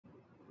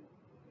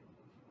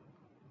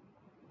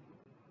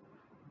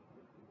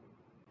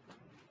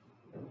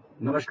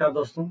नमस्कार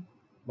दोस्तों,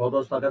 बहुत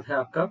बहुत स्वागत है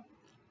आपका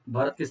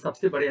भारत के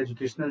सबसे बड़े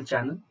एजुकेशनल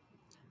चैनल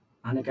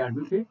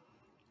अनअकैडमी पे।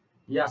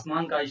 ये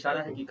आसमान का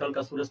इशारा है कि कल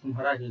का सूरज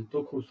तुम्हारा है।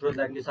 तो खूबसूरत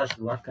लाइन के साथ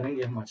शुरुआत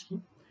करेंगे हम आज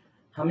की।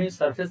 हमें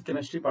सरफेस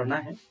केमिस्ट्री पढ़ना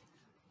है।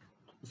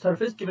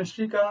 सरफेस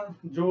केमिस्ट्री का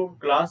जो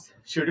क्लास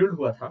शेड्यूल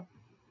हुआ था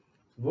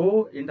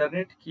वो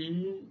इंटरनेट की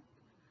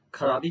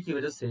खराबी की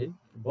वजह से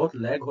बहुत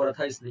लैग हो रहा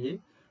था, इसलिए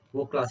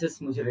वो क्लासेस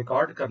मुझे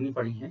रिकॉर्ड करनी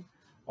पड़ी हैं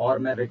और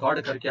मैं रिकॉर्ड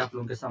करके आप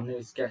लोगों के सामने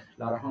इसके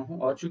ला रहा हूं।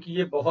 और चूंकि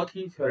ये बहुत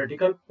ही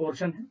थ्योरेटिकल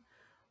पोर्शन है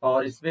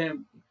और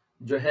इसमें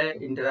जो है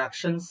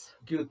इंटरेक्शंस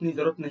की उतनी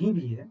ज़रूरत नहीं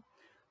भी है,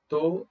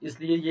 तो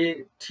इसलिए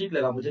ये ठीक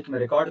लगा मुझे कि मैं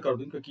रिकॉर्ड कर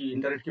दूं, क्योंकि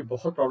इंटरनेट की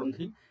बहुत प्रॉब्लम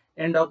थी।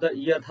 एंड ऑफ द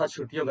ईयर था,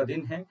 छुट्टियों का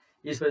दिन है,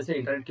 इस वजह से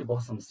इंटरनेट की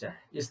बहुत समस्या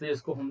है, इसलिए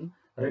इसको हम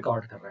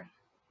रिकॉर्ड कर रहे हैं।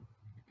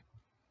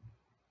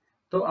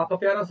 तो आपका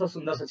प्यारा सा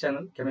सुंदर सा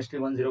चैनल केमिस्ट्री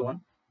 101,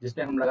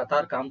 जिसमें हम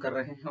लगातार काम कर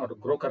रहे हैं और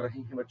ग्रो कर रहे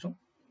हैं बच्चों।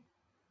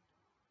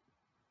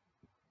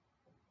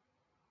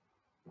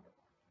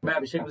 मैं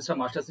Abhishek Mishra,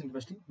 masters in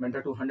chemistry,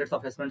 mentor to hundreds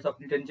of aspirants of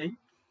neat and JEE,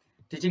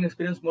 teaching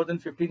experience more than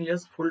 15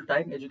 years, full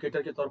time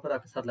educator के तौर पर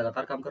आपके साथ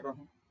लगातार काम कर रहा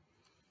हूँ।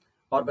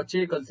 और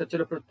बच्चे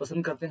कंसेप्चुअल अप्रोच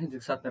पसंद करते हैं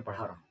जिसके साथ मैं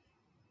पढ़ा रहा हूँ।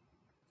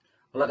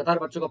 लगातार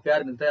बच्चों को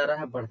प्यार मिलता जा रहा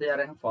है, बढ़ते जा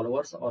रहे हैं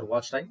फॉलोअर्स और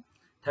watch time.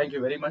 Thank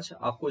you very much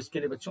आपको इसके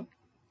लिए बच्चों।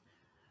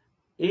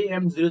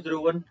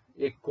 AM001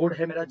 एक कोड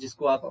है मेरा,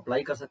 जिसको आप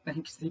अप्लाई कर सकते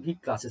हैं किसी भी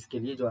क्लासेस के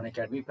लिए जो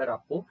अनअकैडमी पर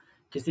आपको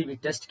किसी भी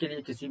टेस्ट के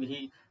लिए, किसी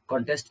भी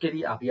कॉन्टेस्ट के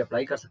लिए आप ये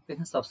अप्लाई कर सकते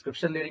हैं।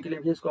 सब्सक्रिप्शन लेने के लिए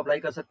भी इसको अप्लाई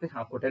कर सकते हैं,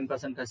 आपको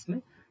 10% का इसमें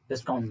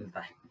डिस्काउंट मिलता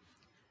है।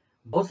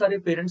 बहुत सारे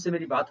पेरेंट्स से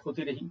मेरी बात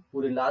होती रही,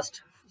 पूरे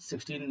लास्ट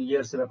 16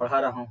 ईयर से मैं पढ़ा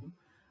रहा हूँ,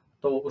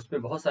 तो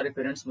उसमें बहुत सारे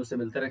पेरेंट्स मुझसे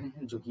मिलते रहे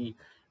हैं जो कि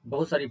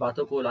बहुत सारी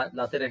बातों को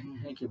लाते रहे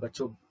हैं कि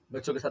बच्चों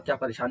के साथ क्या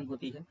परेशानी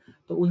होती है।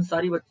 तो उन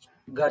सारी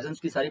गार्जियंस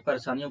की सारी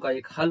परेशानियों का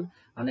एक हल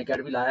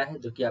अनअकैडमी लाया है,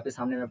 जो कि आपके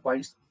सामने मैं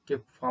पॉइंट्स के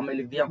फॉर्म में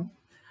लिख दिया हूँ।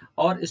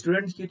 और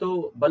स्टूडेंट्स की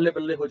तो बल्ले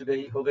बल्ले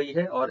हो गई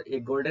है, और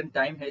एक गोल्डन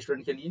टाइम है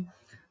स्टूडेंट के लिए,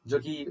 जो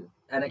कि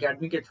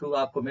अनअकैडमी के थ्रू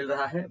आपको मिल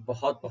रहा है।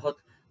 बहुत बहुत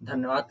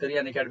धन्यवाद करिए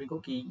अनअकैडमी को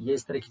कि ये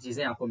इस तरह की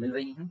चीज़ें आपको मिल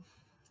रही हैं।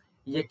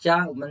 ये क्या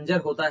मंजर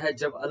होता है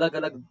जब अलग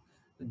अलग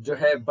जो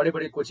है बड़े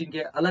बड़े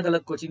अलग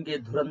अलग कोचिंग के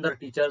धुरंधर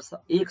टीचर्स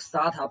एक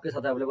साथ आपके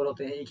साथ अवेलेबल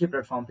होते हैं एक ही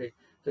प्लेटफॉर्म पे,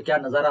 तो क्या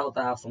नज़ारा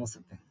होता है आप समझ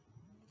सकते हैं।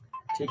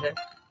 ठीक है,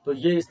 तो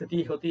ये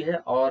स्थिति होती है।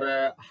 और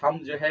हम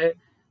जो है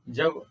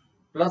जब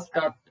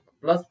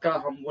प्लस का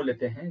हम वो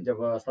लेते हैं, जब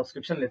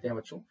सब्सक्रिप्शन लेते हैं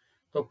बच्चों,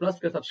 तो प्लस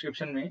के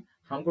सब्सक्रिप्शन में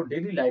हमको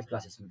डेली लाइव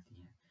क्लासेस मिलती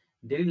हैं।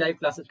 डेली लाइव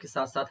क्लासेस के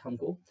साथ साथ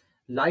हमको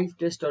लाइव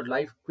टेस्ट और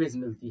लाइव क्विज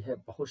मिलती है,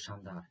 बहुत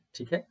शानदार।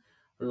 ठीक है,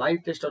 लाइव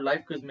टेस्ट और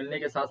लाइव क्विज मिलने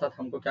के साथ साथ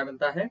हमको क्या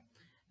मिलता है,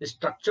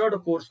 स्ट्रक्चर्ड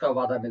कोर्स का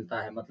वादा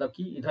मिलता है। मतलब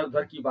कि इधर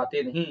उधर की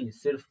बातें नहीं,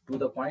 सिर्फ टू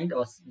द पॉइंट,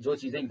 और जो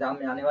चीजें एग्जाम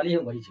में आने वाली है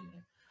वही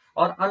चीजें।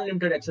 और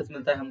अनलिमिटेड एक्सेस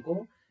मिलता है हमको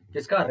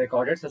किसका,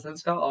 रिकॉर्डेड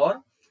सेशंस का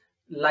और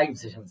लाइव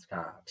सेशंस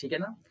का। ठीक है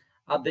ना।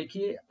 अब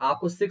देखिए,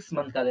 आपको 6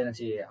 मंथ का लेना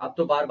चाहिए। अब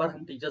तो बार बार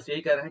हम टीचर्स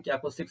यही कह रहे हैं कि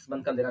आपको 6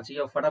 मंथ का लेना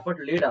चाहिए, और फटाफट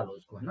ले डालो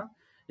इसको, है ना।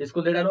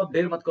 इसको ले डालो, अब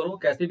देर मत करो।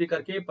 कैसे भी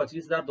करके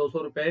 25,200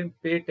 रुपए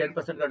पे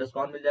 10% का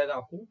डिस्काउंट मिल जाएगा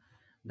आपको,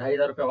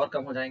 2,500 रुपए और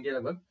कम हो जाएंगे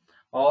लगभग।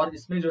 और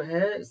इसमें जो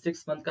है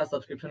 6 मंथ का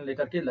सब्सक्रिप्शन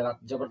लेकर के लगा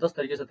जबरदस्त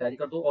तरीके से तैयारी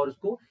कर दो, और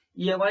इसको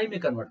EMI में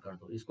कन्वर्ट कर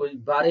दो। इसको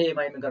 12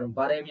 EMI में कन्वर्ट,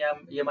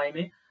 12 EMI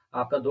में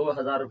आपका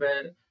 2,000 रुपए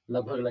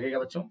लगभग लगेगा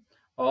बच्चों,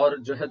 और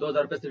जो है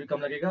 2,000 रुपए से भी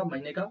कम लगेगा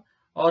महीने का।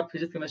 और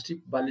फिजिक्स केमिस्ट्री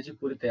बायोलॉजी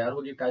पूरी तैयार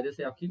होगी कायदे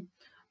से आपकी।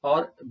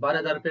 और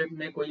 12,000 रुपए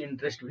में कोई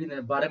इंटरेस्ट भी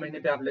नहीं, 12 महीने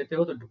पे आप लेते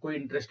हो तो कोई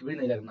इंटरेस्ट भी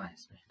नहीं लगना है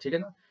इसमें। ठीक है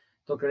ना।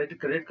 तो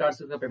क्रेडिट कार्ड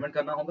से उसका पेमेंट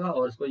करना होगा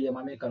और इसको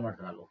EMI में कन्वर्ट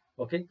करा लो।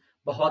 ओके,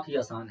 बहुत ही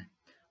आसान है।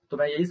 तो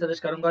मैं यही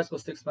सजेस्ट करूंगा, इसको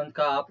 6 मंथ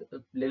का आप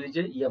ले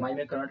लीजिए, EMI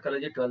में कन्वर्ट कर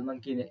लीजिए।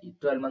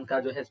 12 मंथ का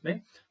जो है इसमें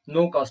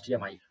नो कॉस्ट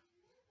EMI।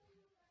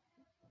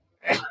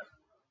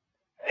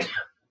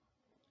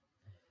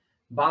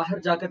 बाहर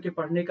जाकर के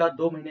पढ़ने का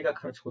 2 महीने का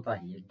खर्च होता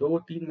ही है,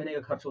 2-3 महीने का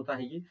खर्च होता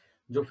है ये,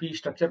 जो फी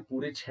स्ट्रक्चर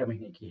पूरे 6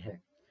 महीने की है।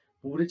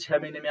 पूरे 6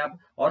 महीने में आप,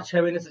 और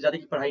 6 महीने से ज्यादा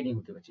की पढ़ाई नहीं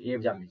होती बच्चे, ये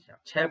जान लीजिए आप।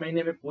 6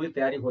 महीने में पूरी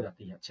तैयारी हो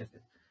जाती है अच्छे से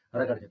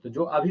रगड़ के। तो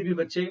जो अभी भी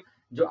बच्चे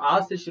जो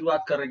आज से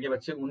शुरुआत कर रहे हैं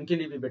बच्चे, उनके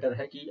लिए भी बेटर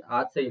है कि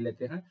आज से ये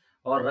लेते हैं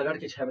और रगड़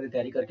के 6 महीने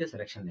तैयारी करके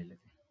सिलेक्शन ले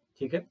लेते हैं।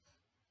 ठीक है।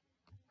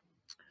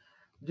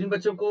 जिन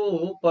बच्चों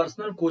को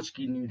पर्सनल कोच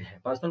की नीड है,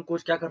 पर्सनल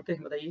कोच क्या करते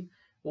हैं बताइए,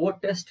 वो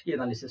टेस्ट की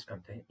एनालिसिस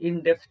करते हैं, इन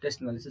डेप्थ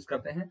टेस्ट एनालिसिस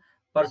करते हैं,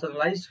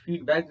 पर्सनलाइज्ड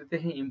फीडबैक देते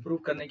हैं इंप्रूव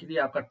करने के लिए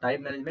आपका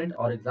टाइम मैनेजमेंट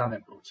और एग्जाम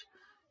अप्रोच।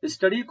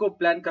 स्टडी को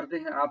प्लान करते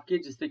हैं आपके,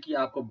 जिससे कि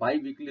आपको बाई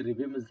वीकली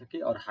रिव्यू मिल सके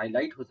और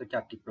हाईलाइट हो सके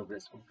आपकी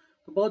प्रोग्रेस को।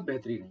 तो बहुत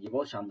बेहतरीन है, ये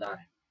बहुत शानदार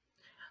है।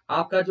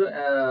 आपका जो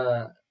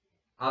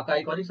आपका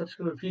आइकॉनिक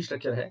सब्सक्रिप्शन फी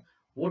स्ट्रक्चर है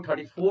वो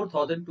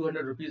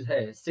 34,200 रुपीज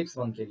है 6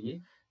 मंथ के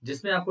लिए,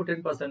 जिसमें आपको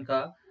 10%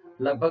 का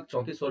लगभग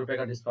 3,400 रुपए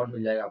का डिस्काउंट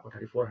मिल जाएगा। आपको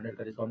 3400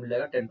 का डिस्काउंट मिल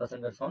जाएगा,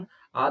 10% का डिस्काउंट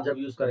आप जब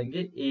यूज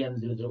करेंगे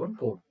AM001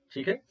 कोड।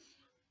 ठीक है।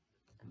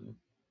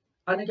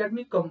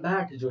 अनअकैडमी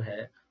कॉम्बैट जो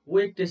है वो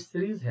एक टेस्ट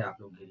सीरीज है आप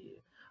लोगों के लिए,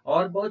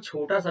 और बहुत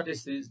छोटा सा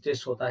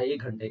टेस्ट होता है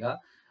 1 घंटे का,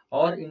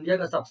 और इंडिया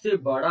का सबसे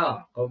बड़ा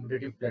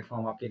कॉम्पिटेटिव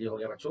प्लेटफॉर्म आपके लिए हो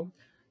गया बच्चों।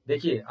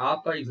 देखिए,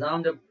 आपका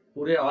एग्जाम जब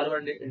पूरे ऑल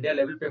ओवर इंडिया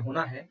लेवल पे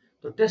होना है,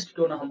 तो टेस्ट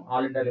क्यों ना हम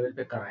ऑल इंडिया लेवल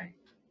पे कराएं।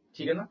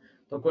 ठीक है ना।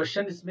 तो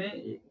क्वेश्चन इसमें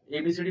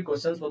ABCD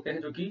क्वेश्चंस होते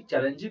हैं जो कि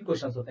चैलेंजिंग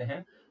क्वेश्चंस होते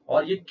हैं,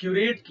 और ये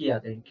क्यूरेट किए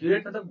जाते हैं।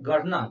 क्यूरेट मतलब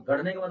गढ़ना,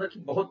 गढ़ने का मतलब कि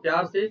बहुत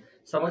प्यार से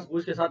समझ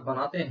बूझ के साथ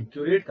बनाते हैं,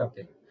 क्यूरेट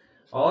करते हैं।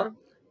 और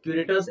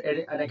क्यूरेटर्स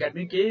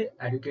अनअकैडमी के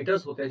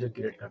एडुकेटर्स होते हैं जो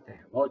क्यूरेट करते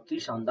हैं, बहुत ही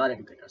शानदार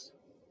एडुकेटर्स।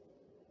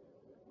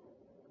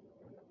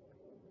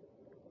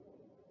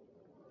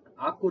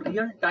 आपको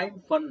रियल टाइम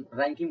फन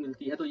रैंकिंग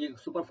मिलती है, तो ये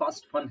सुपर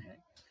फास्ट फन है,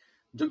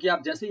 जो कि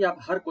आप जैसे ही आप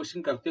हर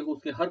क्वेश्चन करते हो,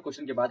 उसके हर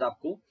क्वेश्चन के बाद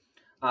आपको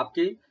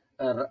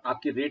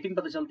आपकी रेटिंग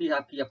पता चलती है,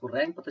 आपको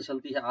रैंक पता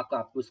चलती है,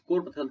 आपको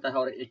स्कोर पता चलता है,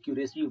 और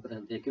एक्यूरेसी भी पता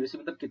चलती है। एक्यूरेसी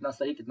मतलब कितना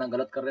सही कितना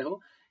गलत कर रहे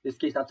हो,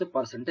 इसके हिसाब से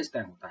परसेंटेज तय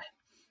होता है।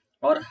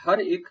 और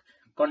हर एक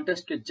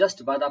कॉन्टेस्ट के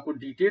जस्ट बाद आपको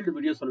डिटेल्ड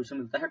वीडियो सोल्यूशन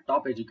मिलता है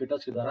टॉप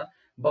एजुकेटर्स के द्वारा,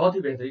 बहुत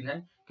ही बेहतरीन है।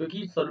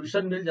 क्योंकि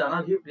सोल्यूशन मिल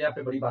जाना भी अपने आप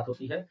में बड़ी बात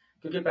होती है,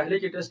 क्योंकि पहले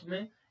के टेस्ट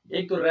में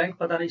एक तो रैंक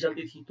पता नहीं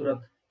चलती थी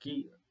तुरंत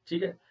कि,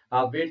 ठीक है,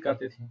 आप वेट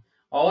करते थे,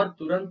 और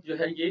तुरंत जो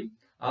है ये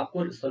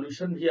आपको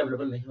सोल्यूशन भी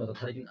अवेलेबल नहीं होता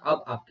था। लेकिन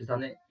अब आपके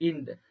सामने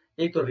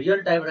एक तो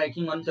रियल टाइम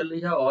रैंकिंग वन चल रही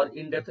है, और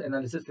इन डेप्थ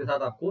एनालिसिस के साथ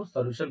आपको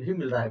सोल्यूशन भी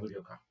मिल रहा है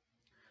वीडियो का।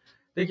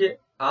 देखिए,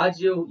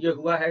 आज ये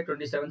हुआ है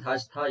 27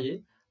 आज था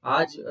ये।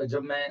 आज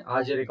जब मैं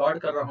आज रिकॉर्ड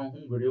कर रहा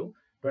हूँ वीडियो,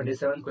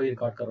 27 को ही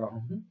रिकॉर्ड कर रहा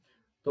हूँ,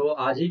 तो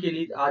आज ही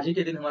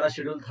के दिन हमारा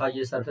शेड्यूल था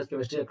ये सरफेस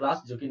केमिस्ट्री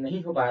क्लास, जो कि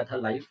नहीं हो पाया था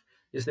लाइव,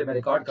 इसलिए मैं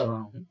रिकॉर्ड कर रहा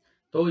हूँ।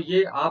 तो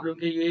ये आप लोग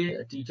के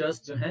ये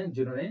टीचर्स जो हैं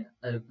जिन्होंने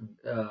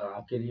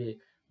आपके लिए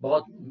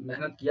बहुत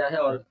मेहनत किया है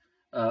और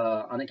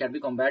अनअकैडमी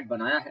कॉम्बैट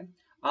बनाया है।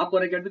 आपको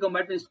अनअकैडमी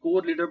कॉम्बैट में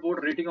स्कोर, लीडर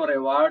बोर्ड, रेटिंग और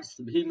अवार्ड्स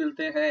भी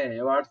मिलते हैं।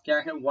 अवार्ड्स क्या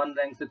है? 1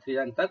 रैंक से 3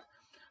 रैंक तक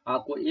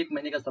आपको 1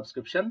 महीने का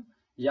सब्सक्रिप्शन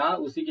या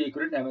उसी के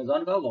इक्विवेलेंट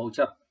अमेजोन का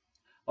वाउचर,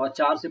 और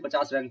 4 से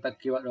 50 रैंक तक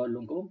के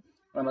लोगों को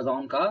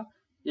अमेजोन का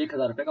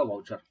 1000 रुपए का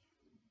वाउचर।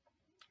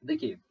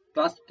 देखिए,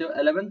 क्लास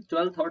 11th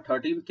 12th और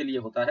 13th के लिए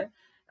होता है।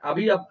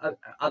 अभी आप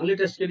अगले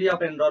टेस्ट के लिए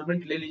आप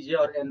एनरोलमेंट ले लीजिए,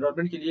 और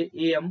एनरोलमेंट के लिए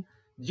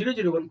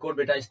AM001 कोड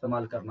बेटा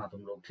इस्तेमाल करना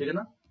तुम लोग, ठीक है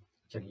ना।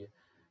 चलिए,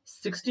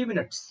 60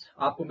 मिनट्स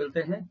आपको मिलते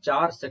हैं,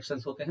 4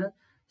 सेक्शंस होते हैं,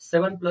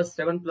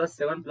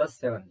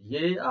 7+7+7+7,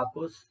 ये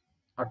आपको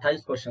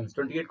 28 क्वेश्चन,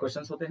 28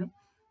 क्वेश्चन होते हैं।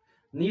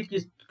 नीट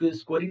की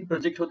स्कोरिंग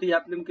प्रोजेक्ट होती है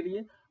आप लोगों के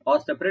लिए, और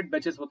सेपरेट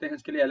बैचेस होते हैं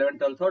इसके लिए 11th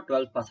 12th और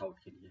 12th पास आउट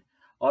के लिए,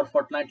 और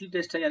फोर्टनाइटली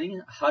टेस्ट है, यानी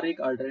हर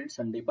एक अल्टरनेट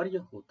संडे पर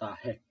यह होता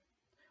है।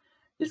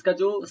 इसका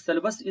जो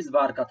सिलेबस इस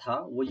बार का था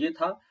वो ये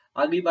था,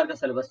 अगली बार का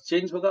सिलेबस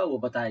चेंज होगा, वो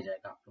बताया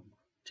जाएगा आप लोगों को,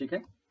 ठीक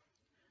है।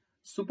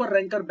 सुपर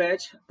रैंकर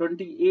बैच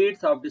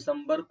 28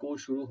 दिसंबर को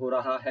शुरू हो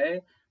रहा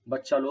है।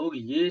 बच्चा लोग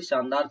ये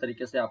शानदार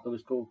तरीके से आप लोग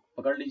इसको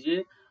पकड़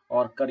लीजिए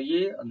और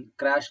करिए।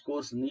 क्रैश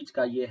कोर्स नीट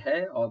का ये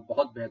है और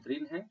बहुत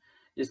बेहतरीन है,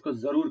 इसको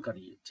जरूर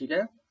करिए, ठीक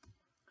है।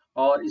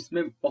 और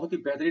इसमें बहुत ही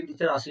बेहतरीन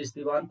टीचर आशीष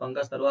दीवान,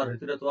 पंकज तलवार,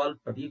 ऋतु रतवाल,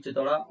 प्रदीप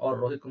चितौड़ा और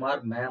रोहित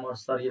कुमार मैम और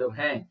सर ये लोग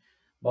हैं।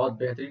 बहुत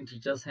बेहतरीन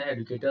टीचर्स हैं,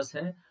 एडुकेटर्स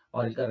हैं,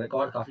 और इनका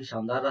रिकॉर्ड काफी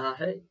शानदार रहा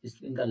है,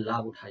 इनका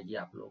लाभ उठाइए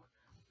आप लोग।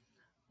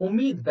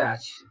 उम्मीद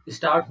बैच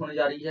स्टार्ट होने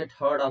जा रही है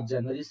 3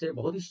 जनवरी से,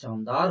 बहुत ही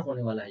शानदार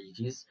होने वाला है ये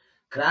चीज।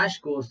 क्रैश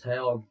कोर्स है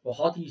और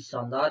बहुत ही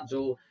शानदार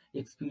जो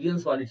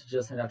एक्सपीरियंस वाले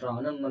टीचर्स हैं, डॉक्टर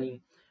आनंद मणि,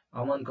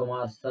 अमन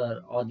कुमार सर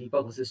और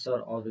दीपक वशिष्ठ सर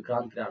और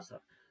विक्रांत किरार सर,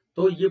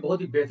 तो ये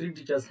बहुत ही बेहतरीन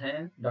टीचर्स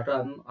हैं। डॉक्टर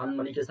आनंद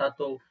मणि के साथ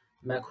तो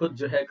मैं खुद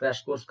जो है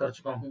क्रैश कोर्स कर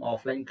चुका हूँ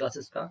ऑफलाइन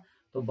क्लासेस का,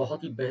 तो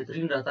बहुत ही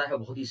बेहतरीन रहता है,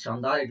 बहुत ही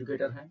शानदार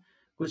एजुकेटर हैं,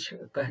 कुछ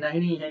कहना ही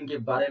नहीं है इनके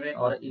बारे में।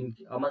 और इन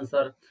अमन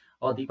सर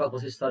और दीपक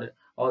वशिष्ठ सर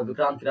और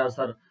विक्रांत किरार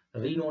सर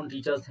रीनोन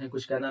टीचर्स हैं,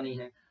 कुछ कहना नहीं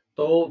है।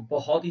 तो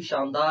बहुत ही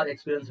शानदार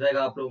एक्सपीरियंस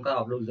रहेगा आप लोगों का,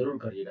 आप लोग जरूर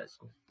करिएगा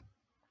इसको।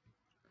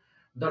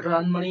 डॉक्टर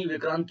अनमणि,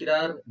 विक्रांत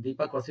किरार,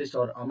 दीपक वशिष्ठ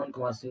और अमन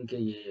कुमार सिंह के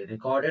ये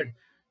रिकॉर्डेड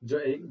जो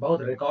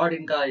बहुत रिकॉर्ड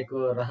इनका एक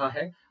रहा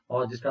है,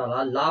 और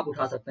जिसका लाभ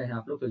उठा सकते हैं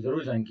आप लोग, तो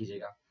जरूर ज्वाइन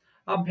कीजिएगा।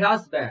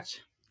 अभ्यास बैच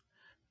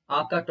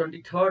आपका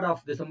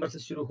 23 दिसंबर से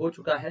शुरू हो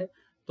चुका है,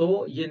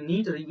 तो ये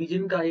नीट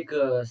रिवीजन का एक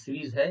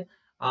सीरीज है,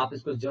 आप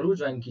इसको जरूर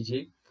ज्वाइन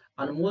कीजिए।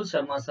 अनमोल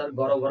शर्मा सर,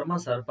 गौरव वर्मा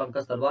सर,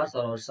 पंकज तलवार सर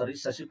और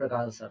शशि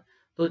प्रकाश सर,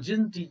 तो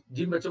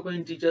जिन बच्चों को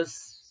इन टीचर्स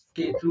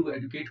के थ्रू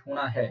एजुकेट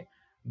होना है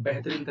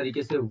बेहतरीन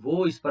तरीके से,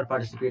 वो इस पर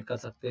पार्टिसिपेट कर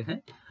सकते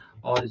हैं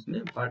और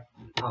इसमें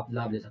आप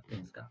लाभ ले सकते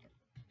हैं इसका।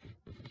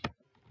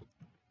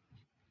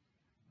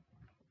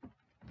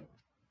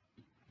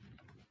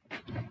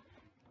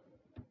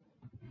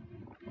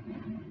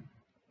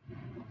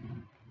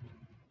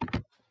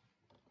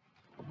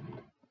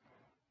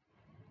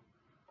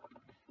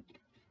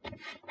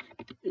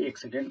 एक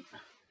सेकेंड,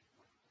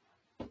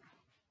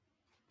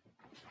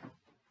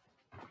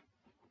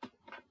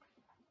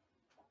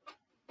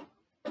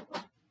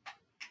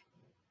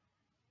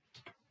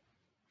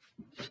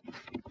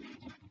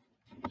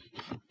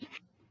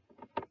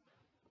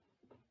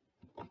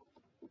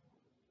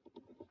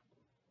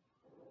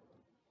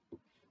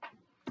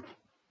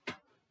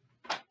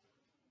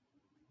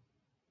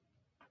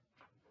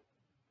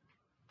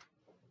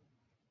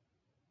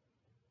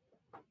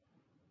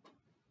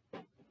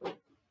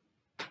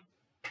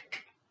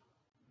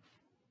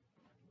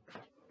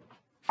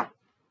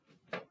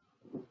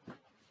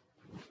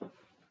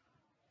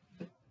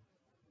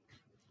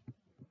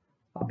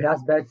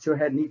 अभ्यास बैच जो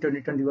है नीट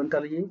 2021 का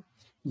लिए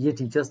ये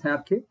टीचर्स हैं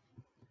आपके,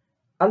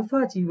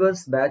 अल्फा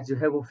अचीवर्स बैच जो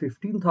है वो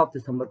 15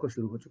 दिसंबर को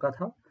शुरू हो चुका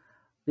था।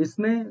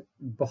 इसमें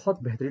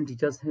बहुत बेहतरीन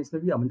टीचर्स हैं।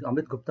 इसमें भी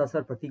अमित गुप्ता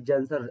सर, प्रतीक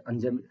Jain sir,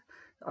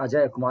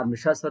 Ajay Kumar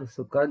Mishra sir,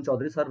 सुकरण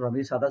Chaudhary sir,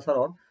 Ramesh Yadav sir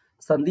और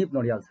संदीप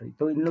नोडियाल सर।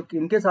 तो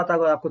इनके साथ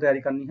अगर आपको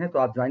तैयारी करनी है तो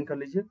आप ज्वाइन कर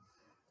लीजिए।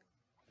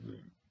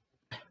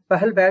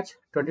 पहल बैच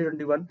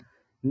 2021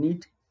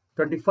 नीट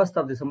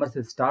 21 दिसंबर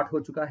से स्टार्ट हो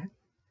चुका है।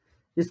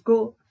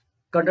 इसको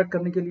कंडक्ट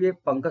करने के लिए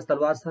पंकज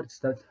तलवार सर,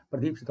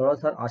 प्रदीप चितौड़ा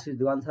सर, आशीष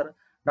दीवान sir,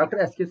 doctor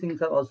SK Singh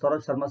sir और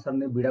सौरभ शर्मा सर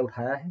ने बीड़ा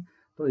उठाया है।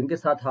 तो इनके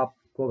साथ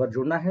आपको अगर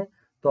जुड़ना है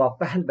तो आप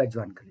पहल बैच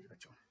ज्वाइन कर लीजिए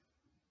बच्चों।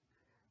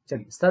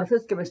 चलिए,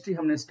 सरफेस केमिस्ट्री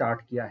हमने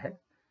स्टार्ट किया है।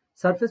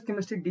 Surface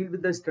chemistry deal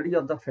with the study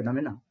of the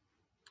phenomena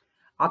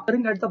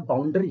occurring at the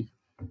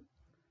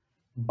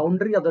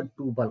boundary of the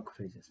two bulk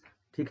phases।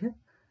 ठीक है,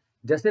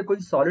 जैसे कोई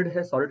सॉलिड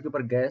है, सॉलिड के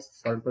ऊपर गैस,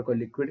 सॉलिड पर कोई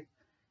लिक्विड,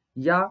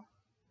 या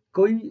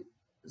कोई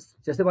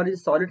जैसे मान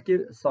लीजिए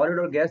सॉलिड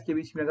और गैस के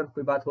बीच में अगर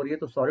कोई बात हो रही है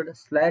तो सॉलिड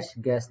स्लैश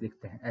गैस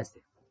लिखते हैं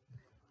ऐसे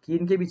कि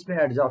इनके बीच में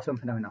एडजॉर्प्शन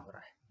फिनोमेना हो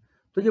रहा है।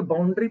 तो ये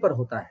बाउंड्री पर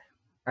होता है,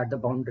 at the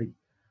boundary,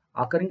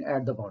 occurring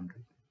at the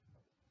boundary।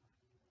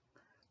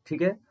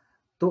 ठीक है,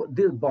 तो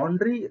the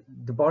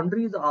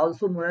boundary is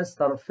also known as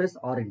surface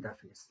or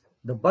interface।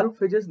 The bulk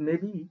phases may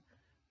be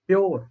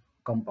pure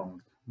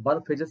compounds।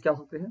 bulk phases क्या हो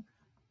सकते हैं?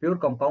 प्योर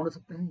कंपाउंड हो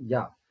सकते हैं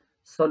या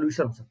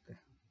सॉल्यूशन हो सकते हैं।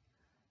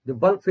 जो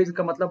बल्क फेज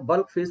का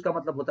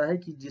मतलब होता है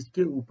कि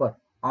जिसके ऊपर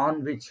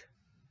ऑन विच,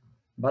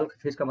 बल्क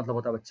फेज का मतलब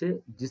होता है बच्चे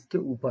जिसके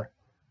ऊपर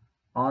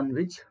on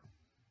which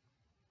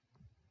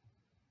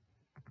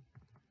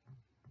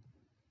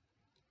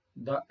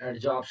the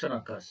adsorption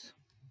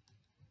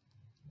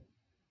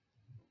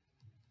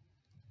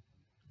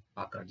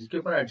occurs, जिसके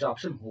ऊपर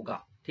एडजॉर्प्शन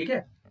होगा। ठीक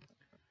है,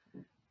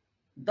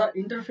 द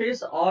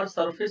इंटरफेस और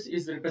surface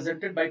is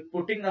represented by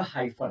putting a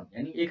hyphen,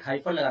 यानी एक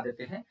हाइफन लगा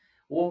देते हैं,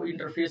 वो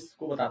इंटरफेस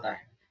को बताता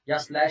है, या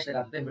स्लैश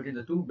लगा देते हैं बिटवीन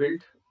द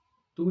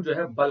टू जो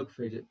है bulk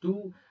phase,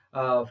 two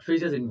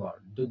phases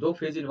involve, जो दो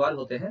फेज इन्वॉल्व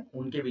होते हैं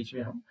उनके बीच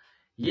में हम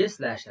ये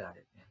स्लैश लगा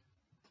देते हैं।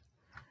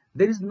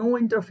 There is no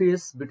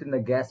interface between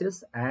the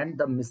gases and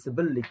the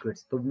miscible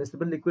liquids. तो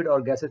मिसिबल लिक्विड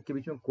और गैसेस के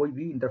बीच में कोई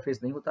भी इंटरफेस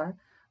नहीं होता है।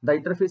 The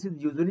interface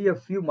is usually a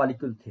few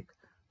molecule thick.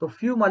 तो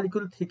फ्यू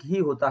मॉलिक्यूल थिक ही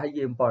होता है,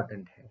 ये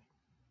इंपॉर्टेंट है।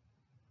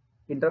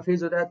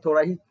 इंटरफेस होता है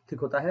थोड़ा ही थिक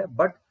होता है,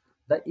 बट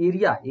द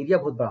एरिया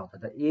बहुत बड़ा होता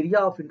है। The area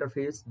of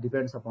interface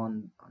depends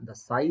upon the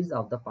size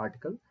of the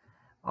particle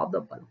of the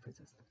bulk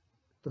phases.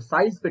 तो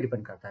साइज पे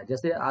डिपेंड करता है।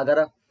 जैसे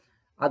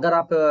अगर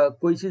आप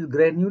कोई चीज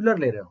ग्रेन्युलर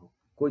ले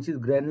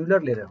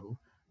रहे हो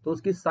तो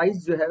उसकी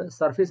साइज जो है,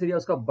 सरफेस एरिया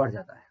उसका बढ़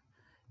जाता है।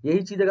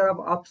 यही चीज अगर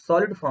आप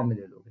सॉलिड फॉर्म में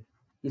ले लोगे,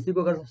 इसी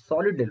को अगर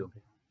सॉलिड ले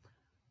लोगे,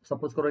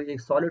 सपोज करो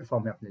एक सॉलिड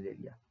फॉर्म में आपने ले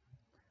लिया,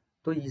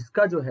 तो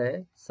इसका जो है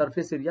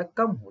सरफेस एरिया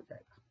कम हो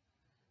जाएगा।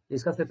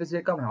 इसका सरफेस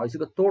एरिया कम है और इसी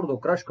को तोड़ दो,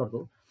 क्रश कर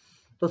दो,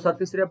 तो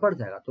सरफेस एरिया बढ़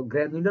जाएगा। तो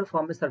ग्रेन्युलर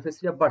फॉर्म में सरफेस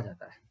एरिया बढ़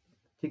जाता है।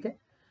 ठीक है,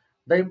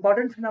 the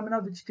important phenomena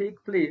which take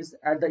place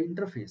at the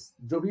interface,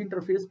 जो भी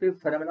इंटरफेस पे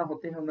फिनोमेना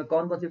होते हैं उनमें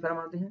कौन कौन से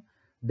फिनोमेना होते हैं?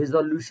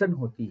 डिसोल्यूशन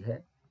होती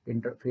है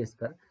इंटरफेस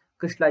पर,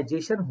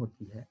 क्रिस्टलाइजेशन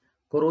होती है,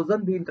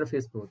 कोरोजन भी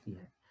इंटरफेस पे होती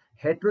है,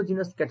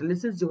 हेट्रोजीनस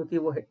कैटालिसिस जो होती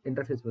है वो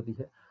इंटरफेस पे होती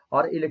है,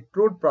 और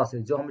इलेक्ट्रोड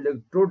प्रोसेस, जो हम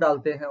इलेक्ट्रोड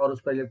डालते हैं और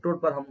उस पर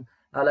इलेक्ट्रोड पर हम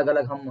अलग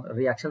अलग हम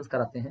रिएक्शंस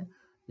कराते हैं,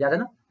 याद है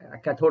ना,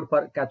 cathode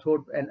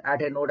and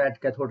at anode at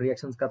cathode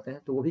reactions करते हैं,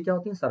 तो वो भी क्या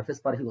होती है? सरफेस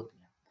पर ही होती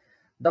है।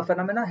 The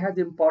phenomena has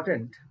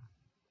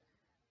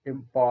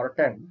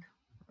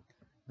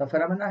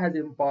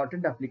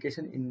important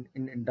application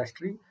in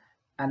industry,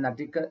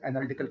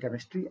 analytical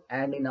chemistry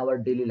and in our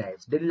daily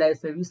lives। Daily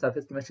life में भी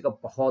सरफेस केमिस्ट्री का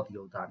बहुत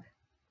योगदान है।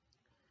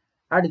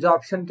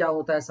 एडजॉर्प्शन क्या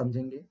होता है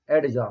समझेंगे।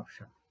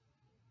 एडजॉर्प्शन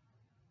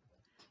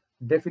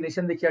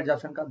डेफिनेशन देखिए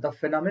एडजॉर्प्शन का, the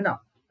phenomena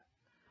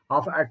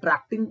of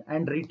attracting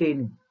and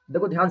retaining.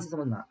 देखो ध्यान से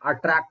समझना,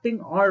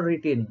 अट्रैक्टिंग और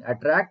रिटेनिंग,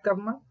 अट्रैक्ट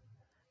करना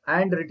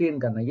एंड रिटेन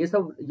करना,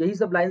 यही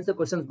सब लाइन से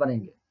क्वेश्चंस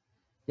बनेंगे,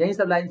 यही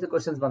सब लाइन से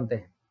क्वेश्चंस बनते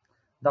हैं।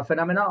 The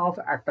phenomena of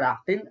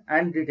attracting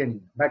and retaining,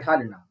 बैठा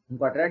लेना,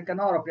 उनको अट्रैक्ट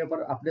करना और अपने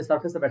ऊपर अपने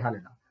सरफेस पे बैठा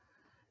लेना।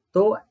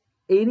 तो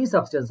any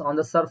substance on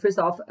the surface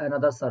of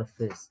another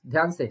surface,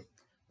 ध्यान से,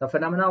 the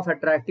phenomena of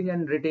attracting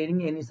and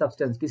retaining any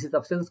substance, किसी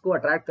सब्सटेंस को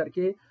अट्रैक्ट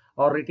करके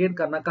और रिटेन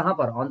करना कहां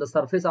पर? On the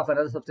surface of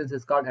another substance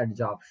is called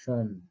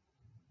adsorption.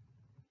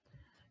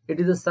 It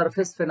is a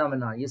surface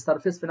phenomena. ये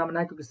सरफेस फिनोमेना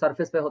है क्योंकि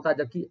सरफेस पे होता है,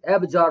 जबकि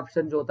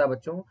एब्जॉर्प्शन जो होता है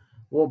बच्चों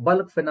वो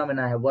बल्क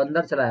फिनोमेना है, वो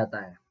अंदर चला जाता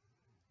है।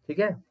 ठीक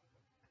है,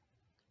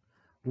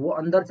 वो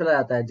अंदर चला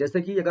जाता है।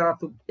 जैसे कि अगर आप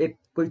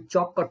कोई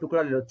चौक का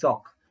टुकड़ा ले लो,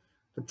 चौक,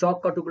 तो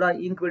चौक का टुकड़ा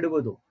इंक में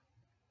डुबो दो,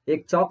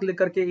 एक चौक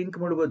लेकर के इंक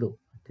में डुबो दो,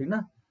 ठीक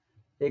ना,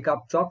 एक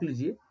आप चौक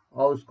लीजिए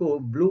और उसको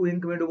ब्लू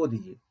इंक में डुबो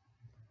दीजिए,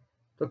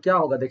 तो क्या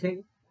होगा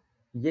देखेंगे।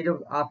 ये जो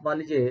आप मान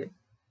लीजिए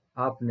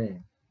आपने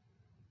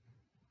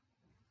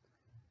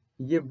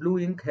ये ब्लू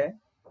इंक है,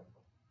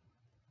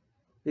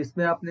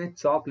 इसमें आपने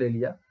चौक ले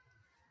लिया,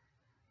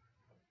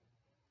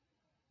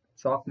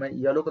 चौक में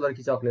येलो कलर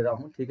की चौक ले रहा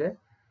हूं, ठीक है,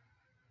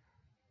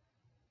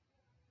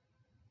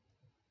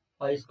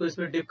 और इसको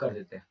इसमें डिप कर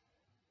देते हैं।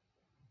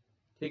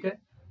 ठीक है,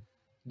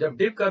 जब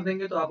डिप कर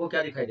देंगे तो आपको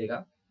क्या दिखाई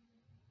देगा?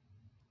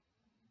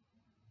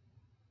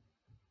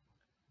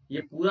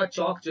 ये पूरा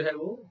चौक जो है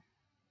वो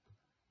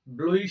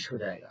ब्लूइश हो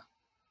जाएगा,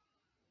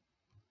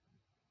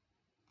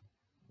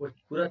 वो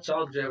पूरा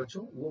चौक जो है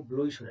बच्चों वो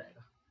ब्लूइश हो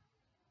जाएगा।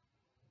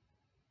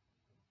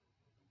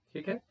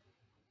 ठीक है,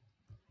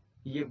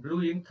 ये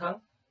ब्लू इंक था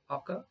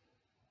आपका,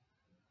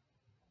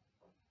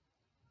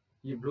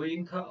 ये ब्लू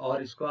इंक था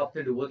और इसको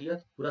आपने डुबो दिया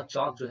तो पूरा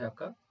चौक जो है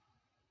आपका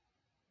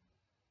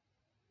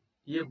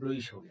ये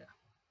ब्लूइश हो गया।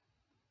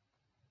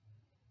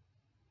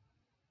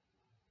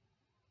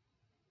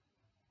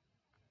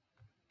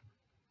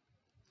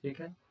 ठीक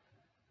है,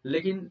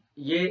 लेकिन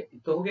ये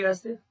तो हो गया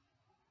ऐसे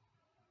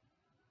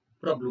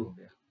पूरा ब्लू हो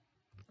गया,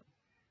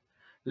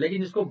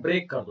 लेकिन इसको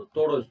ब्रेक कर दो,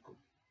 तोड़ो इसको,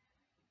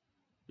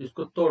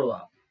 इसको तोड़ो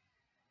आप।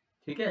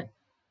 ठीक है,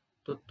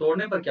 तो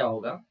तोड़ने पर क्या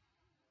होगा,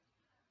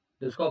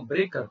 जब इसको आप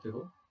ब्रेक करते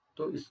हो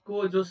तो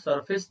इसको जो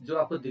सरफेस जो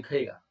आपको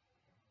दिखेगा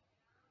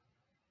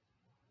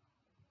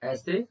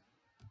ऐसे,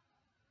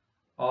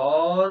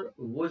 और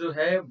वो जो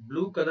है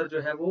ब्लू कलर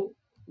जो है वो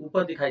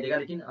ऊपर दिखाई देगा,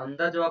 लेकिन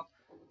अंदर जब आप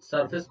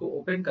सरफेस को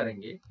ओपन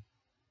करेंगे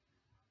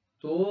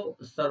तो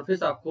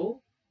सरफेस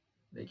आपको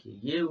देखिए,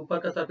 ये ऊपर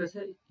का सरफेस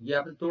है, ये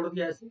आपने तोड़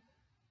दिया ऐसे,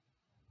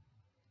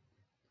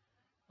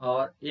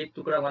 और एक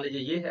टुकड़ा मान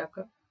लीजिए ये है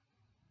आपका,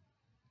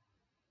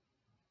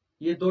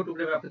 ये दो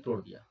टुकड़े में आपने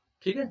तोड़ दिया।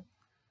 ठीक है,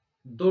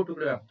 दो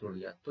टुकड़े में आपने तोड़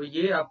दिया, तो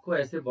ये आपको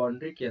ऐसे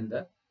बाउंड्री के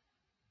अंदर,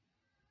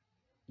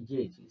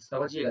 ये चीज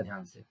समझिएगा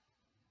ध्यान से।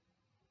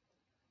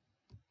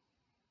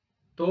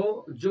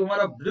 तो जो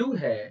हमारा ब्लू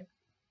है,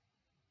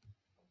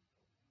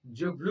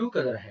 जो ब्लू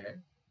कलर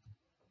है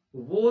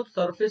वो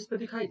सरफेस पे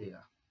दिखाई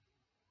देगा,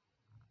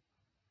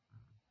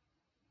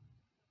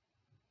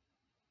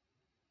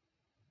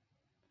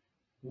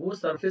 वो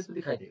सरफेस पे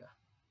दिखाई देगा,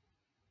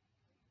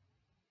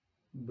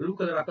 ब्लू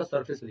कलर आपका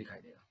सरफेस पे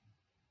दिखाई देगा।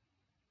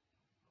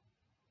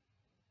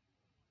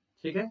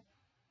 ठीक है,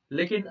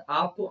 लेकिन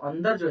आपको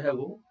अंदर जो है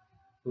वो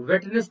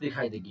वेटनेस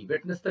दिखाई देगी,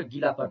 वेटनेस तक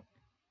गीलापन,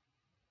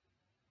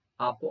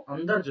 आपको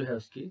अंदर जो है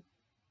उसकी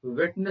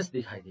वेटनेस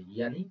दिखाई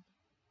देगी, यानी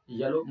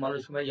येलो, मान लो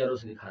इसको मैं येलो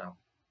से दिखा रहा हूं,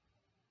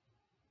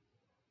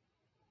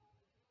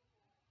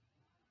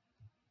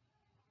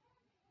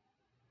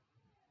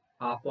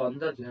 आपको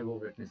अंदर जो है वो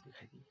वेटनेस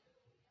दिखाई देगी।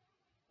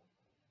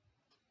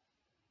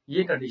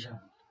 ये कंडीशन,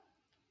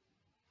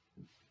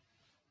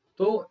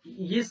 तो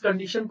इस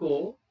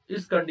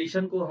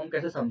कंडीशन को हम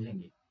कैसे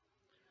समझेंगे,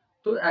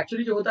 तो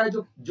एक्चुअली जो होता है,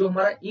 जो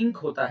हमारा इंक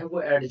होता है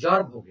वो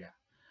एडजॉर्ब हो गया,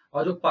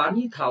 और जो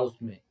पानी था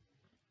उसमें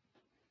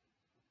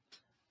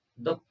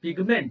the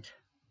pigment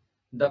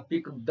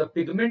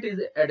is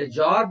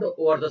adsorbed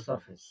over the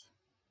surface,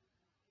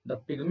 the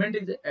pigment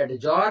is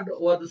adsorbed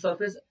over the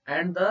surface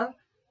and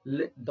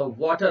the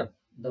water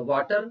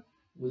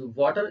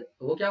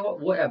वो क्या हुआ,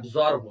 वो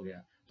एब्जॉर्ब हो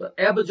गया। तो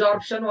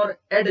एब्जॉर्प्शन और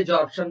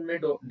एडजॉर्प्शन में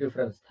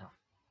डिफरेंस था,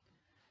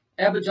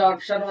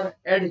 एब्जॉर्प्शन और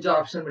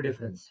एडजॉर्प्शन में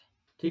डिफरेंस है।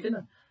 ठीक है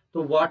ना,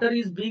 तो water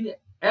is being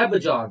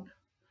absorbed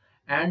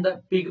and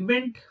the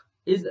pigment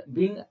is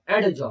being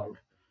एडजॉर्ब्ड।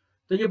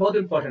 तो ये बहुत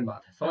इंपॉर्टेंट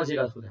बात है,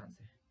 समझिएगा उसको ध्यान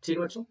से। ठीक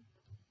है बच्चों,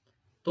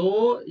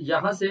 तो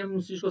यहां से हम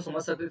उस चीज को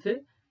समझ सकते थे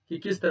कि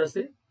किस तरह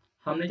से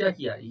हमने क्या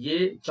किया,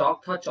 ये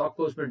चौक था, चौक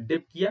को उसमें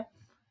डिप किया,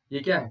 ये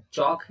क्या है,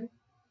 चौक है,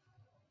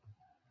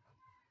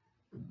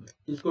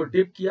 इसको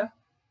डिप किया,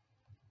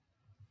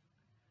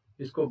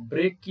 इसको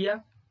ब्रेक किया,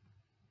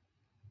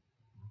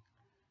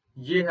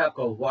 ये है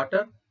आपका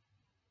वाटर,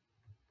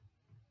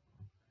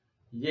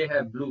 ये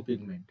है ब्लू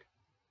पिगमेंट।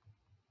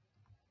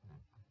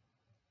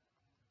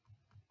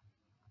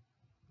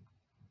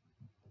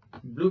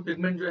 ब्लू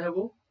पिगमेंट जो है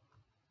वो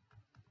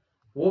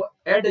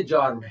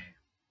एडजॉर्ब है,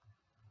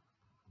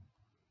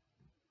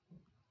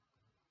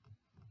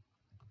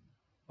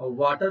 और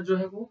वाटर जो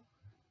है वो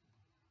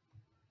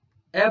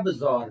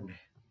एब्जॉर्ब है,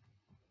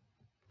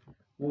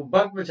 वो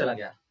बल्क में चला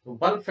गया, वो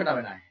बल्क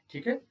फेनोमेना है।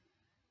 ठीक है,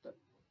 तो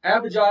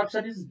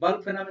एब्जॉर्प्शन इज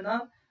बल्क फेनोमेना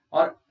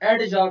और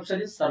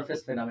एडजॉर्प्शन इज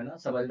सरफेस फेनोमेना।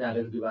 समझ में आ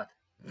गई बात।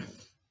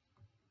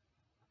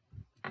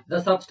 The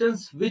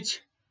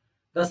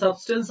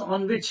substance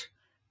on which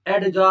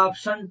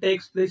adsorption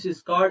takes place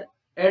is called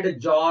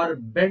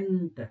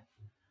adsorbent,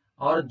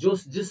 और जो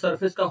जिस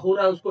सरफेस का हो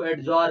रहा है उसको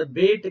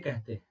एडजॉर्बेट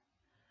कहते हैं,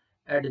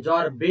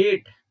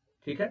 एडजॉर्बेट।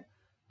 ठीक है,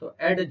 तो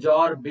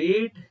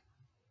adsorbate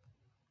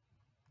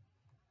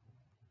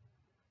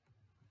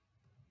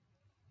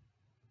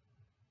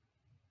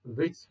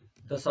which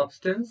the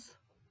substance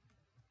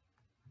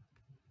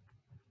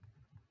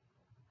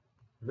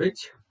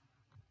which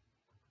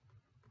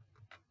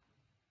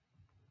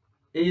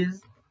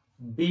is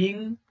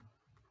being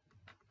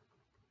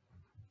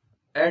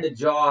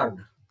adsorbed,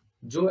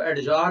 जो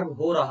एडजॉर्ब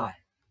हो रहा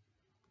है,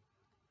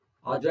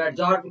 और जो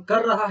एडजॉर्ब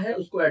कर रहा है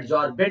उसको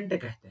एडजॉर्बेंट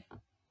कहते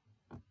हैं,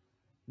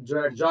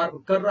 जो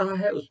एडजॉर्ब कर रहा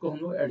है उसको हम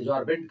लोग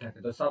एडजॉर्बेंट कहते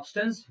हैं। तो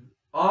substance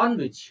on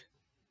which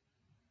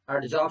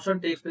adsorption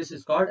takes place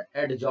is called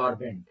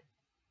adsorbent.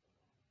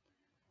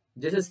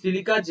 जैसे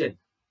silica gel,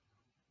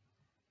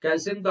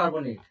 calcium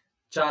carbonate,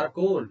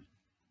 charcoal,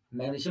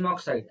 magnesium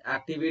oxide,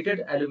 activated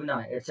alumina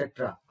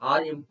etcetera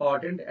are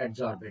important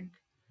adsorbent,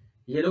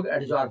 ये लोग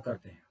एडजॉर्ब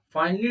करते हैं।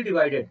 Finally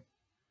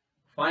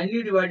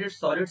divided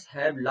solids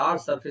have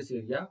large surface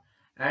area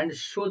and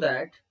show the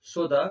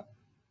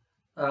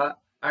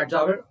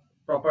adsorbent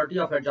property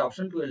of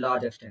adsorption to a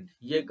large extent.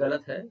 ये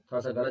गलत है, थोड़ा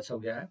सा गलत छप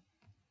गया है,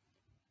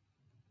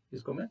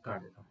 इसको मैं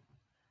काट देता हूँ।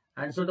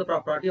 And show the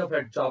property of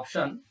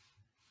adsorption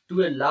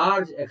to a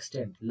large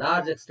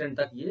extent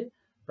तक ये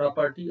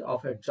प्रॉपर्टी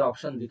ऑफ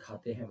एडजॉर्प्शन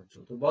दिखाते हैं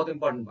बच्चों। तो बहुत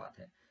इंपॉर्टेंट बात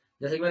है।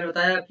 जैसे कि मैंने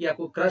बताया कि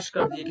आपको क्रश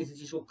कर दिए, किसी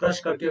चीज को क्रश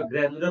करके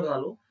ग्रैनुलर बना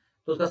लो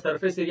तो उसका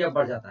सरफेस एरिया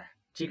बढ़ जाता है,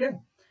 ठीक है।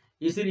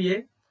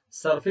 इसीलिए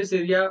सरफेस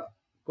एरिया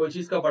कोई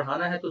चीज का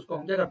बढ़ाना है तो उसको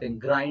हम क्या करते हैं,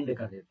 ग्राइंड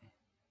कर देते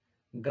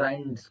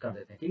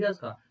हैं, ठीक है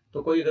उसका।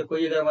 तो कोई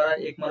अगर हमारा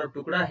एक मान लो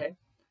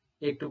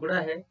एक टुकड़ा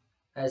है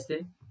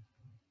ऐसे,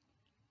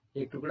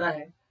 एक टुकड़ा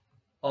है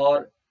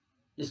और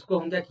इसको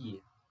हम क्या किए,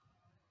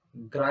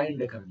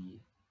 ग्राइंड कर दिए,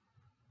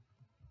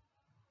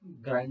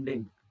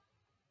 ग्राइंडिंग,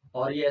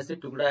 और ये ऐसे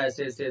टुकड़ा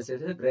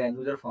ऐसे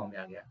ग्रैनुलर फॉर्म में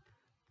आ गया,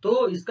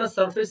 तो इसका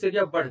सरफेस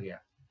एरिया बढ़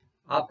गया।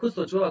 आप खुद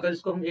सोचो, अगर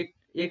इसको हम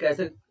एक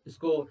ऐसे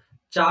इसको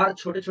 4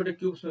 छोटे छोटे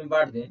क्यूब्स में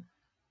बांट दें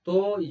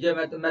तो ये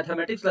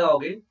मैथमेटिक्स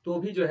लगाओगे तो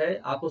भी जो है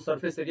आपको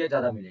सरफेस एरिया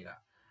ज्यादा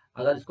मिलेगा।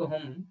 अगर इसको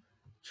हम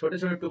छोटे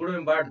छोटे टुकड़ों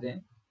में बांट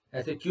दें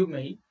ऐसे क्यूब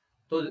में ही,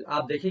 तो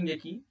आप देखेंगे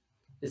कि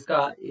इसका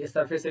ये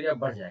सरफेस एरिया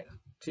बढ़ जाएगा,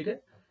 ठीक है।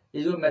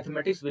 ये जो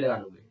मैथमेटिक्स भी लगा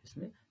लोगे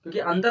इसमें, क्योंकि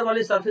अंदर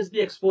वाले सरफेस भी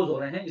एक्सपोज हो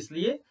रहे हैं,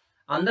 इसलिए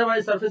अंदर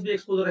वाले सरफेस भी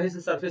एक्सपोज हो रहे हैं,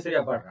 इससे सरफेस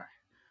एरिया बढ़ रहा है।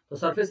 तो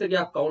सरफेस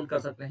एरिया आप काउंट कर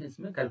सकते हैं,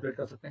 इसमें कैलकुलेट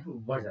कर सकते हैं, वो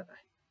बढ़ जाता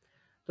है।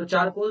 तो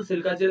charcoal,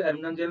 silica gel,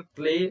 aluminium jail,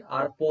 clay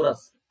और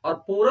पोरस। और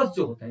पोरस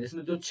जो होते हैं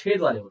जिसमें जो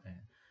छेद वाले होते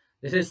हैं,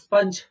 जैसे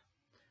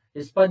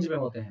स्पंज में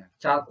होते हैं,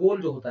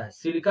 चारकोल जो होता है,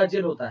 सिलिका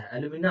जेल होता है,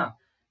 एल्यूमिना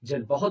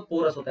जेल बहुत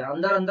पोरस होता है,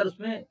 अंदर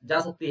उसमें जा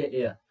सकती है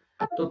एयर।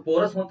 तो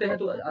पोरस होते हैं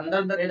तो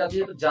अंदर एयर जाती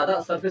है तो ज्यादा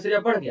सरफेस एरिया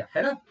बढ़ गया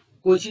है ना।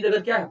 कोई चीज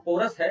अगर क्या है,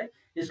 पोरस है,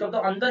 इसका तो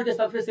अंदर के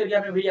सरफेस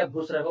एरिया में भी आप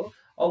घुस रहे हो,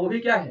 और वो भी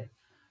क्या है,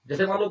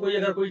 जैसे मान लो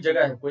कोई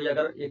जगह है, कोई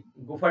अगर एक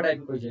गुफा टाइप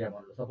की कोई जगह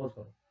मान लो, सपोज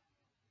करो,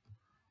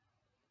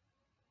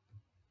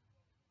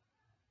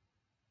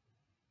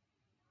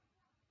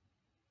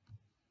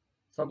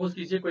 सपोज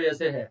कीजिए कोई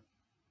ऐसे है,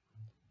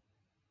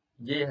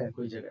 ये है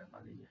कोई जगह,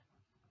 मान लीजिए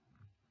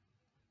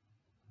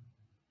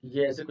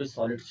ये ऐसे कोई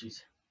सॉलिड चीज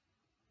है,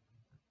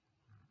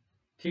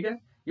 ठीक है,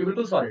 ये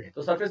बिल्कुल सॉलिड है।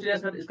 तो सरफेस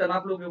एरिया इसका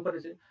नाप लोगे ऊपर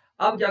से।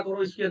 अब क्या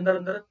करो, इसके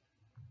अंदर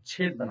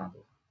छेद बना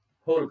दो,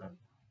 होल कर दो,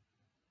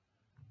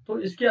 तो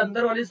इसके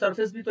अंदर वाली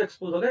सरफेस भी तो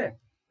एक्सपोज हो गए।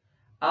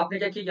 आपने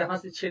क्या किया, यहाँ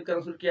से छेद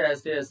करना शुरू किया,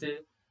 ऐसे ऐसे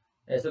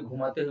ऐसे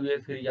घुमाते हुए,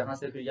 फिर यहाँ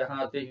से फिर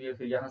यहाँ आते हुए,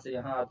 फिर यहाँ से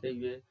यहाँ आते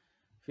हुए,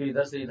 फिर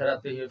इधर से इधर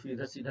आते हुए, फिर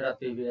इधर से इधर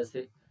आते हुए,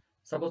 ऐसे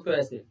सपोज को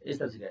ऐसे इस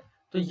तरह से गए।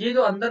 तो ये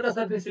जो अंदर का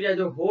सरफेस एरिया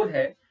जो होल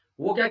है,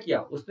 वो क्या किया,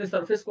 उसने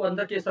सरफेस को,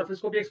 अंदर के सरफेस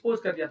को भी एक्सपोज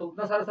कर दिया, तो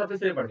उतना सारा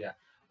सरफेस एरिया बढ़ गया।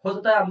 हो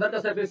सकता है अंदर का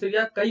सरफेस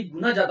एरिया कई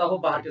गुना ज्यादा हो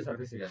बाहर के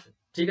सरफेस एरिया से,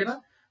 ठीक है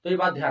ना। तो ये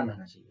बात ध्यान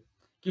रखना चाहिए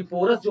कि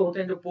पोरस जो होते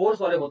हैं, जो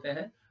पोर्स वाले होते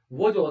हैं,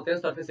 वो जो होते हैं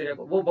सरफेस एरिया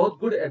को, वो बहुत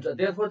good,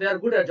 therefore they are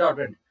good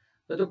adsorbent.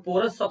 तो जो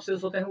पोरस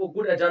सब्सटेंस होते हैं वो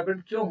गुड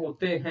एडजॉर्बेंट क्यों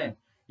होते हैं,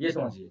 ये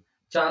समझिए।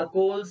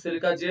 Charcoal,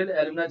 silica gel,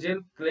 alumina jail,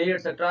 clay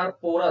etcetera are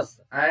porous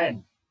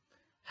and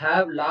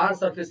have large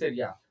surface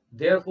area,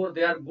 therefore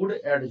they are good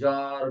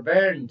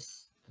एडजॉर्बेंट्स।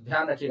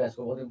 ध्यान रखिएगा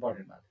इसको, बहुत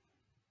इंपॉर्टेंट बात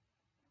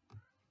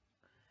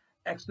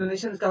है।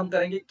 एक्सप्लेनेशन इसका हम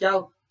करेंगे, क्या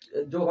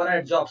जो हमारा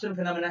एडजॉर्प्शन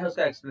फिनोमेना है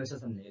उसका एक्सप्लेनेशन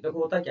समझेंगे। देखो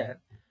होता क्या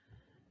है,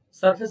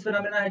 सरफेस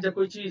फिनोमेना है जब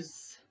कोई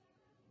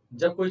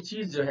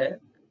चीज जो है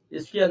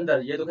इसके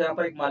अंदर, ये देखो यहाँ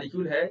पर एक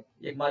मॉलिक्यूल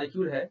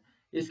है,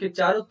 इसके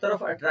चारों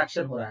तरफ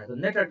अट्रैक्शन हो रहा है, तो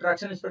नेट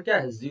अट्रैक्शन इस पर क्या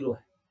है, 0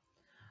 है।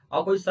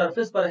 और कोई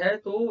सरफेस पर है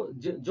तो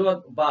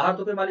जो बाहर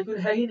तो कोई मॉलिक्यूल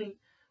है ही नहीं,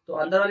 तो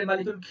अंदर वाले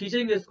मॉलिक्यूल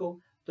खींचेंगे इसको,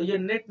 तो ये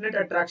नेट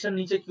अट्रैक्शन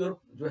नीचे की ओर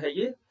जो है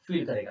ये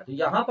फील करेगा। तो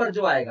यहाँ पर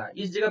जो आएगा,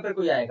 इस जगह पर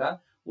कोई आएगा,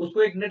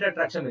 उसको एक नेट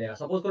अट्रैक्शन मिलेगा।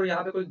 सपोज करो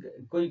यहाँ पे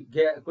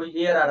कोई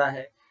एयर आ रहा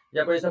है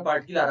या कोई ऐसा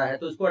पार्टिकल आ रहा है,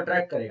 तो इसको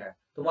अट्रैक्ट करेगा।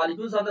 तो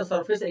molecules on the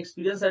surface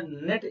experience eight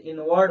net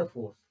inward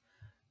force.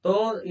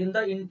 तो in the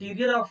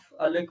interior of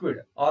a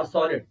liquid और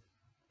सॉलिड,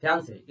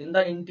 ध्यान से, in the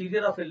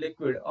interior of a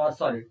liquid और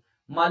solid,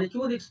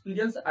 molecule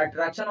experience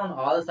attraction on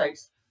all sides,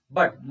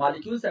 but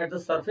molecules at the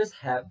surface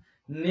have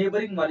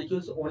neighboring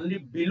molecules only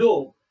below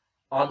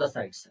on the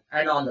sides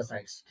and on the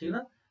sides, ठीक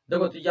ना।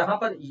 देखो तो यहाँ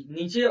पर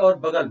नीचे और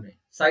बगल में,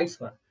 साइड्स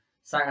पर,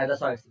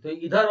 साइड्स, तो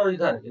इधर और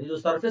इधर, यानी जो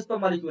सरफेस पर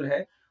मॉलिक्यूल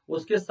है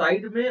उसके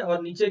साइड में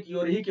और नीचे की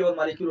ओर ही केवल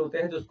मॉलिक्यूल होते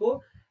हैं जो उसको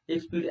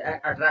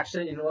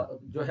अट्रैक्शन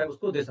जो है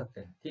उसको दे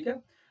सकते हैं, ठीक है।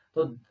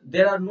 तो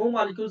there are no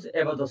molecules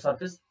above the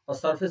surface, और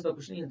सरफेस पर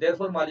कुछ नहीं है।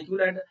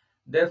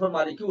 Therefore,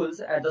 molecules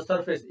at the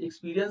surface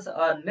experience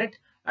a net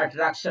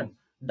attraction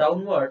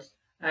downwards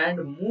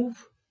and move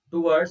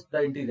towards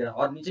the interior,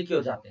 और नीचे की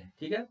ओर जाते हैं,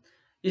 ठीक है।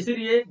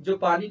 इसीलिए जो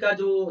पानी का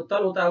जो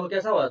तल होता है वो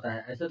कैसा हो जाता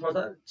है, ऐसे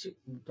थोड़ा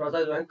सा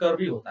जो है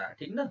कर्वी होता है,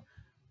 ठीक ना।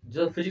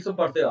 जो फिजिक्स में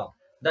पढ़ते हो आप,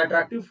 the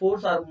attractive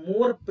force are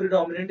more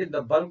predominant in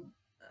the bulb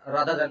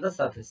rather than the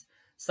surface.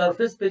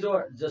 Surface पे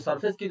जो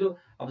सरफेस की जो,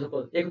 अब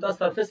देखो एक होता है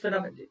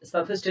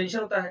सरफेस टेंशन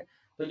होता है,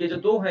 तो ये जो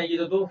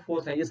दो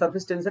फोर्स हैं, ये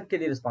सरफेस टेंशन के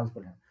लिए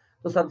रिस्पॉन्सिबल है।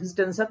 तो सरफेस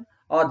टेंशन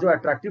और जो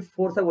अट्रैक्टिव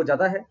फोर्स है वो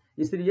ज्यादा है,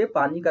 इसलिए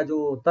पानी का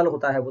जो तल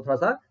होता है वो थोड़ा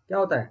सा क्या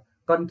होता है,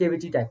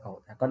 कनकेविटी टाइप का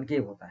होता है,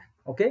 कनकेव होता है।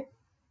 ओके,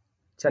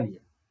 चलिए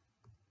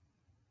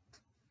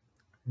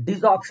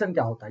डिसऑर्प्शन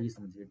क्या होता है ये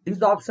समझिए।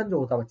 डिसऑर्प्शन जो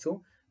होता है बच्चों,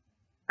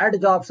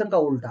 एडजॉर्प्शन का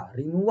उल्टा,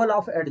 removal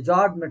of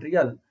adsorb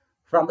material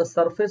from the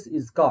surface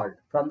is called,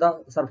 from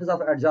the surface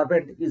of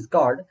adsorbent is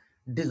called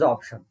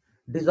डिसऑर्प्शन।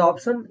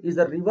 डिसऑर्प्शन is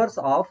the reverse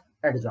of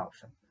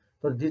adsorption.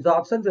 तो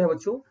डिसऑर्प्शन जो है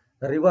बच्चों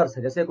रिवर्स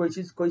है। जैसे कोई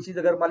चीज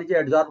अगर मान लीजिए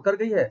एडजॉर्ब कर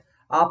गई है,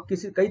 आप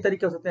किसी कई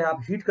तरीके हो सकते हैं,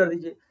 आप हीट कर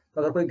दीजिए,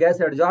 तो अगर कोई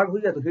गैस एडजॉर्ब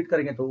हुई है तो हीट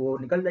करेंगे तो वो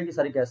निकल जाएगी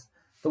सारी गैस,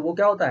 तो वो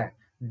क्या होता है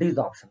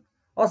डिसऑर्प्शन।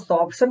 और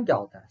सॉर्प्शन क्या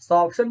होता है?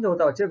 सॉर्प्शन जो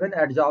होता है बच्चे, when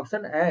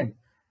adsorption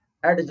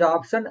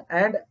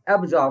and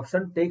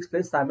absorption takes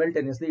place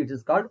simultaneously it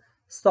is called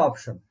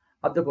sorption.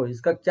 अब देखो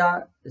इसका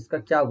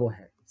क्या वो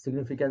है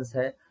सिग्निफिकेंस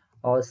है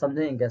और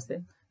समझेंगे कैसे।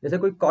 जैसे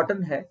कोई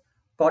कॉटन है,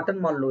 कॉटन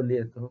मान लो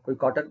ले तो कोई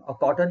कॉटन, और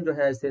कॉटन जो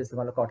है ऐसे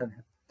मान लो कॉटन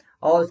है,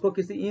 और उसको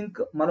किसी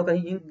इंक, मान लो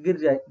कहीं इंक गिर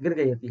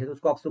गई होती है तो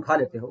उसको आप सुखा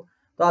लेते हो,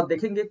 तो आप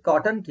देखेंगे कि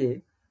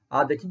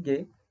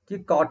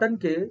कॉटन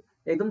के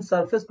एकदम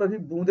सरफेस पर भी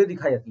बूंदे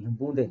दिखाई जाती हैं,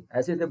 बूंदे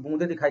ऐसे ऐसे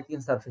बूंदे दिखाई देती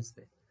हैं सरफेस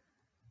पे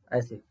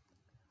ऐसे,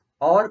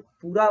 और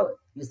पूरा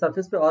ये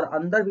सरफेस पे, और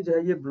अंदर भी जो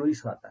है ये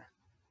ब्लूइश आता है।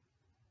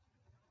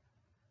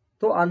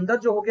 तो अंदर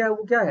जो हो गया है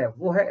वो क्या है?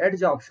 वो है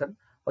एडजॉर्प्शन,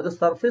 और जो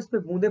सरफेस पे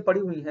बूंदे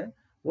पड़ी हुई हैं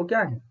वो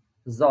क्या है?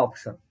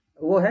 जॉर्प्शन,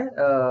 वो है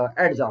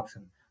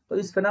एडजॉर्प्शन। तो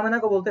इस फिनोमेना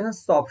को बोलते हैं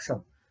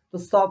सॉर्प्शन। तो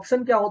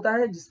सॉर्प्शन क्या होता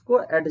है?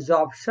 जिसको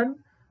एडजॉर्प्शन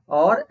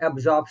और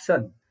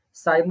एब्जॉर्प्शन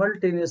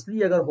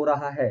साइमल्टेनियसली अगर हो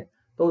रहा है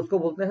तो उसको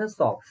बोलते हैं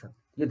सॉर्प्शन।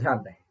 ये ध्यान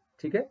रहे,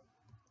 ठीक है।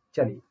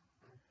 चलिए,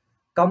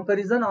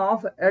 comparison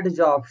of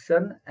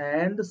adsorption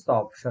and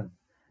sorption.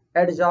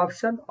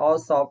 Adsorption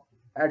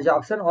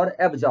और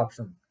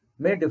एब्जॉर्प्शन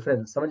में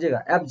डिफरेंस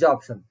समझिएगा।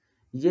 एब्जॉर्प्शन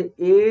ये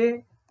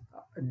ए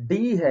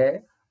डी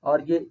है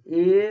और ये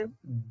ए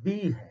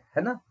बी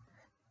है ना,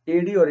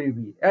 एडी और ए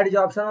बी।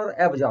 एडजॉर्प्शन और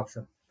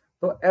एब्जॉर्प्शन,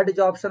 तो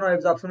एडजॉर्प्शन और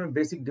एब्जॉर्प्शन में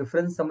बेसिक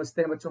डिफरेंस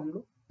समझते हैं बच्चों हम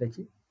लोग।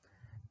 देखिए,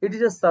 it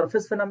is a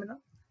surface phenomena,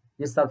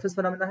 ये सरफेस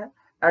फिनोमेना है।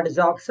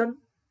 Adsorption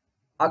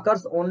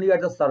occurs only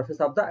at the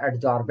surface of the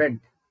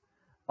adsorbent,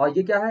 और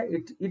ये क्या है?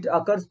 It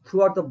occurs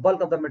through out the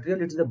bulk of the material,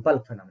 it is a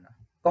bulk phenomena.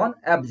 कौन?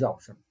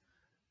 एब्जॉर्प्शन।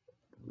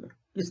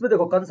 इसमें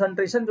देखो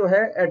concentration जो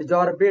है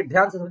एडजॉर्बेट,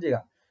 ध्यान से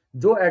समझिएगा,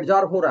 जो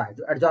एडजॉर्ब हो रहा है,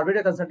 जो एडजॉर्बेट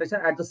का कंसंट्रेशन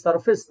एट द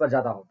सरफेस पर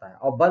ज्यादा होता है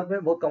और बल्क में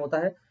बहुत कम होता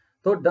है।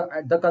 तो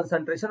the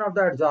concentration of the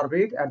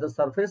adsorbate at the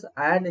surface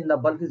and in the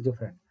bulk is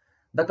different.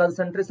 The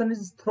concentration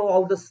is through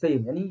out the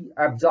same, यानी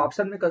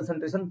एब्जॉर्प्शन में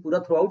कंसंट्रेशन पूरा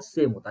थ्रू आउट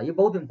सेम होता है। ये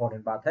बहुत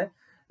इंपॉर्टेंट बात है,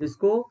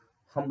 इसको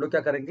हम लोग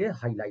क्या करेंगे?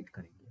 हाईलाइट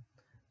करेंगे।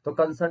 तो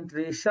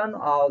concentration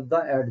of the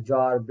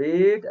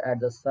adsorbate at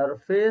the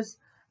surface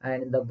and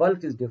in the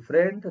bulk is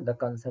different. The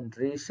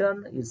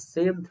concentration is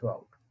same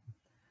throughout.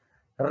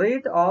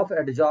 Rate of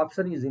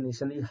adsorption is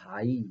initially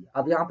high.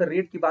 अब यहाँ पे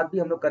रेट की बात भी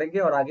हम लोग करेंगे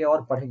और आगे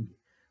और पढ़ेंगे।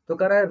 तो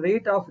कह रहा है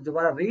रेट ऑफ, जो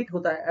हमारा रेट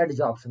होता है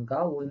एडजॉर्प्शन का,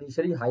 वो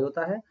इनिशियली हाई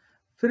होता है,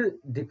 फिर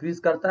डिक्रीज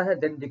करता है,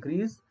 then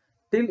decrease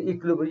till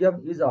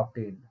equilibrium is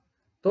obtained.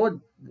 तो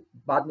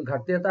बाद में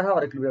घटते रहता है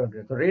और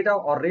इक्विलिब्रियम। तो rate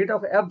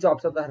of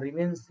absorption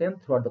remain same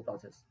through out the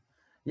process.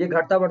 ये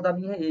घटता बढ़ता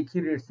नहीं है, एक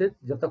ही रेट से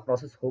जब तक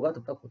प्रोसेस होगा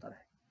तब तक होता रहे,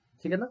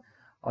 ठीक है ना।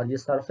 और ये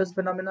सरफेस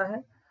फिनोमेना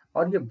है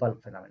और ये बल्क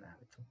फिनोमेना है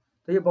बच्चों।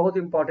 तो ये बहुत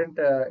इंपॉर्टेंट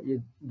ये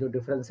जो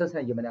डिफरेंसेस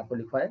हैं ये मैंने आपको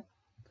लिखवाए।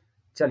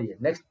 चलिए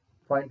नेक्स्ट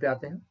पॉइंट पे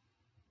आते हैं,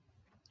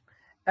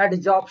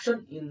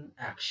 एडजॉर्प्शन इन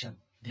एक्शन।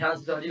 ध्यान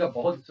से समझिएगा,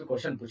 बहुत से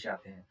क्वेश्चन पूछे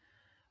आते हैं।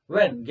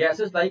 व्हेन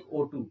गैसेस लाइक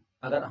O2,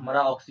 अगर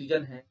हमारा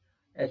ऑक्सीजन है,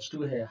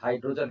 H2 है,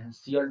 हाइड्रोजन है,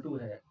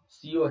 Cl2 है,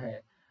 CO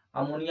है,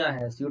 अमोनिया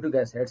है, CO2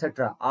 गैस है,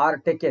 etcetera, are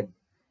taken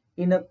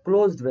in a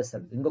closed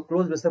vessel, इनको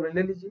क्लोज वेसल में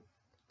ले लीजिए,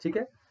 ठीक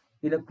है,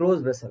 इन अ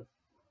क्लोज वेसल।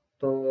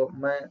 तो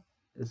मैं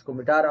इसको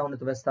मिटा रहा हूं,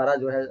 तो मैं सारा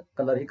जो है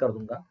कलर ही कर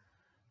दूंगा,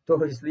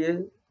 तो इसलिए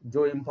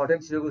जो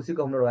इंपॉर्टेंट चीज होगी उसी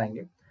को हम लोग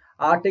लगाएंगे।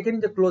 Are taken in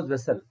the close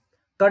vessel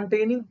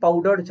containing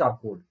powdered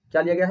charcoal.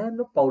 क्या लिया गया है हम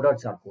लोग? Powdered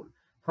charcoal.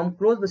 हम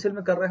क्लोज वेसल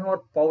में कर रहे हैं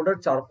और पाउडर्ड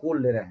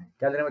चारकोल ले रहे हैं।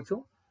 क्या ले रहे हैं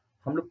बच्चों?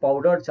 हम लोग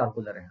पाउडर्ड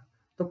चारकोल ले रहे हैं।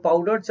 तो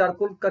पाउडर्ड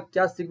चारकोल का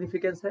क्या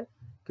सिग्निफिकेंस है?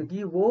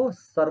 क्योंकि वो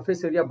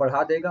सरफेस एरिया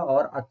बढ़ा देगा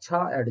और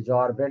अच्छा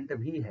एडजॉर्बेंट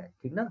भी है,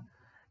 ठीक ना।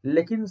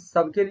 लेकिन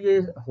सबके लिए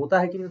होता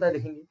है कि नहीं होता है,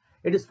 देखेंगे।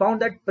 It is found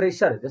that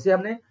pressure, जैसे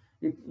हमने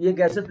ये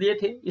गैसेस लिए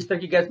थे, इस तरह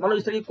की गैस, मान लो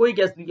इस तरह की कोई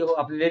गैस लिए हो,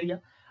 आपने ले लिया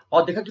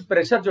और देखा कि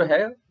प्रेशर जो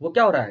है वो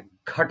क्या हो रहा है?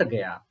 घट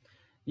गया।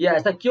 ये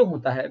ऐसा क्यों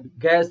होता है?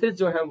 गैसेस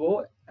जो है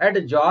वो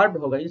एडजॉर्ब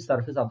हो गई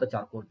सरफेस ऑफ द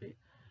चारकोल पे,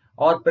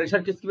 और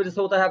प्रेशर किसकी वजह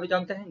से होता है? आप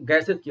जानते हैं,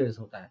 गैसेस की वजह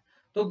से होता है।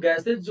 तो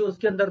गैसेस जो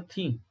उसके अंदर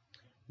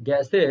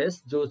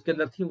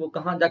थी, वो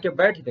कहाँ जाके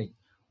बैठ गई?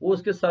 वो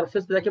उसके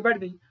सरफेस पे जाके बैठ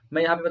गई।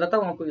 मैं यहाँ पे बताता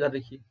हूँ आपको, इधर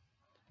देखिए,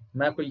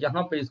 मैं आपको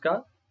यहाँ पे इसका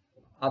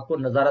आपको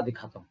नजारा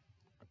दिखाता हूँ।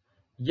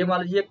 ये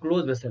मान लीजिए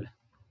क्लोज वेसल है,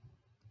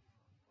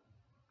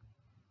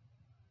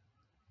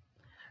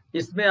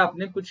 इसमें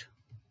आपने कुछ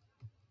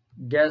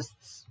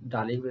गैस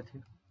डाले हुए थे,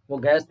 वो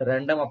गैस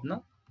रैंडम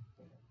अपना,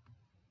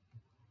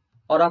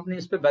 और आपने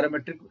इस पे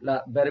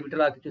बैरोमीटर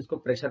ला के इसको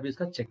प्रेशर भी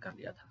इसका चेक कर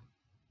लिया था,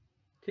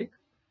 ठीक।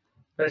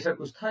 प्रेशर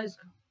कुछ था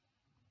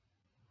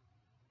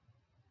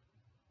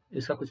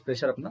इसका कुछ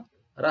प्रेशर अपना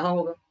रहा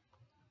होगा,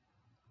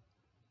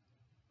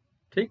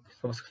 ठीक।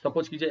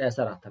 सपोज कीजिए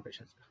ऐसा रहा था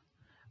प्रेशर इसका।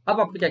 अब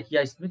आपने क्या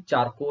किया, इसमें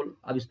चारकोल,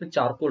 अब इसमें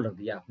चारकोल रख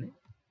दिया आपने,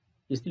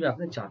 इसी में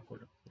आपने चारकोल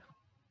रख दिया,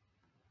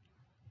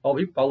 और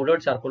भी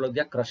पाउडर्ड चारकोल रख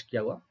दिया, क्रश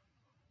किया हुआ,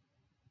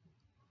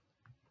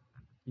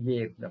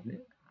 ये आपने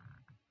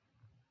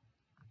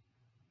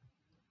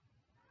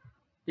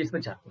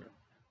इसमें चारकोल रख दिया।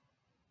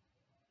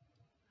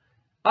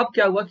 अब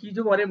क्या हुआ कि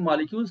जो हमारे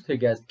मॉलिक्यूल्स थे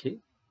गैस के,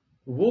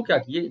 वो क्या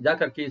किए, जा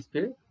करके इस पे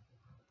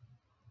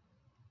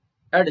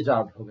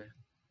एडजॉर्ब हो गए।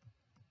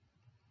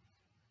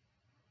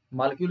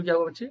 मॉलिक्यूल क्या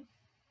हुआ बच्चे,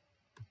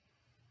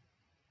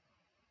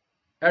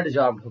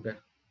 एडजॉर्ब हो गए।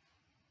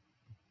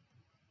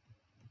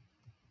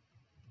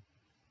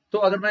 तो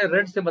अगर मैं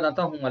रेड से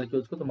बनाता हूं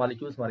मॉलिक्यूल्स को, तो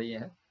मॉलिक्यूल्स हमारे ये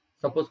हैं,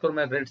 सपोज करो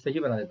मैं रेड से ही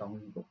बना देता हूं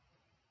इनको,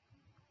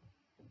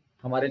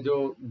 हमारे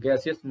जो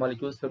गैसियस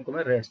मॉलिक्यूल्स थे उनको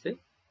मैं रेड से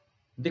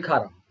दिखा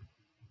रहा हूं।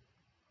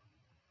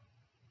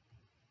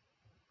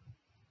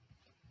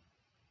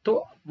 तो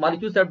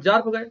मॉलिक्यूल्स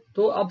एब्जॉर्ब हो गए,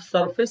 तो अब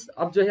सरफेस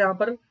अब जो है यहाँ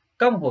पर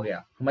कम हो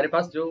गया, हमारे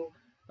पास जो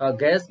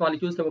गैस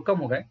मॉलिक्यूल्स थे वो कम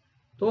हो गए,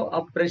 तो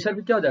अब प्रेशर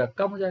भी क्या हो जाएगा,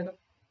 कम हो जाएगा,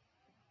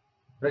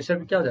 प्रेशर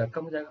भी क्या हो जाएगा,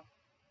 कम हो जाएगा,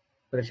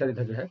 प्रेशर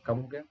इधर जो है कम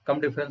हो गया, कम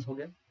डिफरेंस हो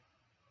गया।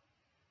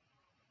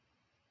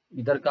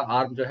 इधर का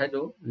आर्म जो है,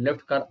 जो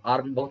लेफ्ट का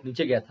आर्म बहुत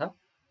नीचे गया था,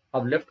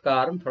 अब लेफ्ट का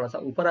आर्म थोड़ा सा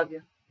ऊपर आ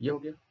गया, ये हो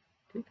गया,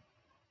 ठीक,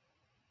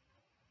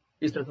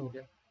 इस तरह से हो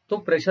गया। तो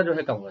प्रेशर जो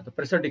है कम हुआ, तो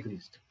प्रेशर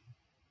डिक्रीज्ड।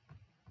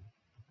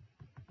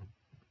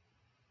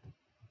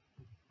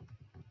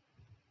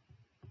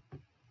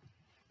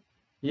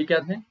 ये क्या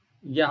थे,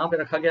 यहां पे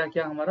रखा गया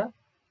क्या हमारा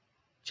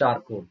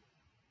चारकोल,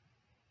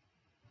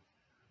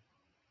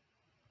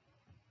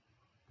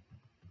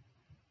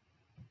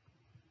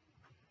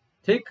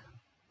 ठीक,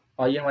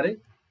 और ये हमारे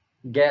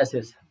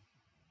गैसेस,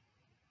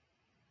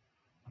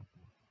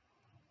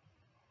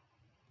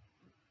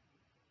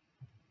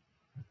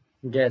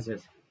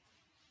 गैसेस।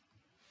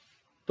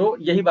 तो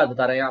यही बात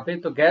बता रहे हैं यहाँ पे,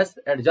 तो गैस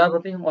एडजॉर्ब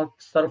होते हैं और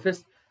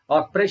सरफेस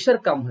और प्रेशर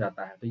कम हो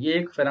जाता है। तो ये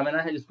एक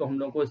फेनोमेना है जिसको हम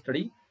लोग को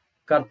स्टडी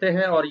करते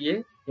हैं, और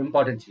ये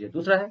इंपॉर्टेंट चीज है।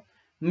 दूसरा है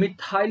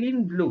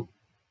मिथाइलिन ब्लू,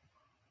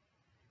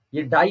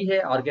 ये डाई है,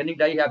 ऑर्गेनिक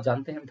डाई है, आप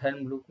जानते हैं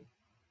मिथाइलिन ब्लू को,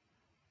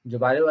 जो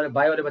बायो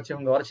वाले बच्चे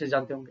होंगे और अच्छे से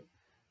जानते होंगे।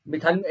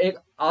 मिथाइलिन एक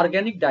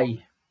ऑर्गेनिक डाई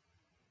है,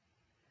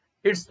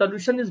 its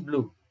solution is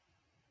blue.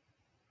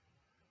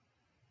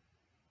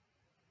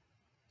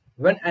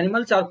 When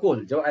animal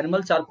charcoal, जब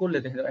एनिमल चारकोल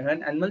लेते हैं,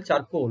 when animal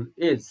charcoal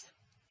is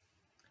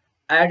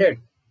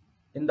added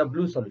in the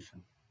blue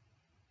solution,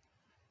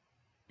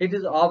 it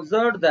is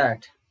observed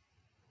that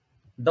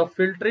the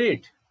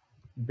filtrate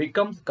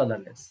becomes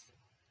colorless।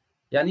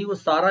 यानी वो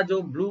सारा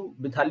जो ब्लू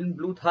मिथाइलिन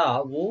ब्लू था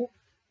वो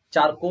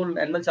चारकोल,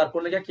 एनिमल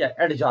चारकोल ने क्या किया,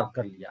 एडजॉर्ब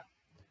कर लिया।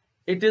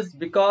 It is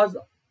because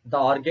the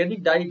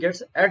organic die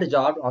gets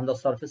adsorb on the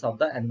surface of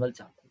the animal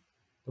charcoal.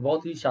 तो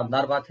बहुत ही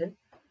शानदार बात है,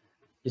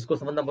 इसको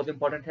समझना बहुत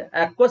इंपॉर्टेंट है।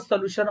 Aqueous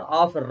solution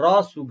of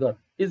raw sugar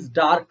is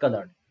dark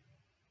coloured,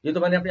 ये तो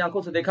मैंने अपनी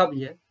आंखों से देखा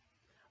भी है,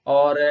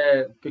 और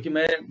क्योंकि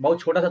मैं बहुत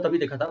छोटा था तभी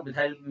देखा था।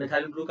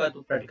 मिथाइलिन ब्लू का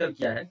तो प्रैक्टिकल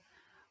किया है,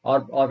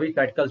 और भी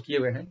प्रैक्टिकल किए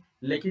हुए हैं,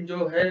 लेकिन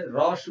जो है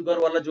रॉ शुगर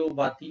वाला जो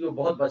बात थी वो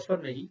बहुत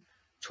बचपन में ही,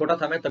 छोटा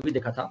था मैं तभी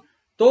देखा था।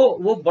 तो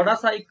वो बड़ा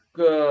सा एक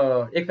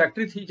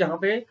फैक्ट्री थी जहां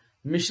पे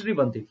मिश्री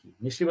बनती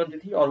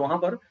थी, और वहां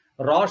पर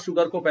रॉ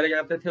शुगर को पहले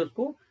क्या करते थे,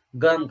 उसको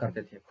गर्म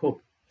करते थे खूब,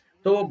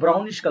 तो वो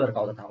ब्राउनिश कलर का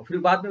होता था। फिर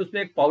बाद में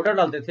उसमें एक पाउडर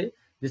डालते थे,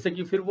 जिससे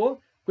कि फिर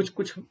वो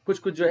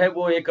कुछ जो है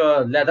वो एक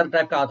लेदर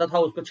टाइप का आता था,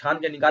 उसको छान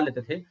के निकाल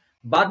लेते थे।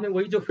 बाद में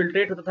वही जो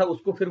फिल्ट्रेट होता था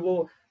उसको फिर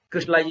वो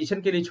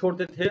क्रिस्टलाइजेशन के लिए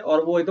छोड़ते थे,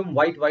 और वो एकदम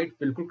व्हाइट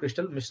बिल्कुल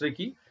क्रिस्टल मिश्री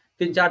की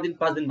 3-4 दिन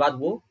 5 दिन बाद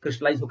वो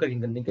क्रिस्टलाइज होकर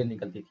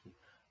निकलती थी।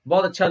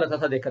 बहुत अच्छा लगता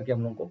था देख करके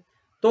हम लोगों को।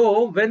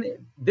 तो when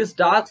this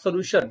dark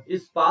solution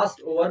is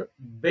passed over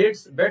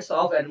beds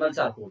of animal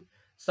charcoal,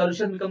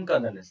 solution become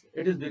colourless.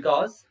 It is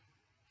because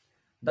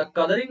the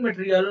colouring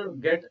material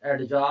gate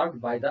एडजॉर्ब्ड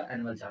by the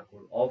animal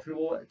charcoal. और फिर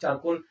वो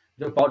चारकोल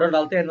जो पाउडर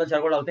डालते हैं, एनिमल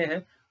चारकोल डालते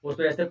हैं,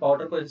 उसको ऐसे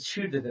पाउडर को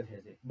छीट देते थे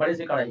ऐसे बड़े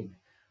से कढ़ाई में,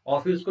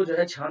 और फिर उसको जो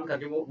है छान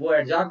करके वो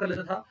एडजॉर्ब कर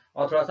लेता था,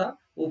 और थोड़ा सा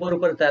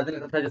ऊपर तैरने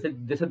लगता था,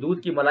 जैसे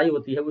दूध की मलाई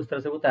होती है उस तरह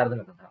से वो तैरने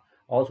लगता था,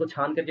 और उसको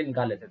छान करके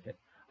निकाल लेते थे,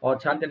 और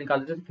छान के निकाल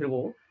देते थे, फिर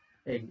वो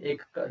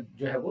एक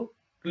जो है वो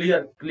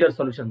क्लियर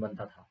सॉल्यूशन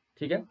बनता था,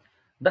 ठीक है।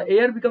 The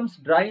air becomes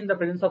dry in the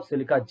presence of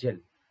silica gel.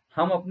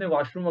 हम अपने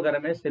वॉशरूम वगैरह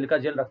में सिलिका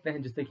जेल रखते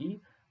हैं, जिससे कि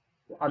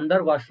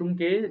अंदर वॉशरूम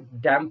के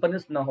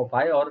डैम्पनेस ना हो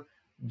पाए, और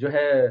जो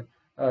है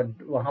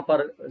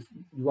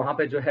वहां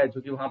पे जो है,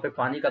 जो कि वहां पे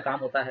पानी का काम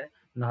होता है,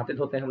 नहाते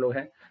धोते हैं हम लोग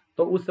हैं,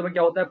 तो उस समय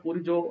क्या होता है, पूरी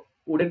जो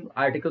वुडन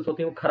आर्टिकल्स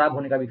होते हैं वो खराब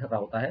होने का भी खतरा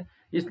होता है,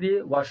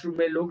 इसलिए वॉशरूम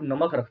में लोग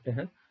नमक रखते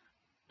हैं।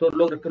 तो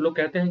लोग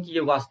कहते हैं कि ये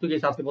वास्तु के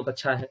हिसाब से बहुत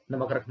अच्छा है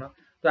नमक रखना,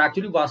 तो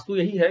एक्चुअली वास्तु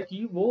यही है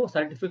कि वो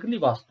साइंटिफिकली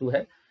वास्तु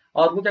है।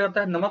 और वो क्या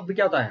करता है, नमक भी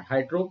क्या होता है,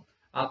 हाइड्रो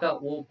आपका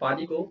वो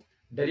पानी को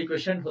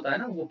डेलिक्वेशन होता है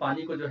ना, वो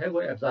पानी को जो है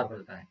वो एब्जॉर्ब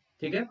करता है,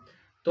 ठीक है।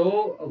 तो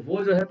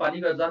वो जो है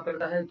पानी को एब्जॉर्ब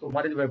करता है, तो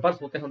हमारे जो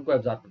वेपर्स होते हैं उनको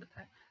एब्जॉर्ब कर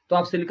देता है। तो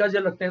आप सिलिका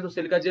जेल रखते हैं, तो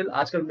सिलिका जेल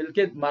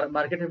आजकल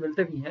मार्केट में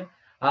मिलते भी हैं,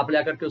 आप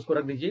ला करके उसको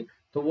रख दीजिए,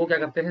 तो वो क्या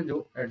करते हैं,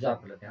 जो एब्जॉर्ब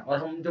कर लेते हैं। और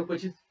हम जो कोई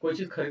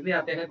चीज खरीदने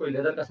आते हैं, कोई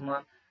लेदर का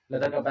सामान,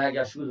 लेदर का बैग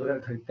या शूज वगैरह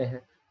खरीदते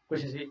हैं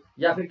कुछ ऐसी,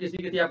 या फिर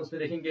किसी आप उसमें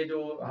देखेंगे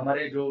जो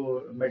हमारे जो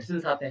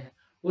मेडिसिन आते हैं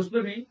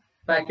उसमें भी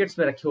पैकेट्स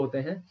में रखे होते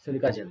हैं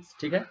सिलिका जेल्स,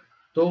 ठीक है।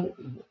 तो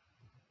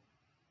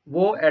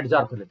वो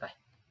एडजॉर्ब कर लेता है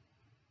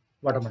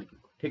वाटर मॉलिक्यूल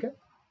को, ठीक है।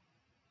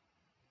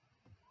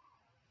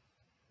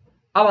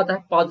 अब आता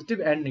है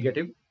positive and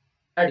negative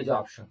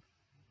adsorption.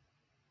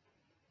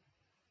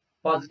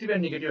 Positive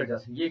and negative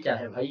adsorption ये क्या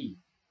है भाई,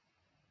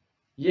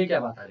 ये क्या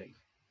बात आ गई।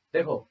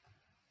 देखो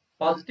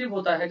पॉजिटिव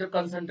होता है जब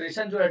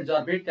कंसंट्रेशन जो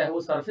एडजॉर्बेट का है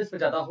वो सरफेस पे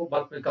ज्यादा हो,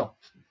 बल्क में कम।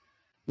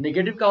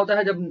 नेगेटिव का होता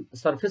है जब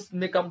सरफेस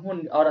में कम हो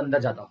और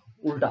अंदर ज्यादा हो,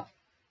 उल्टा।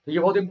 तो ये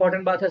बहुत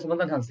इंपॉर्टेंट बात है,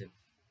 समझना ध्यान से।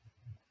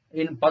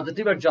 In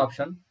positive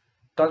adsorption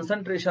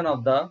concentration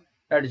of the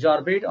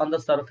adsorbate on the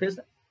surface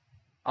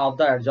of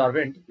the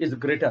adsorbent is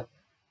greater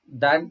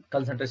than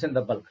concentration in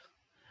the bulk।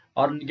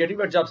 और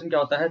negative adsorption क्या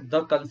होता है,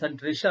 the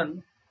concentration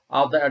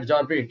of the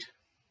adsorbate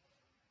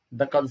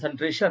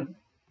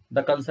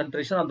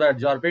of the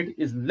adsorbate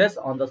is less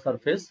on the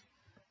surface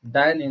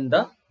than in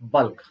the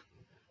bulk।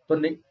 तो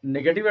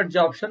negative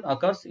adsorption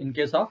occurs in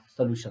case of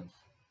solutions,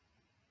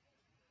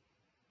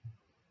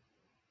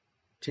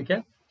 ठीक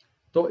है।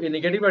 तो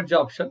negative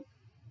adsorption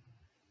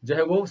जो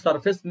है वो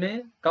सरफेस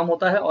में कम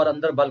होता है और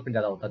अंदर बल्क में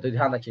ज्यादा होता है। तो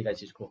ध्यान रखिएगा इस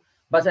चीज को,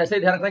 बस ऐसे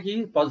ही ध्यान रखना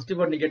कि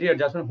पॉजिटिव और नेगेटिव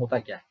एडजॉर्प्शन होता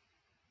क्या है।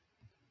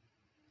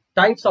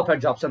 टाइप्स ऑफ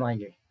एडजॉर्प्शन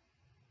आएंगे।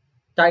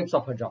 टाइप्स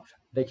ऑफ एडजॉर्प्शन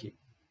देखिए,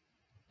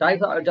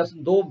 टाइप्स ऑफ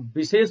एडजॉर्प्शन दो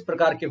विशेष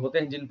प्रकार के होते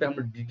हैं जिन पे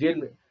हम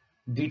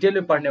डिटेल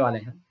में पढ़ने वाले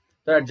हैं।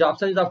 तो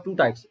adsorption is of two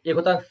types, एक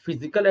होता है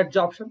फिजिकल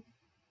एडजॉर्प्शन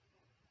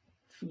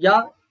या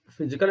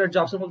फिजिकल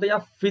एडजॉर्प्शन बोलते हैं या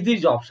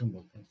फिजिजॉर्प्शन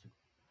बोलते हैं,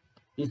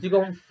 इसी को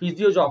हम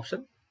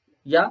फिजियोजॉर्प्शन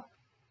या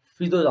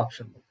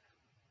फिजियोजॉर्प्शन बोलते हैं,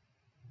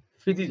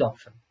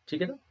 फिजिजॉर्प्शन,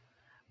 ठीक है ना।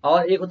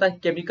 और एक होता है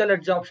केमिकल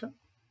एडजॉर्प्शन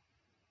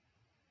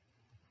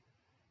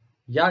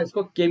या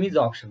इसको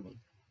केमिजॉर्प्शन बोलते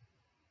हैं,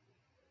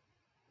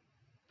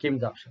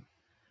 केमिजॉर्प्शन।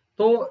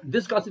 तो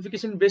this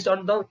classification based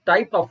on the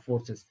type of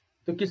forces.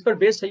 तो किस पर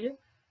बेस्ड है ये,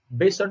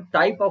 based on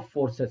type of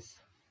forces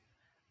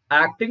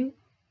acting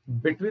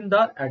between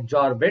the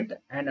adsorbent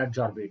and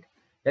adsorbate,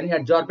 यानी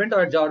एडजॉर्बेंट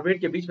और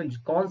एडजॉर्बेट के बीच में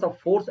कौन सा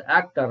फोर्स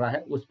एक्ट कर रहा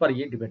है उस पर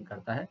ये डिपेंड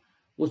करता है,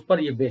 उस पर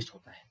ये बेस्ड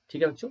होता है,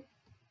 ठीक है बच्चों।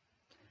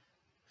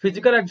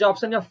 फिजिकल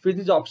एडजॉर्प्शन या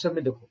फिजिजॉर्प्शन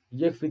में देखो,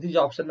 ये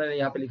फिजिजॉर्प्शन मैंने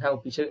यहाँ पे लिखा है, वो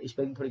पीछे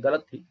स्पेलिंग थोड़ी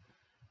गलत थी।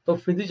 तो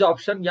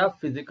फिजिजॉर्प्शन या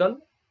फिजिकल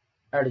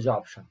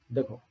एडजॉर्प्शन,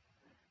 देखो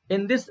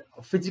इन दिस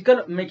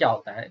फिजिकल में क्या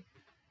होता है,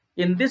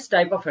 in this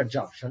type of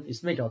adsorption,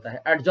 इसमें क्या होता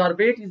है,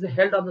 adsorbate is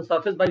held on the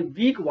surface by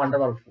week wonder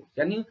wall force,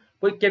 यानी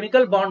कोई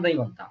केमिकल बॉन्ड नहीं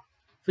बनता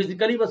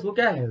फिजिकली, बस वो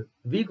क्या है,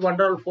 वीक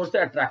वंडर वॉल फोर्स से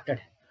अट्रैक्टेड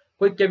है,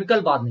 कोई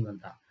केमिकल बॉन्ड नहीं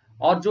बनता।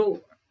 और जो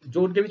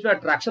उनके बीच में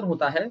अट्रैक्शन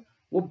होता है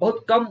वो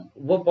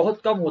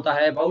बहुत कम होता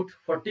है, अबाउट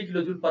 40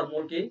 किलो जूल पर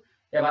मोल के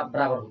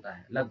बराबर होता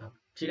है लगभग,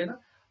 ठीक है ना।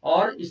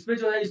 और इसमें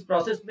जो है इस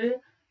प्रोसेस में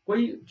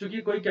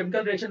चूंकि कोई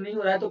केमिकल रिएक्शन नहीं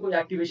हो रहा है तो कोई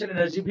एक्टिवेशन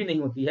एनर्जी भी नहीं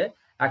होती है,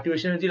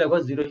 एक्टिवेशन एनर्जी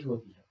लगभग 0 ही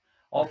होती है।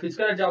 और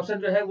फिजिकल एडजॉर्प्शन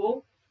जो है वो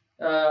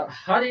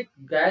हर एक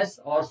गैस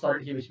और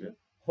सॉलिड के बीच में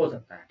हो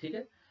सकता है, ठीक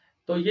है।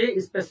 तो ये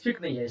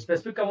स्पेसिफिक नहीं है,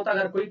 स्पेसिफिक कब होता है,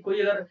 अगर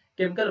कोई अगर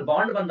केमिकल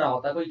बॉन्ड बन रहा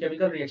होता है, कोई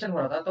केमिकल रिएक्शन हो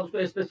रहा था, तो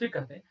उसको स्पेसिफिक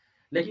कहते हैं,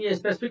 लेकिन ये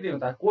स्पेसिफिक नहीं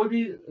होता, कोई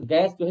भी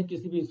गैस जो है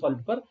किसी भी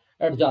सॉलिड पर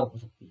एडजॉर्ब हो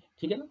सकती है,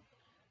 ठीक है ना।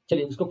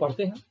 चलिए इसको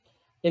पढ़ते हैं।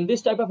 In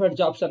this type of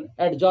adsorption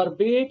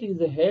adsorbate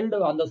is held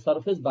on the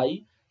surface by,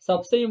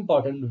 सबसे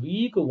important,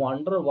 week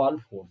wonder wall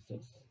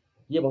forces.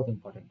 ये बहुत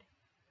इंपॉर्टेंट है,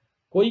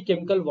 कोई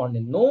केमिकल बॉन्ड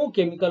नहीं, no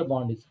chemical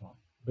bond is form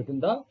between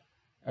the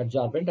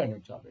adsorbent and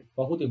adsorbate,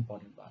 बहुत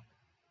इंपॉर्टेंट बात,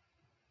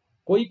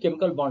 कोई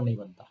chemical bond नहीं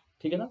बनता,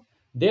 ठीक है ना।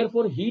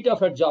 Therefore heat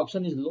of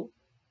adsorption is low,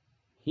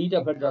 heat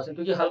of adsorption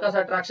क्योंकि हल्का सा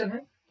अट्रैक्शन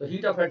है तो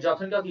हीट ऑफ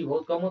एडजॉर्प्शन क्या होती है,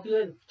 बहुत कम होती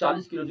है,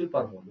 40 किलो जूल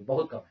पर मोल,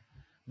 बहुत कम है।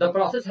 The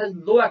process has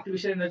low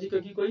activation energy,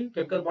 क्योंकि कोई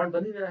केमिकल बॉन्ड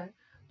बन ही नहीं रहा है,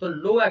 तो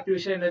लो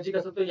एक्टिवेशन एनर्जी का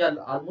सकते हो या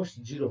ऑलमोस्ट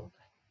 0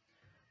 होता है।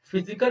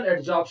 Physical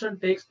adsorption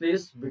takes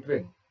place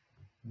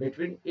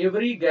between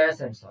every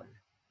gas and solid,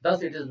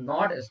 thus it is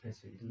not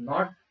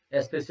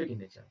specific in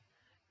nature,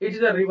 it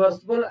is a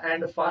reversible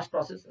and fast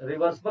process,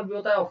 reversible भी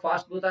होता है और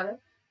फास्ट भी होता है,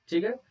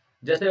 ठीक है।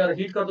 जैसे अगर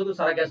हीट कर दो तो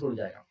सारा गैस उड़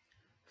जाएगा।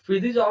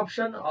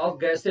 फिजिजॉर्प्शन of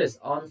gases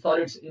on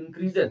solids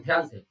increases,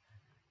 ध्यान से,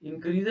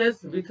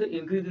 increases with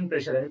increase in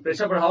pressure, यानी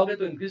प्रेशर बढ़ाओगे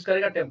तो इंक्रीज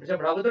करेगा, टेम्परेचर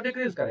बढ़ाओगे तो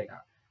डिक्रीज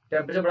करेगा,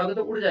 टेम्परेचर बढ़ाओगे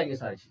तो उड़ जाएंगे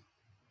सारी चीज।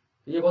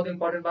 तो ये बहुत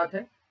इंपॉर्टेंट बात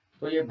है,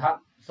 तो ये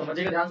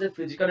समझिएगा ध्यान से।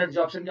 फिजिकल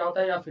एडजॉर्प्शन क्या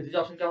होता है या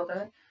फिजिजॉर्प्शन क्या होता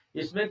है,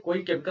 इसमें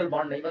कोई केमिकल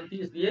बॉन्ड नहीं बनती,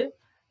 इसलिए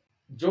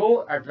जो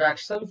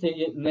अट्रैक्शन से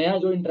ये नया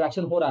जो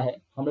इंटरेक्शन हो रहा है,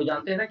 हम लोग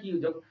जानते हैं ना कि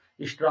जब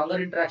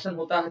स्ट्रॉन्गर इंटरेक्शन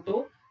होता है तो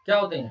क्या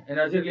होते हैं,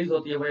 एनर्जी रिलीज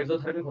होती है, वो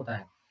एक्सोथर्मिक होता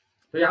है।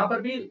 तो यहाँ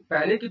पर भी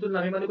पहले की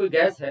तुलना में, मान लो कोई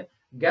गैस है,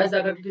 गैस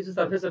जाकर के किसी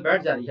सरफेस पे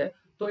बैठ जा रही है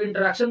तो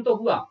इंटरेक्शन तो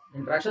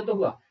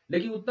हुआ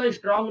लेकिन उतना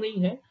स्ट्रांग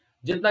नहीं है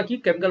जितना कि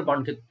केमिकल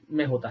बॉन्ड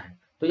में होता है।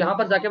 तो यहाँ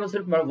पर जाके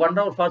सिर्फ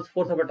वंडर और फोर्स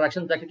ऑफ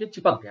अट्रैक्शन जाकर के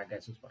चिपक गया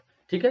गैस उस पर,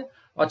 ठीक है,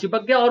 और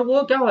चिपक गया, और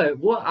वो क्या है,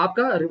 वो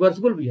आपका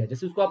रिवर्सिबल भी है,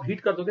 जैसे उसको आप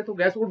हीट कर दोगे तो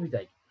गैस उड़ भी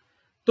जाएगी।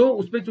 तो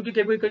उसमें चूंकि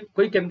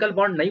कोई केमिकल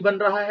बॉन्ड नहीं बन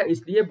रहा है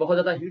इसलिए बहुत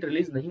ज्यादा हीट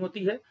रिलीज नहीं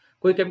होती है,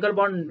 कोई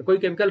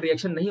केमिकल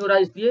रिएक्शन नहीं हो रहा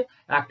है, इसलिए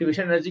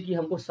एक्टिवेशन एनर्जी की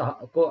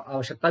हमको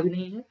आवश्यकता भी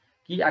नहीं है।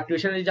 कि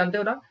एक्टिवेशन एनर्जी जानते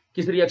हो ना,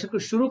 किसी रिएक्शन को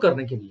शुरू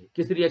करने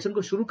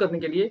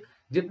के लिए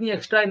जितनी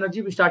एक्स्ट्रा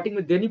एनर्जी स्टार्टिंग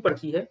में देनी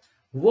पड़ती है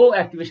वो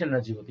एक्टिवेशन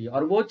एनर्जी होती है।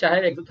 और वो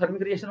चाहे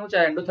एक्सोथर्मिक रिएक्शन हो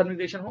चाहे एंडोथर्मिक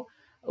रिएक्शन हो,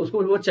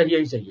 उसको वो चाहिए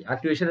ही चाहिए,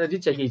 एक्टिवेशन एनर्जी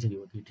चाहिए ही चाहिए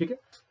होती है। ठीक है,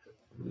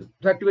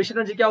 तो एक्टिवेशन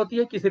एनर्जी क्या होती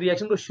है? किसी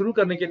रिएक्शन को शुरू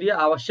करने के लिए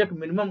आवश्यक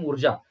मिनिमम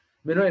ऊर्जा,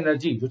 मिनिमम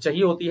एनर्जी जो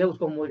चाहिए होती है,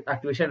 उसको हम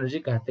एक्टिवेशन एनर्जी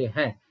कहते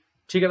हैं।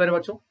 ठीक है मेरे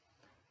बच्चों,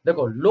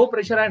 देखो low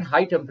pressure and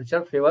high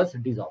temperature favours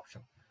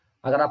डिसऑर्प्शन।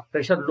 अगर आप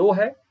प्रेशर लो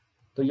है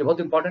तो ये बहुत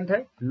इंपॉर्टेंट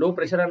है, low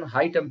pressure and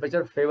high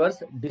temperature favours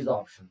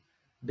डिसऑर्प्शन।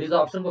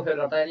 डिसऑर्प्शन को फेवर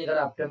करता है, यानी अगर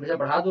आप टेम्परेचर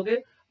बढ़ा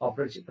दोगे और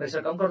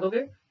प्रेशर कम कर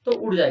दोगे तो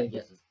उड़ जाएगी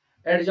गैसेस।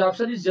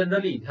 एडजॉर्प्शन इज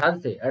जनरली, ध्यान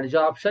से,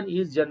 adsorption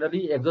is generally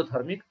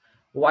exothermic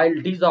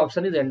while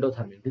डिसऑर्प्शन is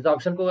endothermic.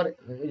 डिसऑर्प्शन को अगर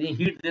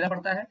हीट देना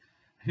पड़ता है,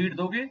 हीट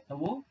दोगे तो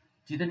वो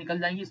चीजें निकल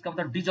जाएंगी, इसका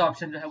मतलब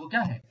डिसऑर्प्शन जो है वो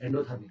क्या है?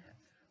 एंडोथर्मिक है।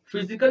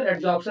 Physical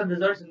adsorption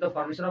results in the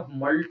formation of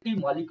multi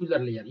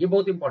molecular layer. ये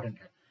बहुत इंपॉर्टेंट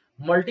है।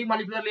 मल्टी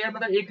मॉलिक्यूलर लेयर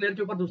मतलब एक लेयर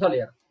के ऊपर दूसरा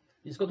लेयर,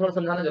 इसको थोड़ा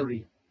समझाना जरूरी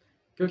है,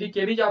 क्योंकि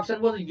केमी जॉर्प्शन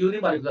वो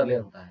यूनिमॉलिक्यूलर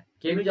लेयर होता है,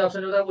 केमी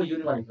जॉर्प्शन होता है वो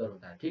यूनिमॉलिक्यूलर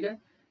होता है। ठीक है,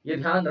 ये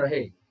ध्यान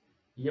रहे,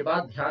 ये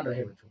बात ध्यान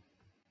रहे बच्चों।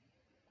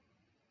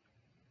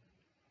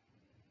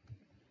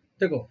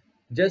 देखो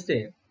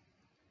जैसे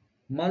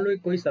मान लो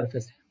कोई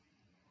सरफेस है,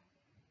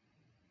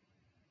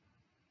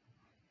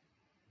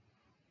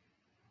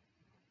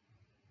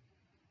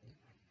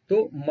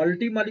 तो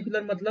मल्टी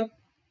मॉलिक्यूलर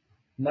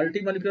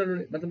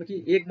मतलब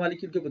कि एक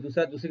मॉलिक्यूल के ऊपर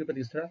दूसरा, दूसरे के ऊपर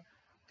तीसरा,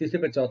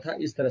 तीसरे पे चौथा,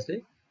 इस तरह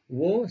से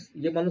वो,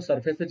 ये मान लो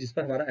सरफेस है जिस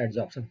पर हमारा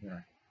एडजॉर्प्शन हो रहा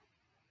है।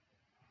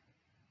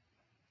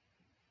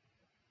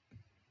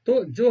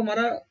 तो जो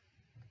हमारा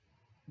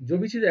जो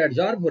भी चीज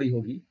एडजॉर्ब हो रही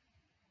होगी,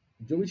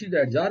 जो भी चीज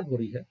एडजॉर्ब हो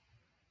रही है,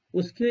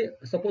 उसके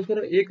सपोज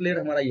करो एक लेयर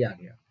हमारा ये आ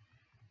गया,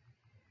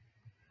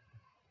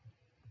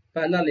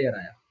 पहला लेयर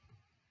आया।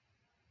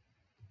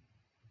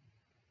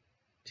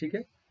 ठीक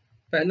है,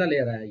 पहला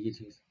लेयर आया ये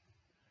चीज,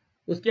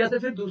 उसके बाद से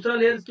फिर दूसरा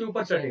लेयर इसके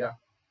ऊपर चढ़ेगा,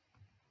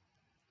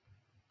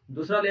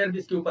 दूसरा लेयर भी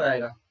इसके ऊपर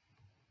आएगा,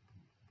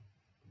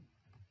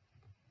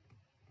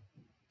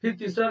 फिर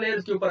तीसरा लेयर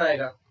इसके ऊपर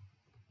आएगा।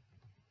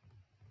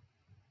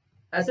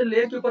 ऐसे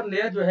लेयर के ऊपर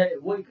लेयर जो है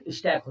वो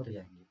स्टैक होते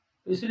जाएंगे,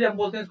 तो इसीलिए हम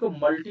बोलते हैं इसको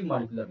multi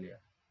molecular layer,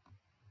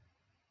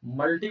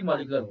 multi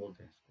molecular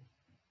बोलते हैं इसको,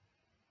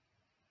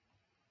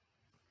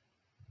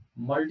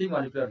 मल्टी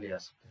मॉलिक्यूलर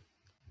लेयर्स।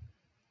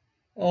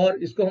 और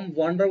इसको हम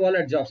वंडर वॉल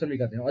एडजॉर्प्शन भी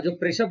कहते हैं। और जो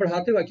प्रेशर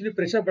बढ़ाते हो, एक्चुअली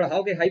प्रेशर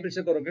बढ़ाओगे, हाई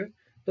प्रेशर करोगे,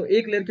 तो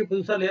एक लेयर के ऊपर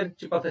दूसरा लेयर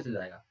चिपकता चल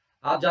जाएगा।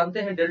 आप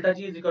जानते हैं delta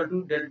G is equal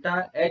to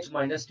delta H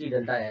minus T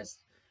delta S.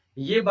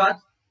 ये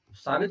बात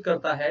साबित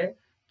करता है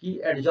कि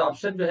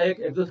एडजॉर्प्शन जो है एक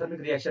एक्सोथर्मिक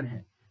रिएक्शन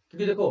है,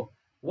 क्योंकि देखो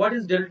what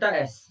is delta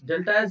S?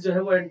 Delta S जो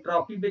है वो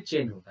एंट्रोपी में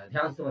चेंज होता है,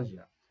 ध्यान से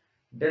समझिएगा।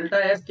 डेल्टा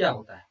एस क्या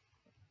होता है?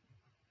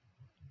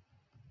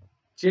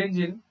 चेंज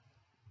इन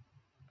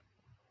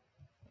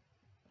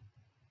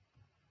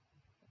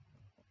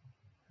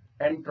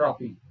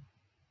एंट्रोपी,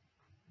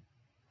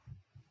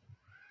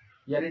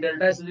 यानी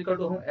डेल्टा एस इक्वल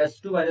टू हम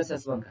S2 माइनस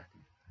S1 कहते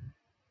हैं।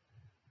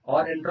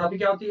 और एंट्रोपी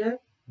क्या होती है?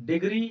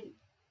 डिग्री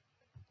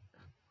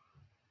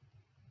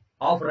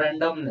ऑफ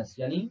रैंडमनेस,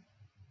 यानी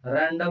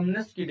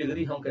रैंडमनेस की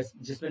डिग्री हम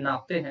जिसमें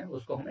नापते हैं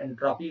उसको हम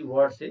एंट्रोपी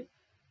वर्ड से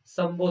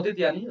संबोधित,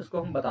 यानी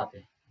उसको हम बताते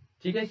हैं।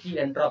 ठीक है, कि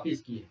एंट्रोपी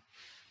इसकी है।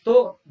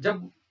 तो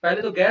जब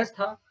पहले तो गैस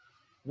था,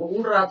 वो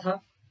उड़ रहा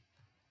था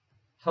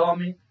हवा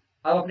में,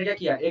 अब आपने क्या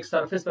किया? एक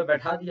सरफेस पर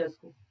बैठा दिया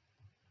इसको,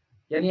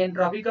 यानी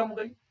एंट्रोपी कम हो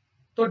गई।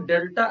 तो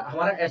डेल्टा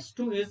हमारा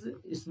S2 is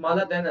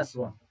smaller than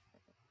S1,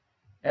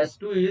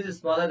 S2 is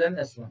smaller than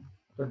S1,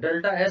 तो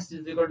delta S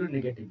is equal to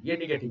negative, ये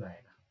नेगेटिव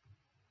आएगा।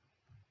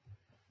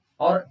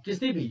 और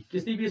किसी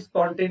भी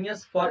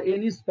spontaneous, for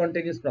any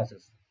spontaneous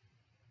process,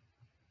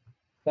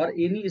 for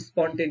any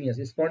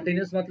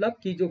spontaneous मतलब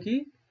कि जो कि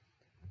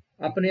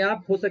अपने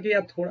आप हो सके,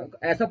 या थोड़ा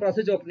ऐसा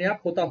प्रोसेस जो अपने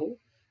आप होता हो,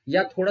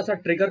 या थोड़ा सा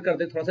ट्रिगर कर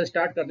दे, थोड़ा सा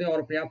स्टार्ट कर दे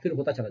और अपने आप फिर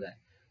होता चला जाए,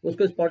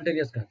 उसको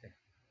स्पॉन्टेनियस कहते हैं।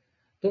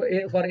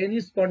 तो for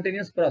any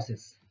spontaneous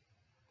process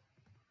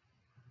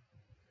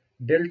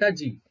delta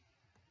G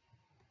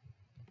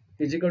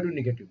is equal to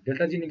negative,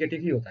 delta G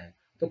negative ही होता है।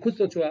 तो खुद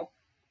सोचो आप,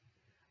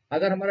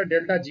 अगर हमारा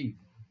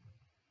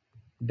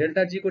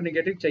डेल्टा जी को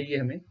नेगेटिव चाहिए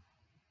हमें,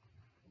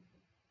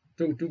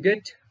 to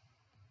get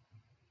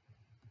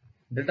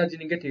delta G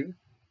negative,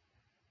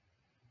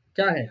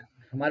 क्या है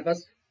हमारे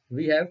पास?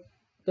 वी हैव,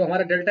 तो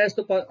हमारा डेल्टा एस,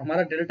 तो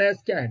हमारा डेल्टा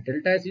एस क्या है?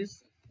 डेल्टा एस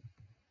इज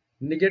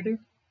नेगेटिव,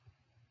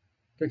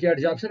 क्योंकि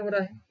एडजॉर्प्शन हो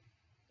रहा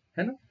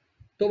है ना।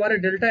 तो हमारे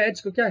डेल्टा एच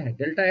को क्या है?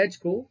 डेल्टा एच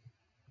को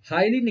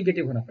हाईली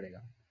नेगेटिव होना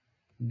पड़ेगा।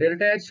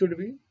 Delta H should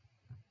be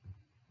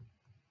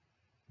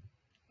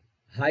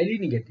highly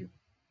negative,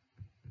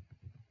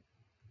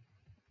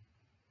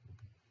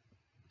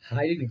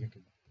 highly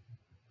negative,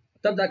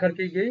 तब जाकर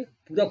के ये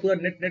पूरा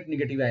नेट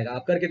नेगेटिव आएगा।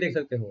 आप करके देख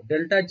सकते हो,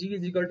 delta G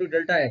is equal to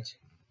delta H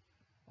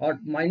और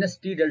माइनस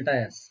टी डेल्टा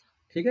एस।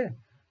 ठीक है,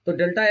 तो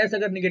डेल्टा एस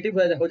अगर नेगेटिव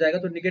हो जाएगा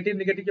तो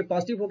नेगेटिव के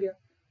पॉजिटिव हो गया,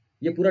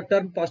 ये पूरा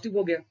टर्म पॉजिटिव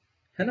हो गया,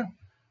 है ना।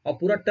 और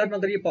पूरा टर्म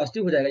अगर ये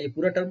पॉजिटिव हो जाएगा, ये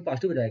पूरा टर्म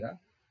पॉजिटिव हो जाएगा,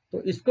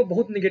 तो इसको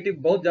बहुत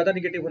ज्यादा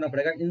नेगेटिव होना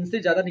पड़ेगा, इनसे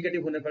ज्यादा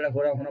नेगेटिव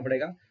होना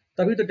पड़ेगा,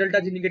 तभी तो डेल्टा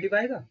जी नेगेटिव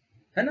आएगा,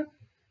 है ना।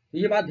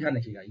 ये बात ध्यान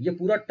रखिएगा, ये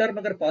पूरा टर्म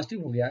अगर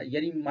पॉजिटिव हो गया,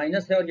 यानी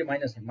माइनस है और ये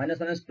माइनस है,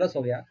 माइनस माइनस प्लस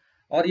हो गया,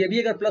 और ये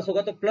भी अगर प्लस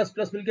होगा तो प्लस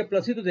प्लस मिलकर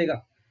प्लस ही तो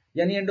देगा,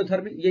 यानी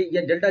एंडोथर्मिक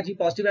ये डेल्टा जी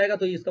पॉजिटिव आएगा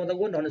तो इसका मतलब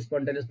वो नॉन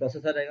स्पॉन्टेनियस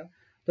प्रोसेस आ जाएगा।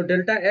 तो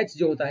डेल्टा एच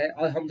जो होता है,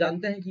 और हम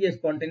जानते हैं कि ये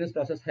स्पॉन्टेनियस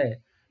प्रोसेस है,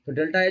 तो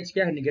डेल्टा एच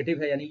क्या है,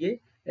 निगेटिव है, यानी ये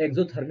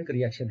एक्सोथर्मिक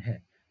रिएक्शन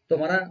है। तो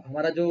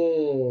हमारा जो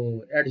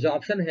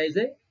एडजॉर्प्शन है इज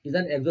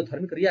एन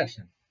एक्सोथर्मिक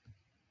रिएक्शन।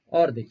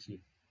 और देखिए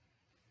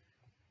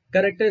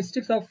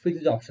कैरेक्टरिस्टिक्स ऑफ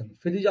फिजिजॉर्प्शन,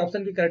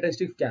 फिजिजॉर्प्शन की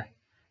कैरेक्टरिस्टिक्स क्या है,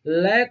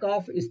 lack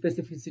of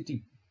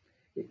specificity.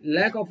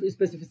 Lack of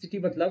specificity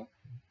मतलब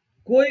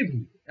कोई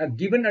भी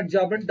given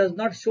adsorbent does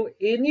not show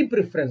any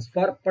preference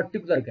for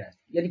particular gas,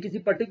 यानी किसी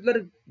पर्टिकुलर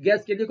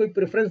गैस के लिए कोई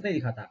प्रेफरेंस नहीं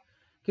दिखाता,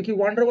 क्योंकि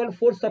वंडरवॉल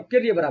फोर्स सबके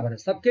लिए बराबर है,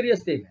 सबके लिए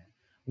सेम है।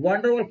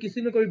 वंडरवॉल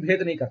किसी में कोई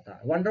भेद नहीं करता,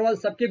 वंडरवॉल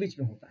सबके बीच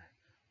में होता है।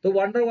 तो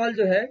वंडरवॉल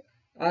जो है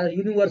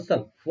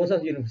यूनिवर्सल फोर्स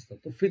ऑफ यूनिवर्सल।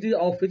 तो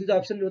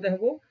फिजिजॉर्प्शन जो होते हैं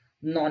वो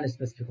नॉन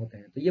स्पेसिफिक होते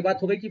हैं। तो ये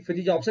बात हो गई कि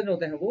फिजिजॉर्प्शन जो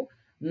होते हैं वो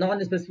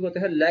नॉन स्पेसिफिक होते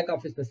हैं, lack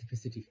of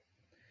specificity.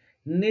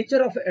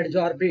 Nature of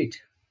adsorbate,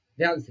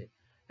 ध्यान से,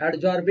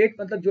 एडजॉर्बेट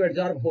मतलब जो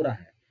एडजॉर्ब हो रहा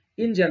है,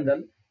 इन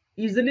जनरल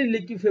इजिली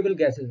लिक्विफेबल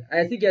गैसेज,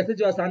 ऐसी गैसेज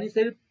जो आसानी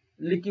से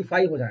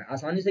लिक्विफाई हो जाए,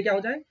 आसानी से क्या हो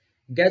जाए,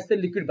 गैस से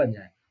लिक्विड बन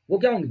जाए। वो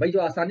क्या होंगी भाई, जो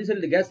आसानी से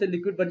गैस से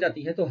लिक्विड बन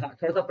जाती है तो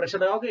थोड़ा सा प्रेशर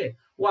लगाओगे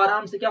वो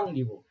आराम से क्या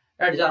होंगी, वो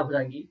एडजॉर्ब हो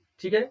जाएंगी,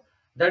 ठीक है।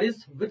 That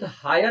is with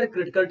higher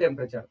critical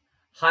temperature.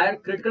 Higher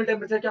critical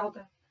temperature क्या होता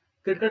है,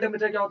 क्रिटिकल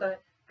टेम्परेचर क्या होता है,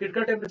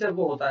 क्रिटिकल टेम्परेचर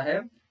वो होता है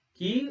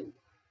कि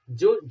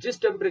जो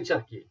जिस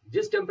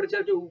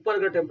टेम्परेचर के ऊपर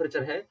अगर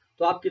टेम्परेचर है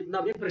तो आप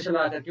कितना भी प्रेशर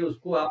लगा करके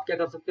उसको आप क्या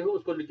कर सकते हो,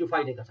 उसको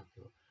लिक्विफाई नहीं कर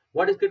सकते हो।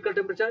 What is critical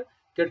temperature,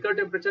 critical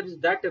temperature is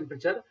that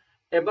temperature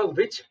above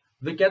which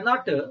we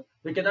cannot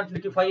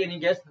liquefy any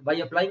gas by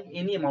applying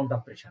any amount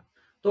of pressure।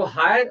 तो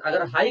हायर,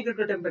 अगर हाई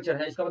क्रिटिकल टेम्परेचर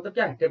है इसका मतलब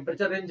क्या है,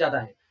 टेम्परेचर रेंज ज्यादा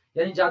है,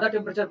 यानी ज्यादा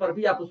टेम्परेचर पर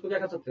भी आप उसको क्या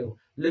कर सकते हो,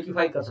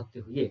 लिक्विफाई कर सकते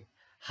हो। ये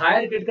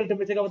हायर क्रिटिकल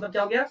टेम्परेचर का मतलब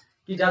क्या हो गया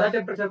कि ज्यादा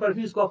टेम्परेचर पर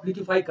भी इसको आप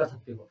लिक्विफाई कर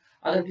सकते हो।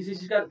 अगर किसी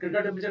चीज का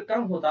क्रिटिकल टेम्परेचर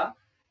कम होता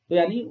तो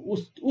यानी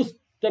उस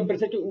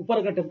टेम्परेचर के ऊपर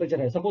अगर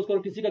टेम्परेचर है, सपोज करो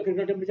किसी का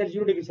क्रिटिकल टेम्परेचर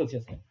 0 डिग्री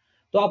सेल्सियस है,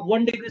 तो आप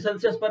 1 डिग्री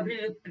सेल्सियस पर भी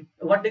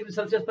 1 डिग्री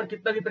सेल्सियस पर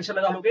कितना भी प्रेशर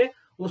लगा लोगे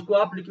उसको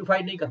आप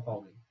लिक्विफाई नहीं कर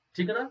पाओगे,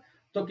 ठीक है ना।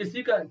 तो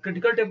किसी का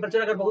क्रिटिकल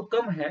टेम्परेचर अगर बहुत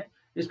कम है,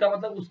 इसका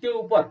मतलब उसके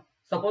ऊपर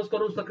सपोज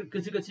करो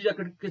किसी का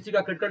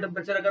क्रिटिकल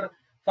टेम्परेचर अगर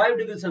 5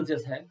 डिग्री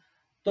सेल्सियस है,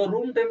 तो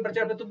रूम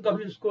टेम्परेचर पे तुम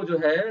कभी उसको जो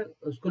है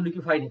उसको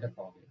लिक्विफाई नहीं कर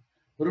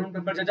पाओगे। रूम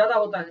टेम्परेचर ज्यादा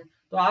होता है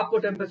तो आपको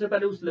टेम्परेचर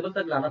पहले उस लेवल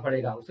तक लाना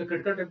पड़ेगा, उससे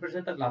क्रिटिकल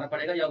टेम्परेचर तक लाना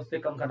पड़ेगा या उससे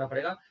कम करना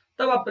पड़ेगा,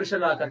 तब आप प्रेशर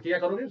लगा करके क्या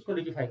करोगे, उसको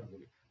लिक्विफाई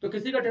करोगे। तो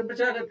किसी का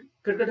टेम्परेचर अगर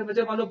क्रिटिकल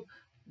टेम्परेचर मान लो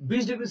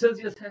 20 डिग्री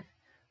सेल्सियस है,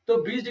 तो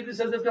 20 डिग्री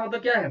सेल्सियस का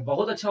मतलब क्या है,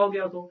 बहुत अच्छा हो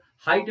गया। तो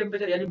हाई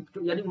टेम्परेचर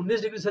यानी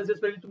 19 डिग्री सेल्सियस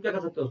पर भी तुम क्या कर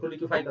सकते हो, उसको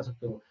लिक्विफाई कर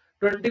सकते हो,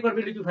 20 पर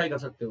भी लिक्विफाई कर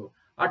सकते हो,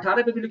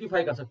 18 पे भी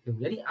लिक्विफाई कर सकते हो,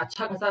 यानी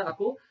अच्छा खासा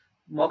आपको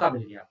मौका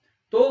मिल गया।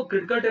 तो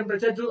क्रिटिकल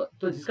टेम्परेचर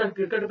जिसका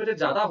क्रिटिकल टेम्परेचर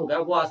ज्यादा होगा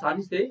वो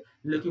आसानी से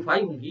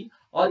लिक्विफाई होंगी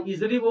और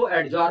इजिली वो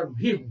एडजॉर्ब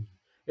भी होंगी।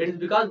 It is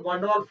because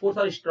van der Waals force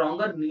are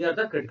stronger near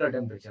the critical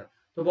temperature.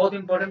 तो बहुत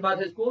इंपॉर्टेंट बात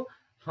है, इसको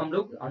हम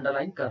लोग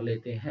अंडरलाइन कर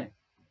लेते हैं।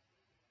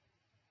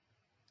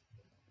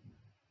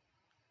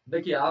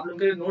 देखिए आप लोगों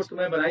के नोट्स तो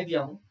मैं बना ही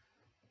दिया हूं,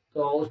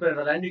 तो उस पर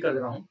अंडरलाइन भी कर दे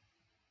रहा हूं।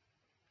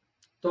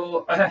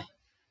 तो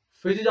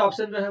फिजिक्स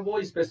ऑप्शन जो है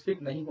वो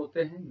स्पेसिफिक नहीं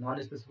होते हैं,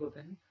 नॉन स्पेसिफिक होते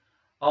हैं।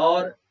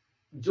 और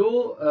जो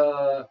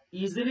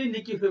इजिली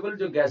लिक्विफेबल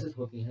जो गैसेस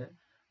होती हैं,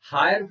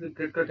 हायर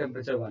क्रिटिकल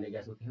टेम्परेचर वाले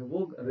गैस होती हैं,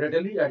 वो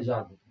रेडली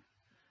एडजॉर्ब होती हैं,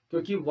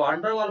 क्योंकि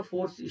वांडर वाल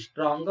फोर्स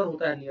स्ट्रॉन्गर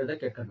होता है नियर द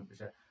क्रिटिकल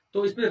टेम्परेचर।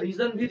 तो इसमें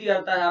रीजन भी दिया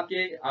जाता है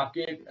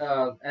आपके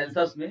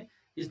आंसर्स में,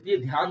 इसलिए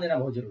ध्यान देना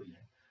बहुत जरूरी है।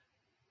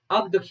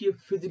 अब देखिए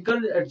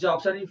फिजिकल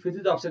एडजॉर्प्शन,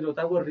 फिजिक्स ऑप्शन जो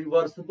होता है वो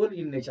रिवर्सिबल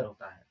इन नेचर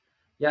होता है,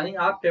 यानी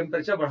आप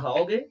टेम्परेचर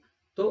बढ़ाओगे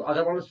तो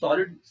अगर मान लो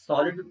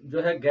सॉलिड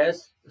जो है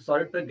गैस,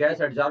 सॉलिड पे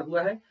गैस एडजॉर्ब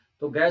हुआ है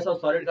तो गैस और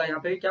सॉलिड का यहाँ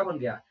पे क्या बन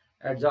गया,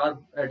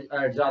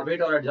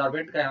 एडजॉर्बेट और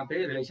एडजॉर्बेंट का यहाँ पे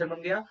रिलेशन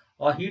बन गया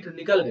और हीट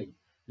निकल गई।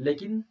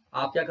 लेकिन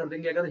आप क्या कर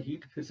देंगे, अगर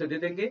हीट फिर से दे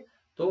देंगे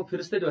तो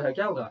फिर से जो है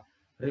क्या होगा,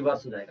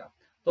 रिवर्स हो जाएगा।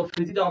 तो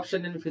फिजिक्स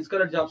ऑप्शन यानी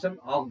physical adsorption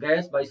of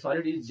gas bye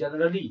solid is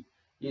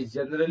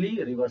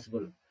generally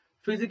reversible.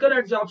 Physical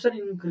adsorption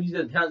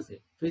increases, ध्यान से,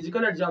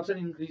 physical adsorption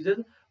increases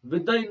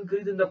with the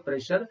increase in the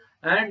pressure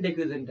and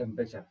decrease in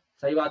temperature.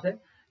 सही बात है।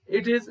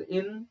 It is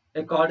in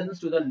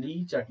accordance to the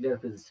Lee Chatelier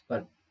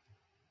principal.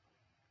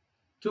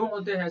 क्यों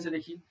बोलते हैं ऐसे,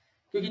 देखिए,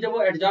 क्योंकि जब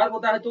वो एडजॉर्ब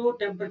होता है तो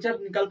टेम्परेचर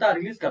निकलता है,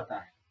 रिलीज करता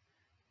है,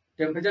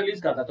 टेम्परेचर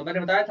रिलीज करता है। तो मैंने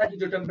बताया था कि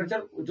जो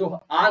टेम्परेचर, जो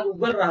आग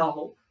उगल रहा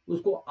हो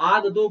उसको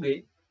आग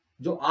दोगे,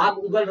 जो आग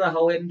उगल रहा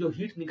हो यानी जो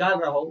हीट निकाल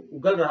रहा हो,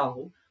 उगल रहा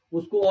हो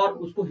उसको, और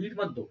उसको हीट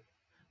मत दो,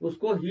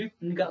 उसको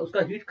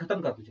उसका हीट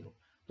खत्म कर दो। चलो,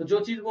 तो जो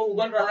चीज वो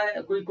उगल रहा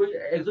है, कोई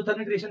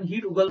एक्सोथर्मिक रिएक्शन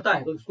हीट उगलता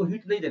है तो उसको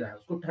हीट नहीं देना है,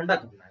 उसको ठंडा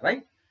करना है,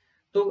 राइट।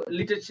 तो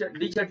ली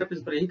चैटलियर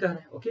प्रिंसिपल यही कह रहे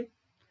हैं। ओके,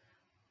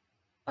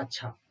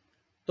 अच्छा,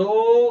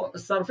 तो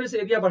सरफेस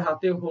एरिया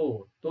बढ़ाते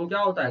हो तो क्या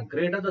होता है,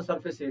 greater the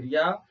surface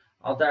area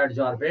of the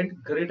adsorbent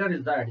greater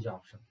is the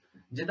adsorption.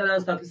 जितना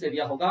ज्यादा सरफेस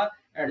एरिया होगा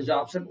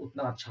एडजॉर्प्शन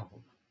उतना अच्छा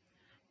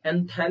होगा।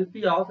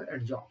 Enthalpy of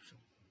adsorption,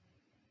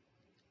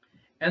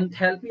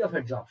 enthalpy of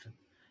adsorption,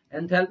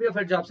 enthalpy of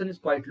absorption is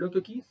quite low,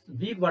 क्योंकि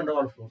वीक वन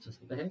डाल फोर्सेस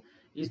होते हैं,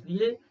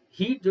 इसलिए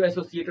हीट जो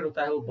एसोसिएटेड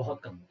होता है वो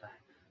बहुत कम होता है।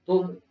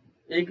 तो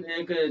एक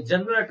एक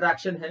जनरल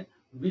अट्रैक्शन है,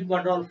 वीक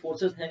वन डाल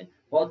फोर्सेस है,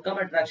 बहुत कम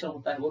अट्रैक्शन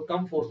होता है, बहुत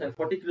कम फोर्स है,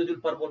 40 किलो जूल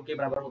पर मोल के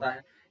बराबर होता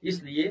है,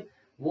 इसलिए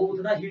वो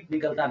उतना हीट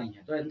निकलता नहीं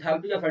है। तो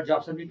एंथैल्पी ऑफ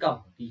एब्जॉर्प्शन भी कम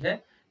होती है,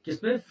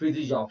 किसमें,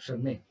 फिजिज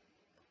ऑप्शन में।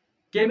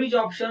 केमिज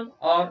ऑप्शन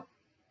और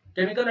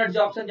केमिकल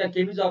एड्जॉर्प्शन या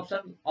केमिज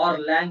ऑप्शन और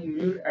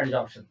लैंग-म्यूर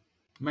एड्जॉर्प्शन।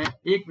 मैं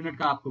 1 मिनट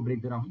का आपको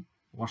ब्रेक दे रहा हूं,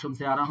 वॉशरूम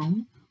से आ रहा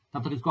हूं,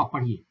 तब तक इसको आप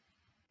पढ़िए।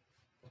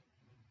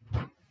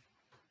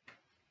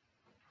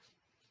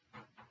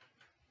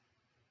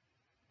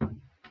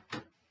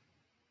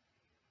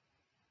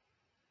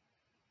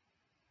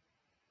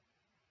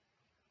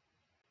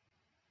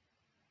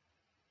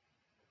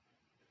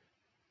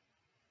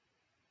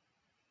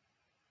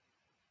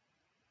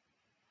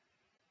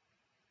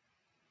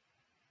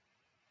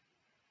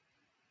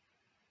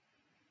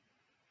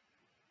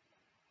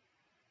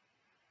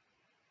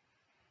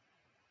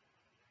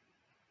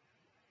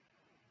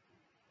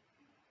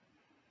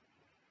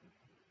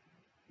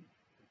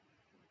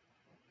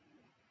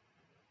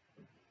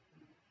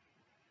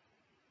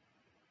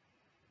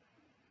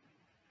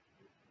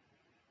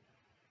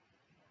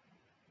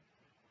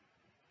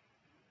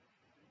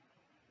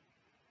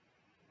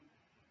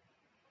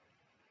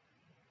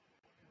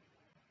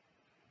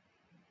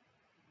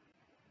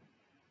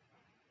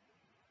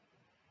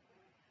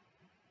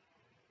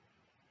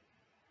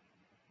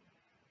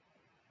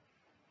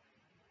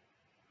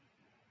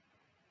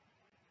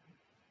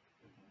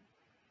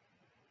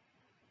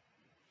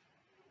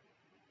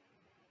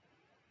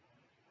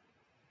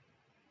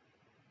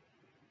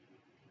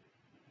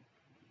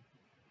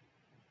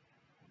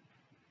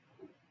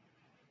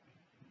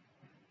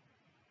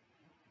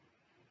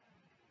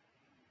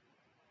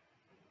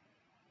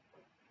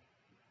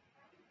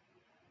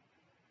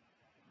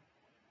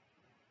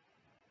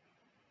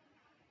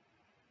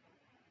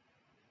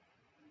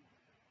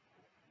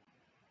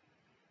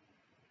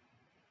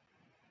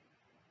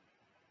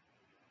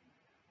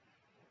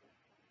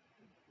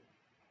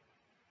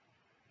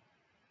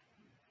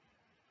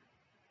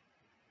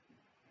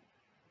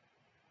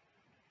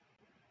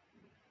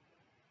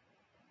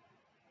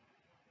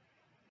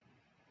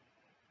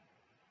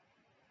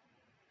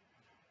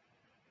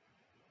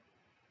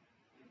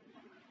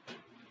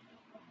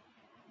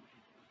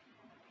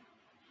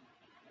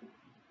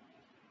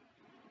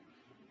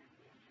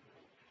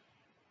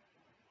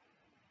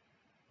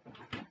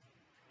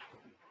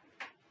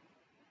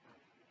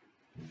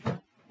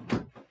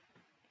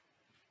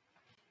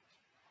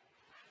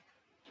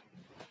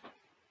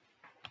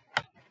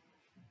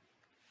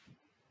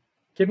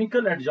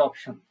 केमिकल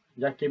एड्जॉर्प्शन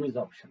या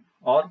केमिजॉर्प्शन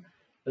और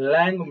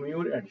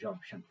लैंग-म्यूर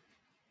एड्जॉर्प्शन।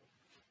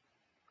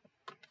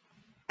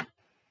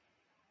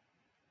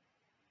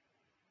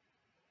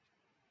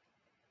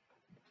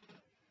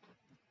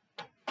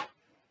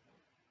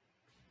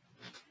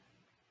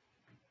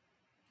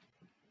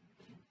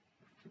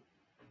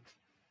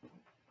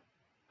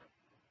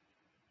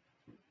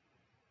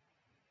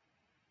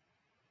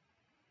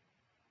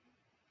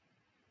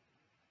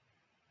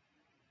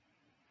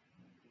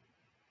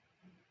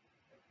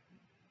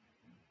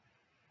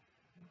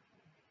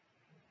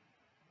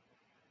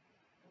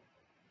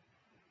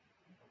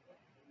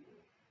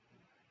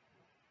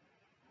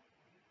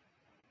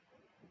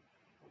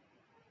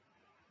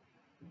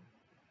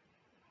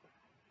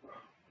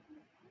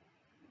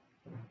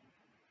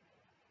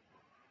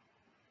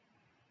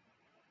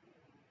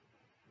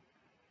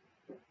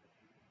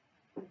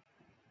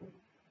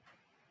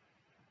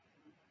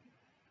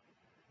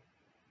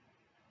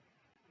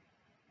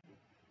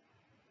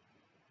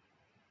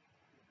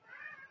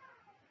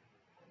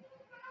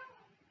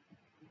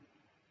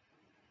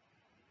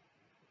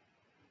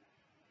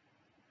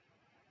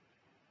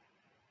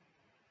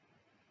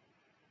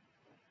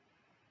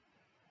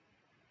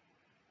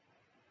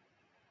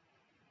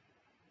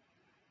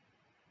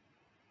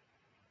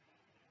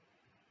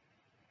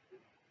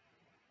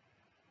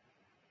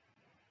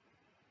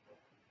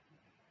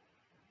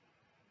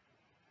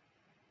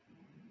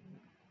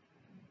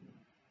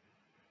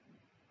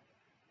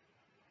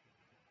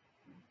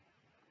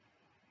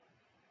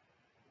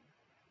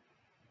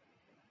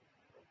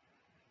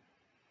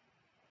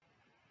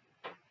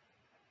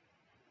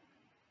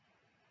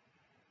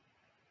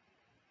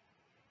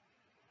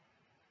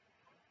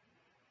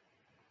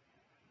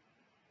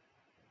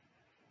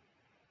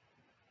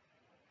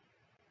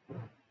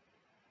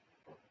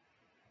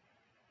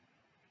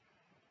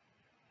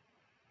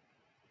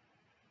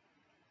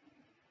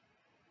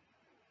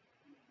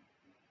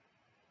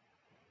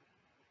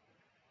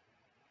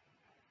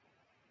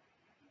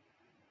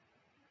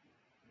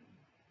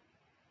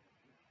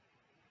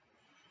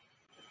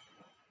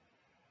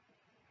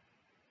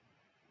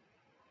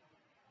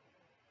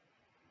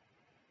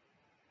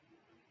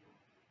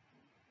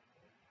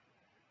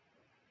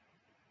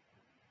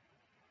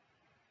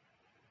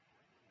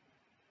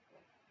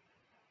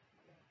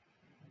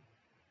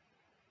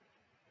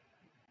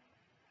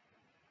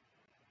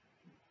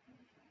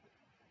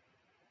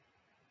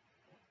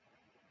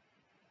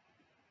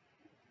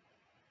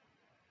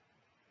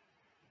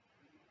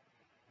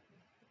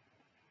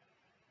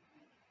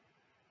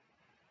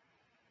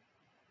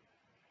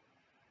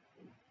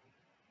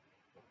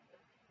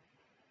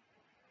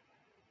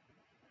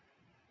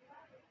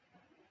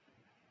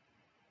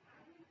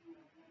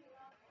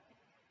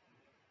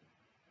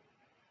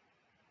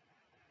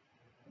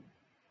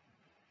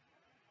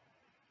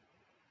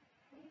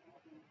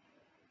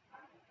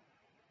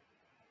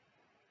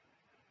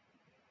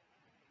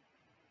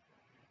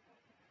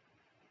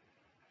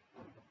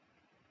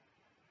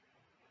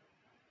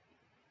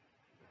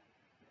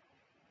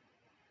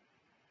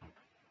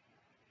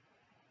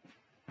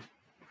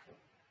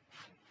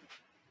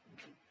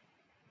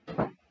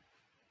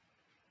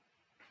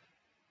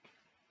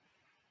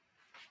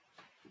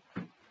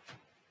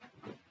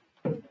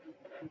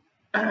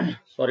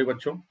 सॉरी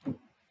बच्चों,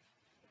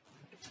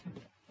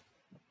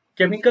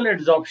 केमिकल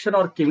एड्जॉर्प्शन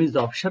और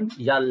केमिजॉर्प्शन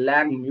या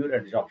लैंग-म्यूर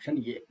एड्जॉर्प्शन,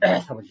 ये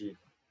समझिए।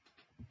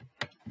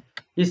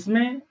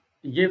 इसमें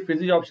ये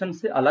फिजिजॉर्प्शन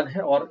से अलग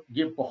है और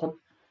ये बहुत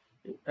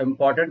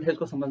इंपॉर्टेंट है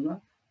इसको समझना।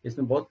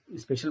 इसमें बहुत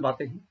स्पेशल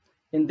बातें हैं।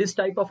 In this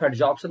type of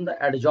adsorption the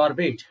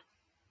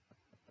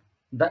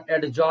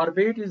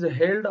adsorbate is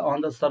held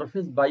on the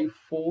surface by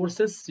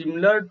forces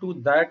similar to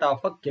that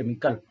of a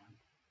chemical.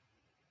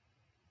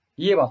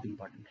 ये बात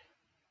इंपॉर्टेंट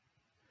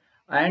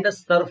है। And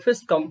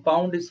surface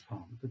compound is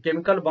form, तो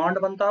केमिकल बॉन्ड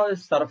बनता है और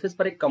सरफेस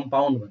पर एक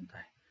कंपाउंड बनता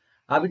है।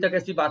 अभी तक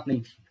ऐसी बात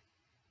नहीं थी,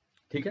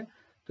 ठीक है।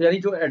 तो यानी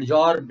जो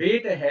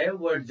एड्जॉर्बेट है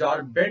वो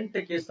एड्जॉर्बेंट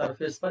के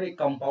सरफेस पर एक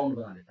कंपाउंड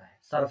बना देता है,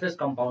 सरफेस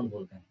कंपाउंड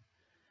बोलते हैं।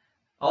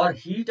 और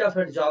हीट ऑफ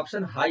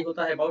एड्जॉर्प्शन हाई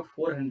होता है, अबाउट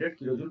 400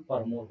 किलोजूल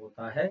पर मोल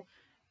होता है,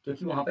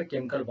 क्योंकि वहां पे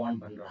केमिकल बॉन्ड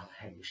बन रहा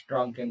है,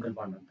 स्ट्रॉन्ग केमिकल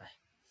बॉन्ड बनता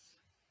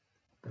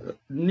है।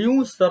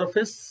 New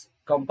surface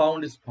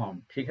compound is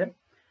form, ठीक है।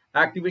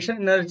 Activation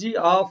energy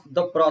of the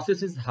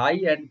process is high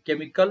and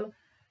chemical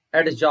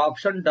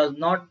adsorption does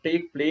not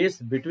take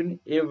place between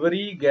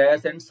every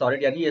gas and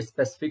solid, यानी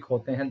स्पेसिफिक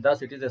होते हैं,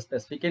 thus it is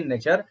specific in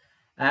nature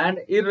and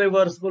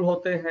irreversible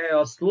होते हैं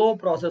और slow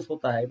process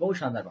होता है। बहुत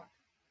शानदार बात,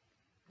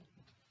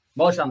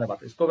 बहुत शानदार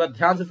बात, इसको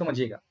ध्यान से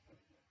समझिएगा।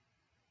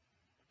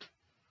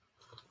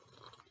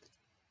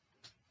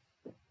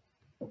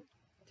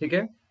 ठीक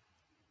है।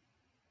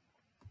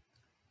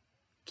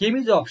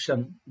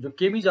 केमिजॉर्प्शन, जो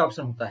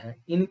केमिजॉर्प्शन होता है,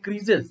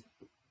 increases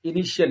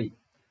initially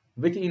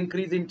with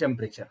increase in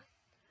temperature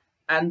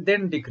and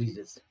then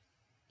decreases.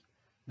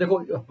 देखो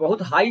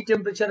बहुत हाई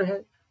टेम्परेचर है,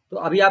 तो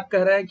अभी आप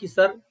कह रहे हैं कि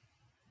सर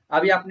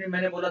अभी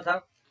मैंने बोला था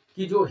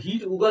कि जो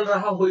हीट उगल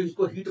रहा हो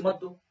इसको हीट मत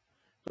दो,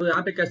 तो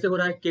यहाँ पे कैसे हो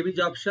रहा है,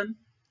 केमिजॉर्प्शन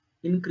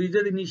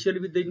increases initially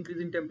with the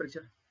increase in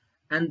temperature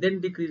and then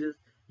decreases.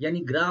 यानी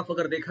ग्राफ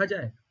अगर देखा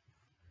जाए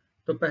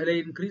तो पहले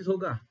इंक्रीज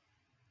होगा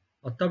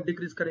और तब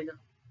डिक्रीज करेगा,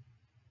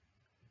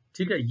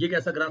 ठीक है। ये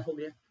कैसा ग्राफ हो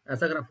गया,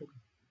 ऐसा ग्राफ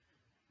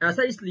होगा।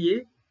 ऐसा इसलिए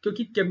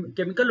क्योंकि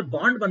केमिकल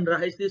बॉन्ड बन रहा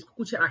है, इसलिए इसको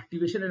कुछ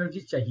एक्टिवेशन एनर्जी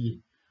चाहिए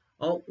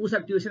और उस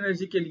एक्टिवेशन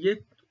एनर्जी के लिए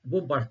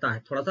वो बढ़ता है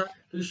थोड़ा सा,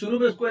 क्योंकि शुरू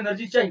में उसको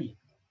एनर्जी चाहिए,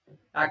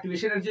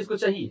 एक्टिवेशन एनर्जी इसको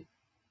चाहिए।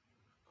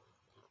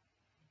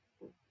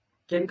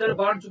 केमिकल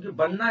बॉन्ड चूंकि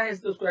बनना है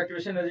इसलिए उसको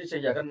एक्टिवेशन एनर्जी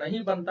चाहिए। अगर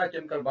नहीं बनता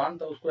केमिकल बॉन्ड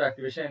तो उसको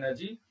एक्टिवेशन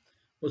एनर्जी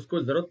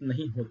उसको जरूरत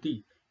नहीं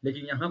होती,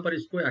 लेकिन यहां पर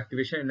इसको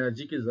एक्टिवेशन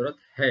एनर्जी की जरूरत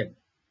है,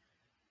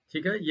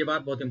 ठीक है। ये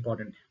बात बहुत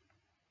इंपॉर्टेंट है।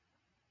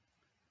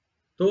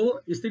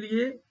 तो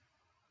इसलिए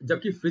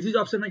जबकि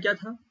फिजिजॉर्प्शन में क्या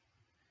था,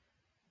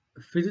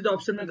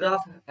 फिजिजॉर्प्शन में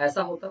ग्राफ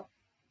ऐसा होता,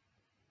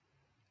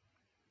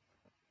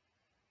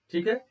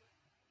 ठीक है।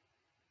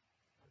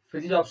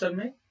 फिजिजॉर्प्शन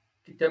में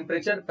कि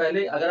टेम्परेचर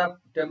पहले अगर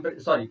आप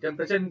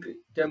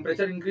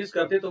टेम्परेचर इंक्रीज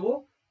करते तो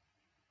वो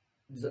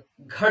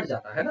घट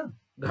जाता है ना,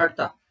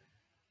 घटता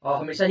और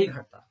हमेशा ही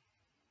घटता,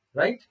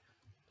 राइट।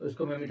 तो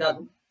इसको मैं मिटा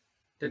दूं।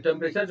 तो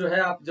टेम्परेचर जो है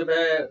आप जब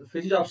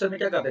फिजिजॉर्प्शन में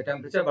क्या करते हैं,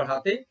 टेम्परेचर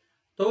बढ़ाते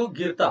तो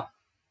गिरता,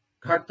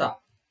 घटता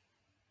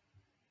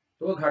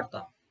तो वो घटता,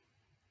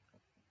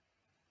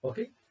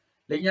 ओके।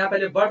 लेकिन यहाँ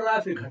पहले बढ़ रहा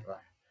है फिर घट रहा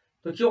है,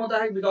 तो क्यों होता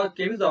है, बिकॉज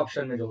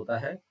केमिजॉर्प्शन में जो होता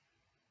है,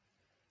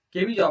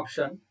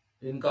 केमिजॉर्प्शन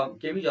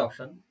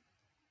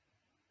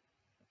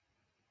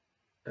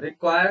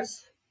requires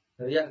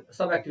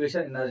some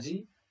activation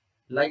energy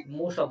like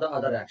most of the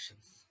other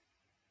actions.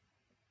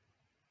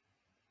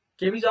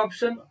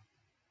 Chemisoption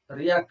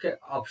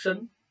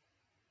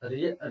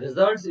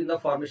results in the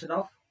formation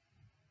of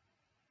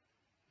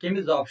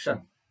chemisoption.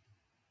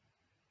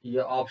 ये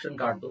ऑप्शन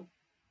काट दो,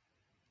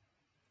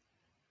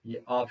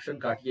 ये ऑप्शन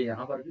काटिए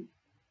यहां पर भी,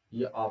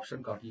 ये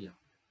ऑप्शन काटिए यहां,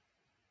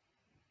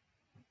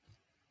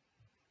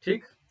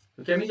 ठीक।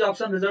 तो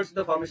केमिजॉर्प्शन results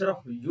in the formation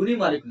of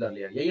unimolecular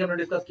layer, यही हमने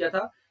डिस्कस किया था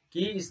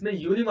कि इसमें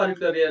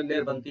यूनिमॉलिक्यूलर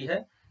लेयर बनती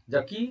है,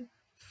 जबकि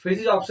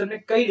फिजिजॉर्प्शन में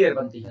कई लेयर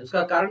बनती है।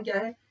 उसका कारण क्या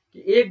है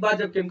कि एक बार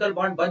जब केमिकल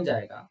बॉन्ड बन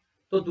जाएगा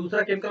तो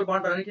दूसरा केमिकल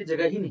बॉन्ड बनाने की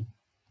जगह ही नहीं,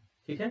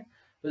 ठीक है।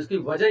 तो इसकी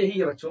वजह यही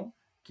है बच्चों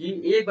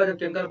कि एक बार जब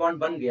केमिकल बॉन्ड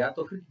बन गया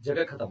तो फिर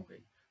जगह खत्म हो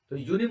गई। तो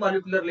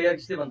यूनिमॉलिक्यूलर लेयर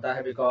किससे बनता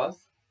है, because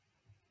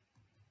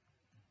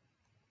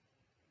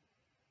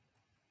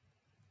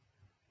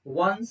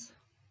once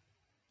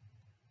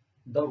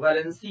the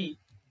valency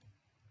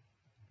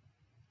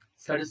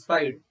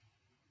satisfied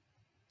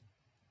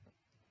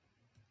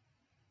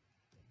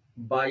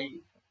by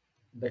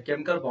the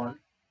chemical bond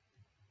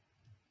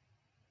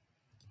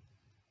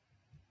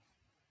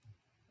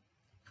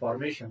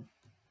formation,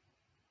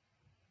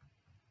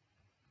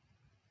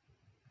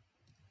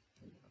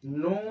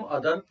 no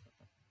other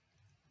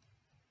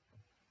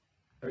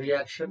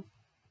reaction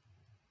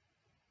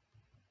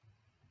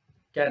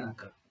can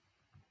occur.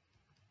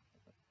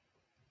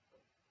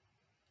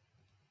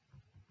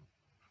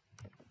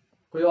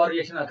 कोई और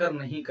रिएक्शन अकर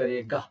नहीं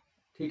करेगा,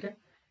 ठीक है।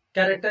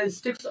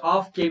 कैरेक्टरिस्टिक्स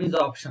ऑफ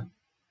केमिजॉर्प्शन,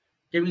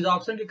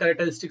 केमिजॉर्प्शन की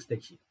कैरेक्टरिस्टिक्स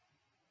देखिए।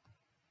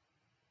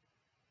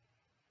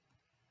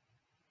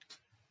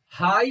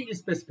 High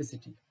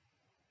specificity,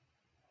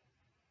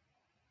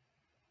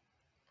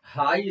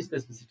 high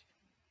specificity.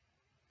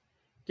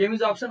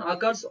 केमिजॉर्प्शन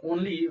occurs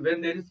only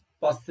when there is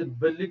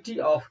possibility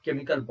of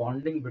chemical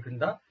bonding between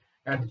the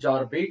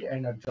adsorbate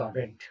and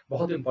adsorbent.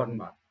 बहुत important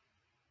बात।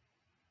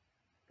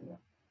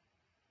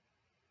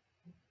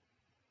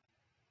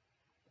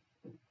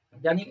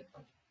 यानी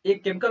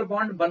एक केमिकल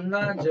बॉन्ड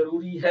बनना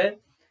जरूरी है।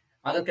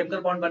 अगर केमिकल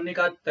बॉन्ड बनने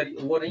का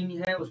वो नहीं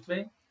है,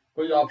 उसमें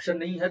कोई ऑप्शन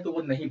नहीं है, तो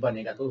वो नहीं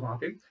बनेगा। तो वहां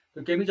पे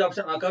तो केमिज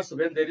option occurs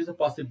when there is a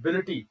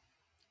possibility,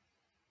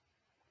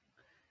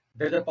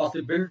 there is a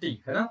possibility,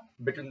 है ना,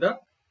 between the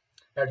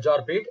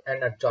adsorbate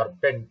and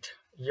adsorbent.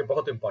 ये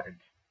बहुत इंपॉर्टेंट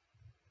है।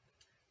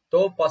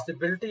 तो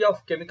possibility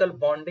of chemical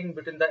bonding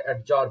between the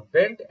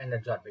adsorbent and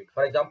adsorbate.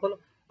 For example,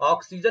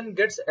 oxygen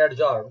gets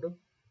एडजॉर्ब्ड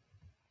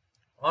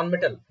on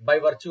metal by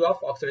virtue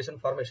of oxidation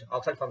formation,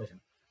 oxide formation,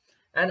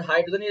 and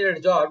hydrogen is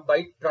adsorbed by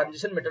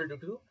transition metal due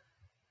to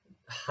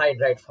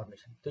hydride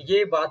formation। तो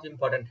ये बात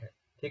important है,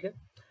 ठीक है।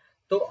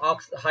 तो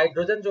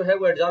hydrogen जो है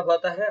वो एडजॉर्ब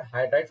होता है,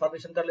 हाइड्राइड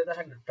फॉर्मेशन कर लेता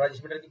है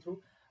ट्रांजिशन मेटल के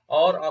थ्रू,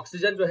 और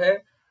ऑक्सीजन जो है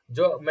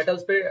जो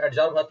मेटल्स पे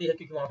एडजॉर्ब होती है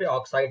क्योंकि वहां पे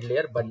ऑक्साइड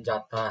लेयर बन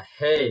जाता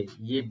है।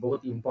 ये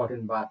बहुत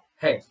इंपॉर्टेंट बात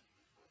है।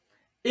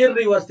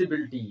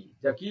 इरिवर्सिबिलिटी,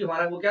 जबकि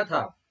हमारा वो क्या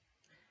था,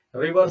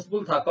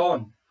 रिवर्सिबल था।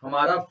 कौन?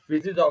 हमारा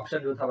फिजिक्स ऑप्शन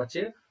जो था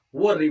बच्चे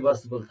वो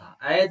रिवर्सिबल था।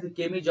 As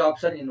केमिज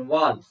option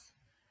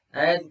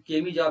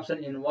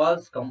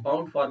involves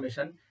compound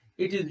formation,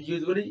 it is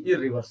usually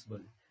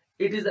irreversible.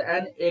 It is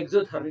an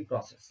exothermic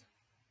process.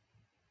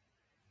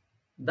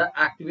 The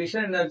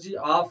activation energy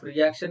of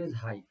reaction is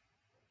high,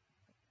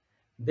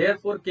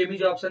 therefore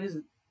केमिज option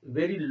is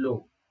very low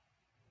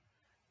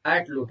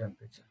at low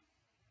temperature.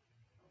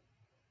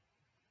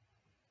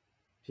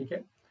 ठीक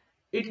है।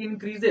 It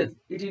increases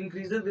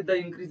with the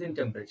increase in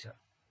temperature.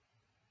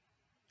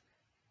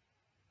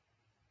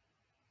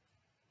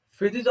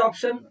 Physics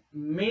option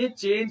may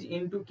change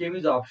into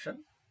chemistry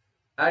option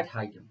at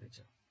high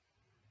temperature.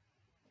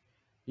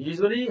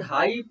 Usually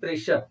high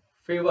pressure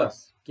favors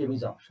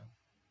chemistry option.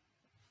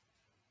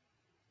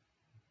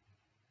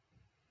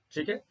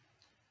 ठीक है,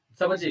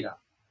 समझिएगा।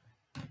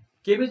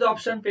 केमिज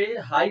option पे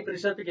high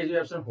pressure पे केमिज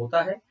option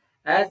होता है।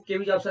 As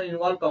केमिज option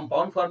involve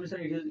compound formation,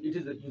 it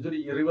is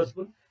usually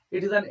irreversible.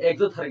 It is an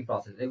exothermic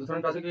process.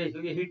 Exothermic process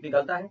क्योंकि heat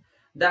निकलता है।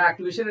 The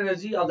activation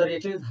energy of the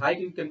reaction is high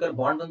क्योंकि केमिकल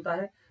बॉन्ड बनता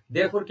है।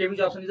 Therefore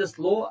केमिज option is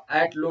slow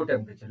at low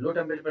temperature. Low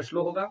temperature पर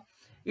slow होगा।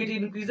 It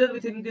increases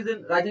with increase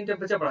in rising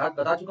temperature.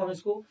 बता चुका हूं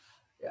इसको।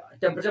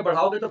 टेम्परेचर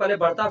बढ़ाओगे तो पहले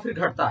बढ़ता फिर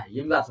घटता है,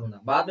 ये भी बात समझना।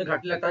 बाद में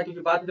घटने लगता है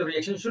क्योंकि बाद में जब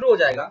रिएक्शन शुरू हो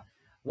जाएगा,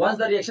 वंस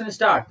द रिएक्शन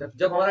स्टार्ट,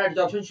 जब हमारा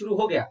एडजॉर्प्शन शुरू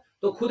हो गया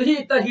तो खुद ही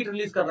इतना हीट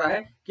रिलीज कर रहा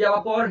है कि अब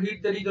आपको और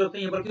हीट देने की जरूरत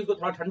नहीं है, बल्कि इसको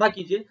थोड़ा ठंडा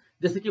कीजिए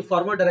जिससे कि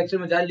फॉरवर्ड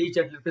डायरेक्शन में जाए ली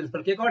चैटलर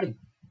प्रिंसिपल के अकॉर्डिंग।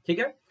 ठीक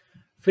है।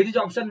 फिजिक्स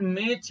ऑप्शन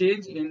में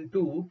change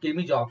into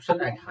केमिज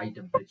option at high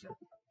temperature.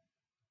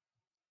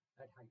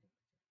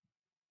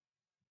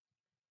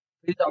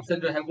 Physics option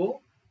जो है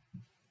वो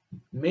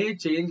में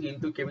change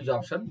into केमिज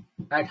option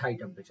at high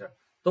temperature.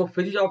 तो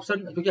फिजिक्स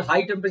ऑप्शन क्योंकि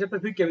हाई टेम्परेचर पर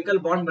फिर केमिकल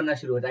बॉन्ड बनना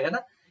शुरू हो जाएगा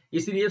ना,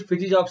 इसीलिए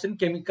फिजिक्स ऑप्शन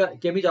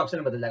केमिज ऑप्शन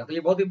में बदल जाएगा। तो ये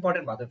बहुत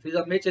इंपॉर्टेंट बात है।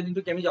 फिजिक्स में change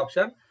into केमिज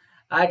option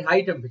at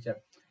high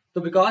temperature.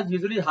 तो because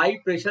usually high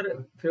pressure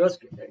favours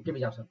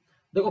केमिज option.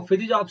 देखो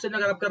फिजिक्स ऑप्शन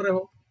अगर आप कर रहे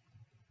हो,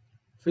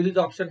 फिजिक्स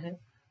ऑप्शन है,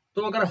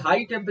 तो अगर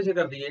हाई टेम्परेचर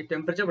कर दिए,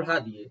 टेम्परेचर बढ़ा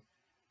दिए,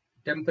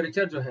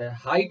 टेम्परेचर जो है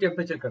हाई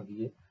टेम्परेचर कर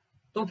दिए,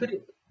 तो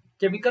फिर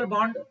केमिकल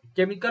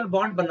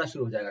बॉन्ड बनना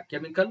शुरू हो जाएगा।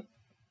 केमिकल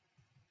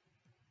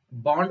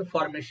बॉन्ड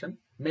फॉर्मेशन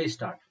में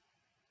स्टार्ट,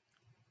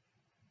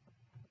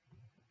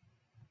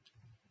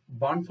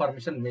 बॉन्ड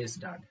फॉर्मेशन में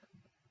स्टार्ट।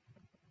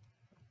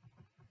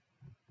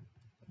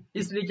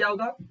 इसलिए क्या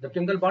होगा, जब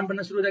केमिकल बॉन्ड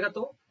बनना शुरू हो जाएगा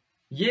तो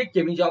ये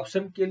केमिज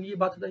ऑप्शन के लिए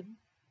बात हो जाएगी।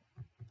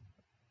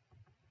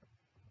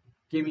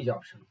 केमिज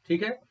ऑप्शन,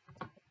 ठीक है,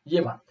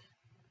 ये बात।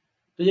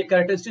 तो ये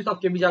कैरेक्टरिस्टिक्स ऑफ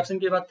केमिज ऑप्शन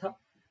की बात था।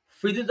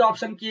 फिजिक्स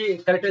ऑप्शन की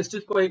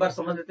कैरेक्टरिस्टिक्स को एक बार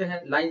समझ लेते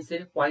हैं लाइन से,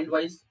 पॉइंट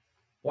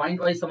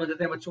वाइज समझ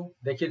लेते हैं बच्चों।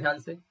 देखिए ध्यान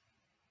से।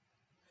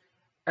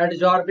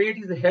 Adsorbate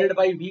is held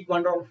by week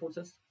one Dyer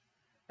forces.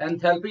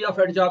 Enthalpy of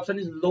adsorption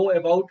is low,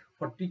 about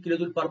 40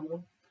 kJ per mole.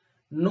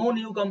 No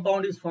new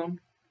compound is formed.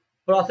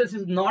 Process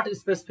is not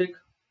specific.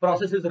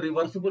 Process is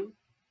reversible.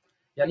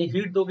 यानी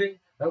heat दोगे,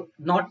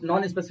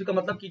 non specific का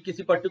मतलब कि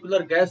किसी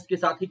particular gas के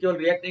साथ ही केवल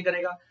react नहीं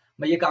करेगा।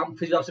 मैं ये काम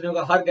फिजिक्स ऑप्शन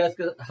होगा,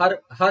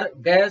 हर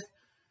गैस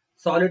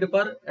सॉलिड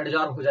पर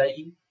एडजॉर्ब हो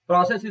जाएगी।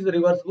 प्रोसेस इज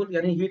रिवर्सिबल,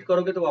 यानी हीट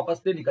करोगे तो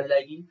वापस से निकल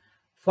जाएगी।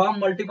 फॉर्म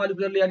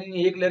मल्टीमॉलिक्यूलर,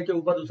 यानी एक लेयर के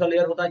ऊपर दूसरा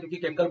लेयर होता है, क्योंकि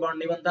केमिकल बॉन्ड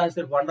नहीं बनता है,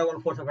 सिर्फ one Dyer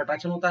force of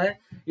attraction होता है।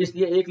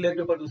 इसलिए एक लेयर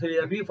के ऊपर दूसरी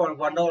लेयर भी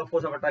one Dyer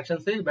force of attraction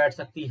से बैठ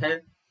सकती है।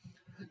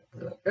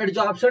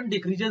 Adsorption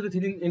decreases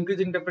with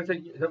increase in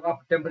temperature. जब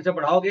आप टेम्परेचर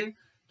बढ़ाओगे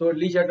तो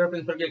ली चैटलर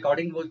प्रिंसिपल के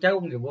अकॉर्डिंग वो क्या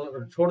होंगे,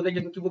 वो छोड़ देंगे,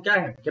 क्योंकि वो क्या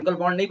है, केमिकल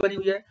बॉन्ड नहीं बनी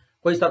हुई है,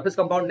 कोई सरफेस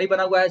कंपाउंड नहीं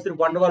बना हुआ है,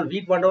 सिर्फ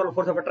week one Dyer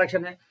force of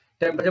attraction है।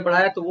 टेम्परेचर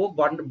बढ़ाया तो वो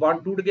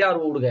बॉन्ड टूट गया और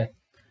वो उड़ गए।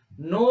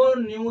 No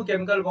new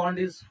chemical bond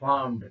is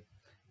formed.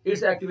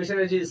 It's activation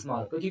energy is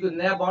small, क्योंकि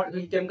नया बॉन्ड,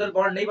 क्योंकि केमिकल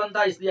बॉन्ड नहीं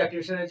बनता, इसलिए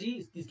एक्टिवेशन एनर्जी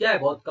इसकी क्या है,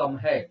 बहुत कम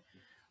है।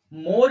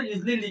 मोर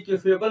easily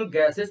लिक्विफाइबल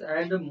gases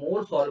and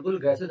more soluble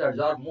gases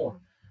adsorb मोर।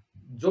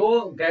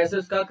 जो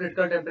गैसेस का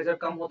क्रिटिकल टेम्परेचर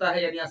कम होता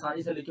है, यानी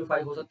आसानी से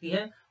लिक्विफाई हो सकती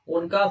हैं,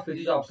 उनका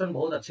फिजिक्स ऑप्शन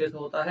बहुत अच्छे से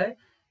होता है,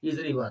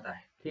 इजिली होता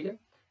है। ठीक है।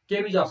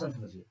 केमिजॉर्प्शन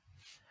समझिए,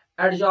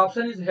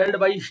 adsorption is held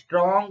by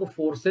strong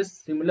forces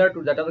similar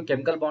to that of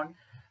chemical bond.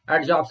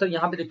 Adsorption,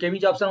 यहाँ पे जो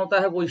केमिजॉर्प्शन होता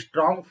है वो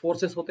स्ट्रॉन्ग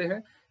फोर्सेस होते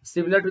हैं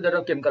similar to that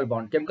of chemical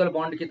bond, chemical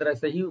bond की तरह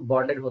से ही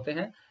बॉन्डेड होते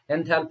हैं।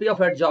 Enthalpy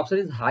of adsorption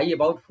is high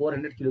about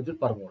 400 kilojoule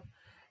पर मोल।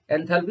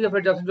 एंथैल्पी ऑफ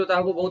एडजॉर्प्शन जो होता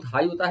है वो बहुत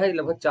हाई होता है,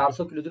 लगभग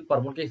 400 किलोजूल पर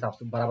मोल के हिसाब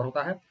से बराबर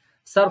होता है।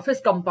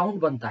 सरफेस कंपाउंड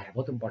बनता है,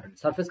 बहुत important,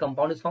 surface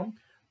compound is form.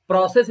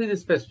 Process is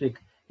specific,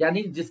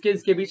 यानी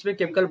इसके बीच में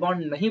केमिकल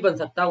बॉन्ड नहीं बन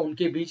सकता,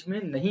 उनके बीच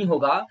में नहीं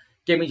होगा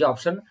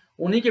केमिजॉर्प्शन,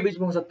 उन्हीं के बीच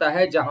में हो सकता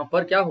है जहां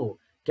पर क्या हो,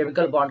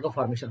 केमिकल बॉन्ड का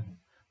फॉर्मेशन हो।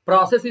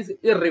 Process is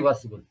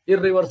irreversible,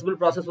 irreversible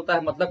process होता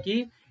है, मतलब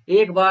कि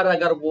एक बार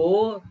अगर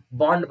वो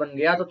बॉन्ड बन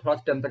गया तो थोड़ा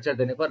सा टेम्परेचर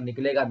देने पर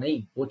निकलेगा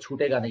नहीं, वो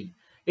छूटेगा नहीं।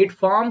 इट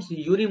फॉर्म्स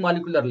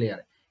यूनिमॉलिक्यूलर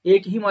लेयर,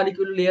 एक ही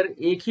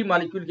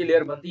मॉलिक्यूल की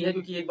लेयर बनती है,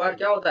 क्योंकि एक बार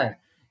क्या होता है,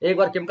 एक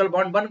बार केमिकल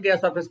बॉन्ड बन गया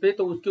सरफेस पे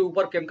तो उसके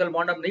ऊपर केमिकल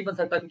बॉन्ड अब नहीं बन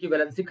सकता, क्योंकि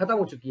वैलेंसी खत्म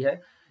हो चुकी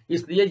है,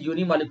 इसलिए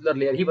यूनिमॉलिक्यूलर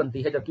लेयर ही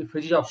बनती है, जबकि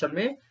फिजिजॉर्प्शन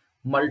में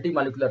मल्टी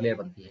मॉलिक्यूलर लेयर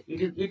बनती है।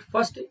 It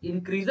first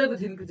increases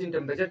with increase in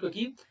temperature,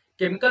 क्योंकि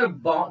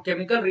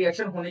केमिकल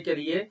रिएक्शन होने के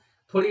लिए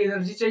थोड़ी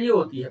एनर्जी चाहिए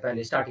होती है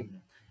पहले स्टार्टिंग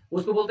में,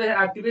 उसको बोलते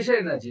हैं एक्टिवेशन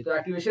एनर्जी। तो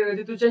एक्टिवेशन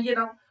एनर्जी तो चाहिए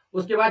ना,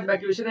 उसके बाद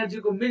एक्टिवेशन एनर्जी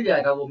को मिल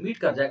जाएगा, वो मीट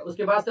कर जाएगा,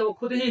 उसके बाद से वो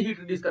खुद ही हीट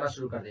रिलीज करना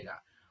शुरू कर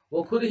देगा।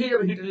 वो खुद ही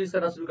जब हीट रिलीज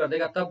करना शुरू कर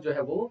देगा तब जो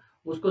है वो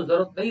उसको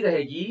जरूरत नहीं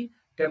रहेगी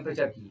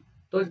टेम्परेचर की।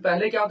 तो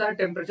पहले क्या होता है,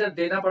 टेम्परेचर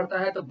देना पड़ता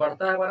है तो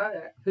बढ़ता है हमारा,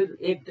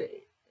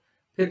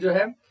 फिर जो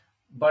है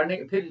बढ़ने,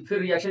 फिर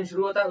रिएक्शन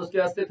शुरू होता है, उसके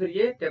बाद से फिर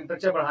ये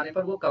टेम्परेचर बढ़ाने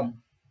पर वो कम।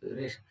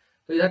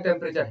 तो इधर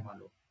टेम्परेचर है, मान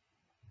लो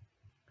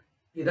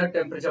इधर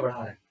टेम्परेचर बढ़ा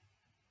रहे हैं,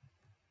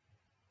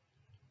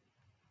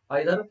 और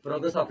इधर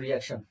प्रोग्रेस ऑफ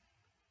रिएक्शन,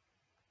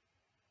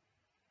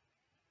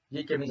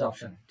 ये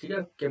केमिजॉर्प्शन है, ठीक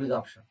है,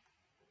 केमिजॉर्प्शन।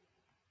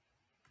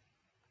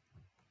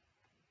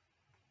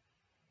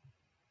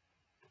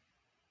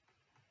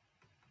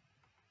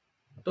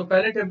 तो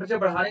पहले टेम्परेचर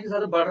बढ़ाने के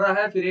साथ बढ़ रहा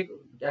है, फिर एक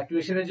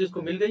एक्टिवेशन एनर्जी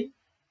उसको मिल गई,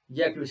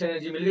 ये एक्टिवेशन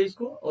एनर्जी मिल गई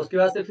इसको, और उसके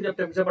बाद से फिर जब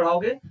टेम्परेचर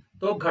बढ़ाओगे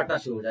तो घटना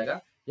शुरू हो जाएगा,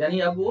 यानी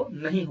अब वो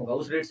नहीं होगा,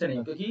 उस रेट से नहीं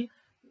होगा, क्योंकि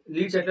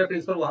लीड सेटलर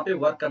प्रिंसिपल वहां पे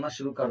वर्क करना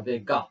शुरू कर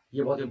देगा।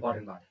 ये बहुत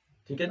इंपॉर्टेंट बात है,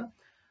 ठीक है ना।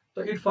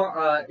 तो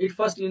it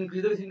first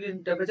increases in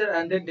temperature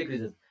and then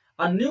decreases,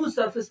 a new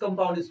surface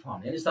compound is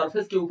form, यानी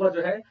सरफेस के ऊपर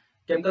जो है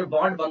केमिकल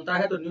बॉन्ड बनता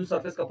है तो न्यू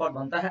सरफेस कंपाउंड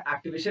बनता है।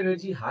 एक्टिवेशन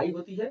एनर्जी हाई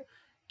होती है।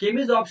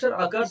 केमिजॉर्प्शन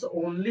occurs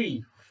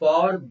only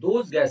for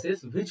those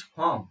gases which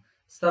form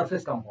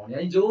surface compound,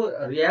 यानी जो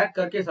रिएक्ट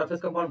करके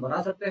सरफेस कंपाउंड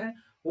बना सकते हैं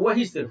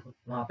वही सिर्फ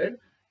वहां पर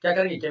क्या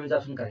करेंगे,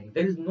 केमिजॉर्प्शन करेंगे।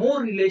 There is no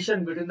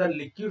relation between the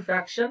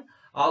liquefaction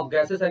of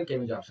gases and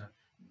केमिजॉर्प्शन।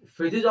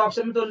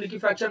 फिजिजॉर्प्शन में तो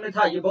लिक्विफैक्शन में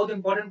था, ये बहुत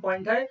इंपॉर्टेंट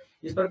पॉइंट है,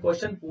 इस पर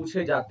क्वेश्चन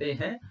पूछे जाते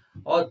हैं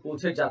और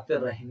पूछे जाते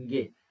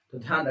रहेंगे, तो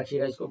ध्यान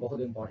रखिएगा इसको,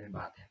 बहुत इंपॉर्टेंट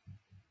बात है।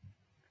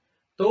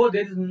 तो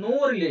there is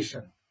no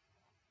relation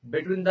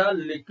between the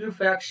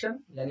liquefaction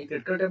यानी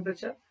critical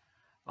temperature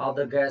of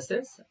the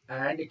gases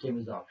and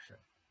केमिजॉर्प्शन,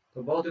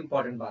 तो बहुत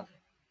इंपॉर्टेंट बात है,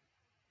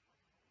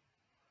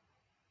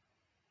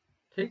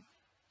 ठीक।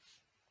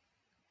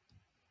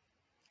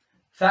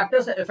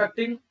 Factors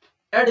affecting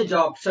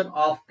adsorption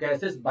of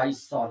gases bye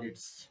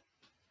solids,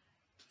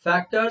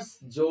 factors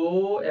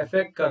जो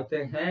इफेक्ट करते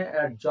हैं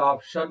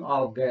adsorption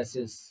of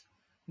gases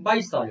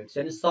bye solids,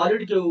 यानी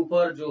सॉलिड के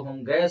ऊपर जो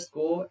हम गैस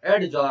को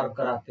एडजॉर्ब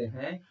कराते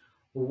हैं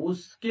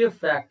उसके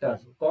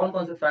फैक्टर्स, कौन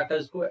कौन से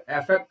फैक्टर्स को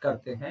इफेक्ट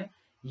करते हैं,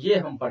 ये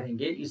हम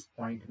पढ़ेंगे इस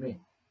पॉइंट में,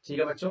 ठीक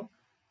है बच्चों,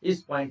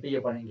 इस पॉइंट पे ये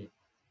पढ़ेंगे।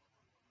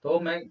 तो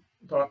मैं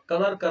थोड़ा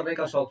कलर करने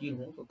का शौकीन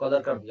हूं तो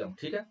कलर कर दिया हूं,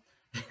 ठीक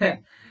है।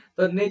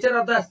 तो nature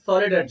of the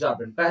solid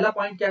adsorbent, पहला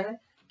पॉइंट क्या है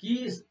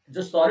कि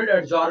जो सॉलिड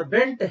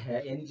एडजॉर्बेंट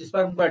है, यानी जिस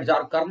पर हमको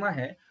एडजॉर्ब करना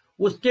है,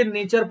 उसके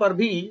नेचर पर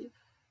भी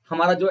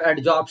हमारा जो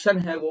एडजॉर्प्शन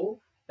है वो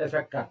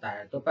इफेक्ट करता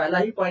है। तो पहला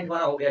ही पॉइंट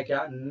हमारा हो गया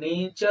क्या,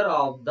 nature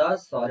of the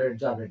solid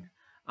adsorbent.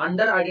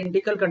 Under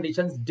identical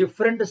conditions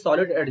different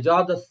solid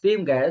adsorb the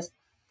same gas,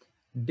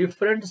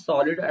 different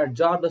solid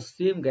absorb the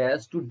same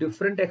gas to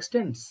different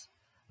extents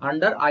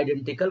under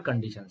identical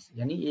conditions,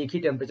 यानी एक ही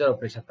टेम्परेचर और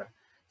प्रेशर पर।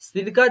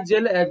 सिलिका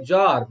जेल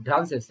एब्जॉर्ब,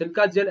 ध्यान से,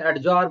 silica gel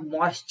absorb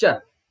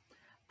moisture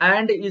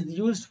and is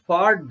used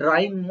for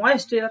drawing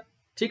moist air,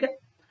 ठीक है।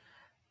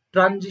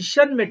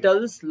 Transition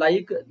metals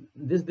like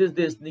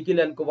this निकल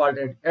and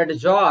cobalt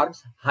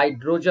absorbs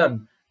hydrogen,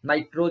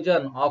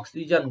 nitrogen,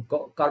 oxygen,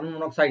 carbon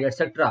monoxide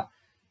etcetera.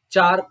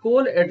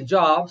 Charcoal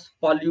absorbs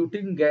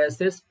polluting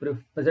gases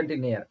present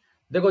in air.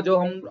 देखो जो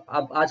हम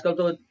अब आजकल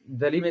तो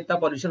दिल्ली में इतना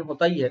पॉल्यूशन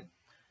होता ही है,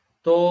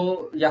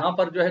 तो यहाँ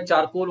पर जो है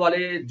चारकोल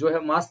वाले जो है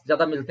मास्क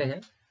ज्यादा मिलते हैं,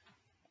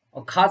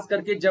 और खास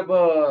करके जब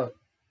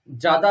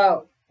ज्यादा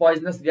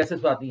पॉइजनस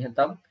गैसेस आती हैं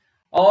तब।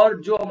 और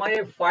जो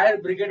हमारे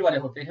फायर ब्रिगेड वाले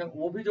होते हैं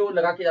वो भी जो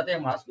लगा के जाते हैं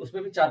मास्क,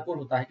 उसमें भी चारकोल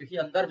होता है, क्योंकि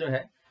अंदर जो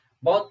है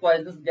बहुत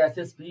पॉइजनस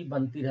गैसेस भी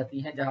बनती रहती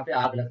हैं जहाँ पे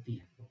आग लगती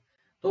है,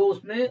 तो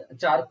उसमें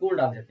चारकोल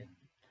डाल देते हैं।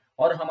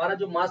 और हमारा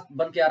जो मास्क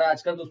बन के आ रहा है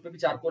आजकल, तो उसमें भी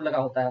चारकोल लगा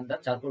होता है,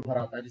 अंदर चारकोल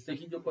भरा होता है, जिससे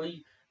कि जो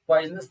कोई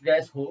पॉइजनस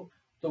गैस हो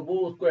तो वो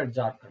उसको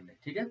एब्जॉर्ब कर ले,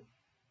 ठीक है।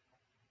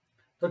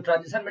 तो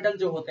ट्रांजिशन मेटल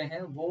जो होते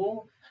हैं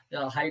वो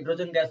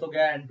हाइड्रोजन गैस हो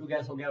गया, N2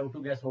 गैस हो गया,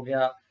 O2 गैस हो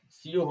गया,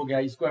 CO हो गया,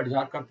 इसको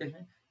एब्जॉर्ब करते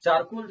हैं।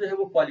 चारकोल जो है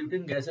वो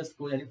पॉल्यूटिंग गैसेस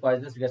को यानी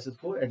पॉइजनस गैसेस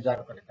को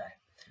एब्जॉर्ब कर लेता है,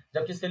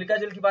 जबकि सिलिका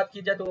जेल की बात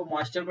की जाए तो वो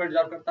मॉइस्चर को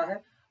एब्जॉर्ब करता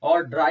है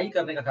और ड्राई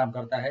करने का काम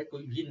करता है।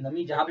 कोई भी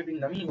नमी, जहां पे भी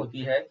नमी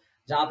होती है,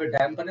 जहां पे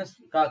डैम्पनेस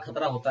का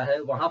खतरा होता है,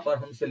 वहां पर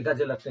हम सिलिका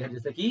जेल रखते हैं,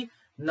 जिससे कि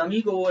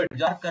नमी को वो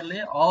एब्जॉर्ब कर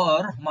ले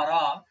और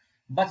हमारा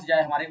बच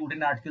जाए, हमारे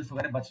वुडन आर्टिकल्स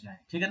वगैरह बच जाए,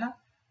 ठीक है ना।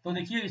 तो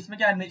देखिए इसमें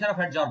क्या है, नेचर ऑफ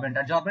एब्जॉर्बेंट,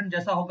 एब्जॉर्बेंट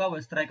जैसा होगा वो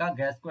इस तरह का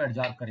गैस को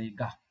एब्जॉर्ब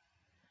करेगा।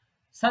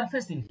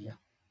 सरफेस एरिया,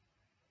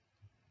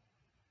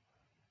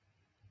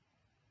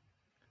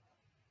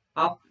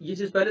 आप ये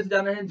चीज पहले से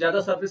जान रहे हैं, ज्यादा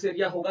सरफेस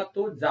एरिया होगा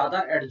तो ज्यादा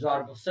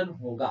एड्जॉर्प्शन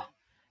होगा,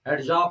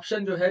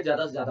 एड्जॉर्प्शन जो है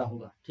ज्यादा से ज्यादा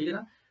होगा, ठीक है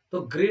ना।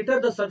 तो greater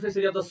the surface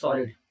area of the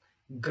solid,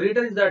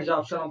 greater is the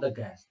adsorption of the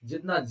gas,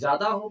 जितना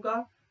ज्यादा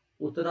होगा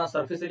उतना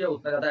सरफेस एरिया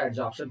उतना ज्यादा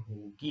एड्जॉर्प्शन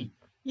होगी।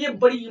 ये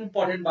बड़ी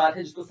इंपॉर्टेंट बात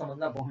है जिसको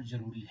समझना बहुत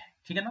जरूरी है,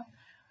 ठीक है ना।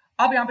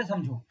 अब यहाँ पे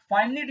समझो,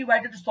 फाइनली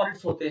डिवाइडेड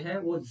सॉलिड्स होते हैं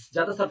वो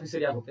ज्यादा सरफेस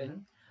एरिया होते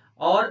हैं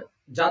और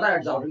ज्यादा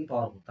एब्जॉर्बिंग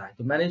पावर होता है।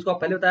 तो मैंने इसको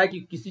पहले बताया कि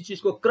किसी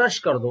चीज को क्रश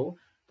कर दो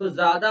तो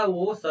ज्यादा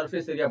वो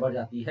सरफेस एरिया बढ़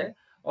जाती है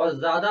और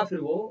ज्यादा फिर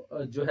वो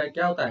जो है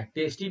क्या होता है,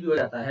 टेस्टी भी हो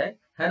जाता है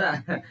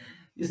ना।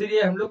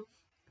 इसीलिए हम लोग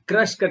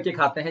क्रश करके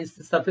खाते हैं,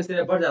 इससे सरफेस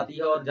एरिया बढ़ जाती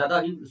है और ज्यादा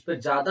ही उस पर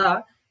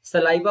ज्यादा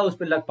सलाइवा उस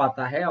पर लग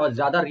पाता है और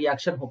ज्यादा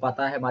रिएक्शन हो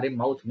पाता है हमारे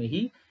माउथ में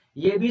ही।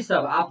 ये भी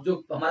सब आप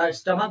जो हमारा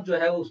स्टमक जो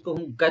है उसको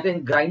हम कहते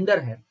हैं ग्राइंडर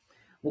है,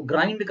 वो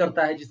ग्राइंड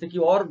करता है जिससे कि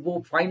और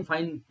वो फाइन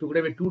फाइन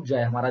टुकड़े में टूट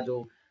जाए हमारा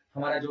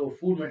जो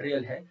फूड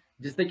मटेरियल है,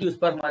 जिससे कि उस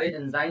पर हमारे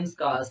एंजाइम्स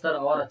का असर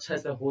और अच्छे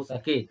से हो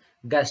सके,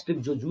 गैस्ट्रिक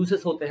जो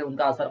जूसेस होते हैं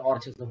उनका असर और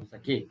अच्छे से हो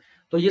सके।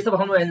 तो ये सब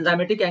हम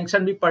एंजाइमेटिक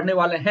एक्शन भी पढ़ने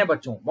वाले हैं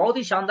बच्चों। बहुत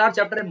ही शानदार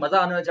चैप्टर है, मजा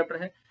आने वाला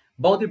चैप्टर है,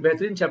 बहुत ही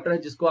बेहतरीन चैप्टर है,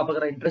 जिसको आप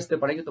अगर इंटरेस्ट से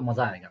पढ़ेंगे तो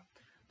मजा आएगा।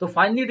 तो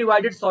finally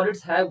divided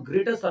solids have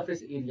greater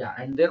surface area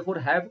and therefore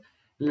have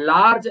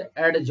large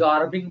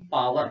एडजॉर्बिंग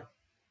power.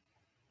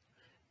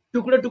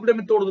 टुकड़े टुकड़े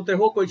में तोड़ देते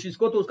हो कोई चीज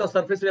को तो उसका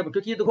सरफेस एरिया,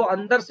 क्योंकि देखो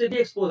अंदर से भी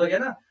एक्सपोज हो गया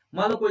ना।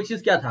 मान लो कोई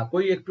चीज क्या था,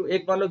 कोई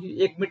एक मान लो कि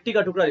एक मिट्टी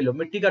का टुकड़ा ले लो,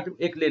 मिट्टी का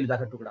एक ले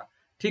लो टुकड़ा,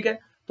 ठीक है,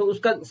 तो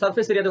उसका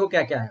सरफेस एरिया देखो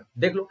क्या क्या है,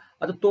 देख लो।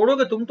 अब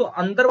तोड़ोगे तुम तो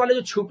अंदर वाले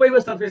जो छुपे हुए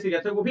सरफेस एरिया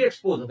थे वो भी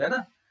एक्सपोज हो गया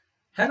ना,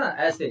 है ना।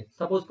 ऐसे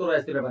सपोज करो,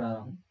 ऐसे मैं बना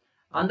रहा हूं,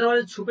 अंदर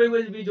वाले छुपे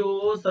हुए भी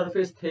जो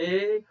सरफेस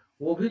थे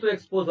वो भी तो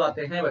एक्सपोज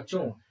आते हैं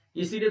बच्चों,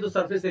 इसीलिए तो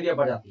सरफेस एरिया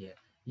बढ़ जाती है।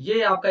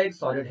 ये आपका एक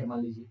सॉलिड है,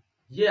 मान लीजिए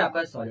ये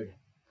आपका सॉलिड है।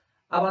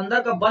 अब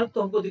अंदर का बल्क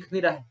तो हमको दिख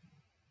नहीं रहा है,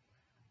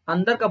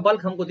 अंदर का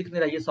बल्क हमको दिख नहीं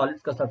रहा है, ये सॉलिड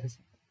का सरफेस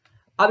है।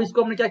 अब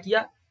इसको हमने क्या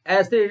किया,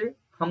 ऐसे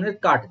हमने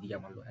काट दिया,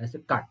 मान लो ऐसे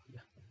काट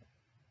दिया,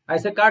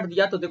 ऐसे काट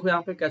दिया तो देखो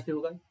यहां पे कैसे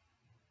होगा,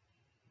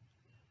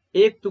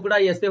 एक टुकड़ा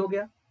ऐसे हो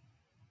गया,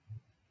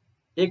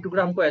 एक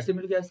टुकड़ा हमको ऐसे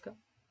मिल गया इसका।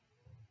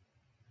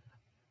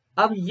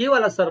 अब ये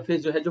वाला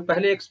सरफेस जो है जो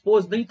पहले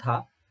एक्सपोज नहीं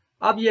था,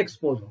 अब ये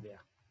एक्सपोज हो गया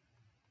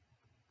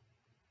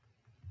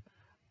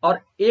और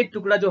एक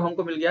टुकड़ा जो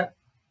हमको मिल गया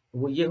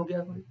वो ये हो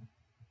गया।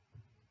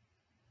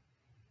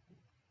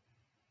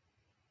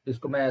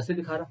 इसको मैं ऐसे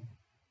दिखा रहा हूं,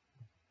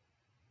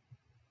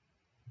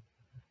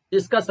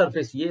 इसका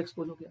सरफेस ये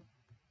एक्सपोज हो गया।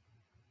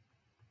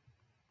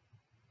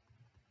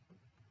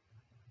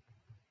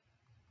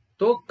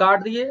 तो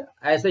काट दिए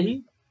ऐसे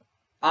ही।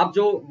 आप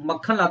जो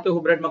मक्खन लाते हो,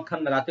 ब्रेड मक्खन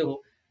लगाते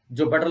हो,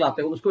 जो बटर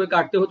लाते हो, उसको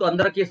काटते हो तो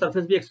अंदर के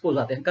सरफेस भी एक्सपोज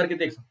आते हैं, करके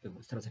देख सकते हो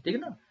इस तरह से, ठीक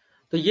है ना।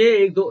 तो ये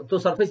एक दो तो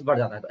सरफेस बढ़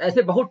जाता है। तो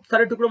ऐसे बहुत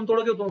सारे टुकड़ों में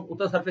तोड़ोगे तो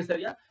उतना सरफेस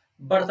एरिया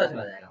बढ़ता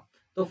चला जाएगा।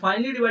 तो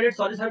finally divided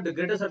solids have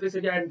greater surface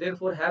area and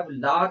therefore have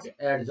large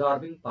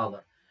absorbing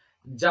power.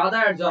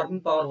 ज्यादा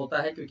एब्जॉर्बिंग पावर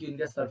होता है क्योंकि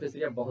इनका सरफेस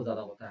एरिया बहुत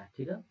ज्यादा होता है,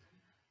 ठीक है।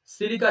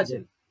 Silica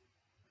gel,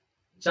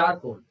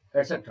 charcoal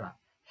etcetera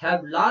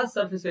have large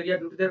surface area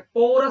due to their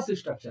porous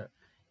structure.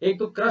 एक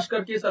तो क्रश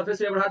करके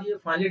सरफेस एरिया बढ़ा दिए,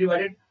 फाइनली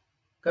डिवाइडेड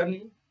कर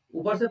लिए,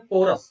 ऊपर से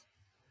पोरस,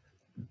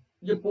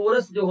 ये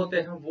पोरस जो होते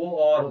हैं वो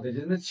और होते हैं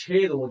जिसमें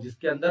छेद हो,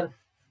 जिसके अंदर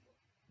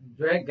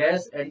जो है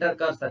गैस एंटर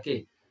कर सके,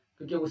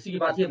 क्योंकि उसी की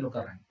बात ही हम लोग कर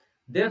रहे हैं।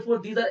 देयरफॉर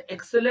दीज आर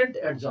एक्सीलेंट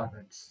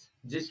एब्जॉर्बेंट्स,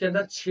 जिसके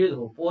अंदर छेद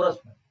हो, पोरस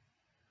हो।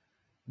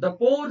 The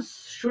pores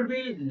should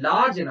be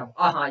large enough,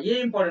 हाँ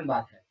ये इंपॉर्टेंट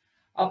बात है।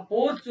 अब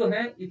पोर्स जो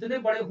है इतने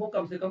बड़े हो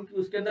कम से कम कि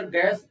उसके अंदर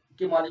गैस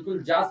के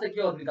मॉलिक्यूल जा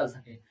सके और निकल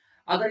सके।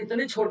 अगर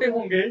इतने छोटे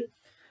होंगे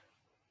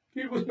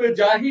कि उसमें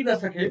जा ही ना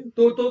सके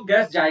तो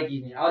गैस जाएगी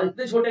नहीं, और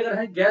इतने छोटे अगर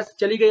है गैस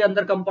चली गई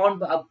अंदर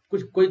कंपाउंड, अब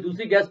कुछ कोई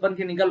दूसरी गैस बन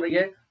के निकल रही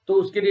है तो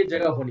उसके लिए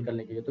जगह हो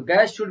निकलने के लिए। तो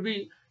gas should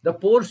be, the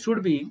pour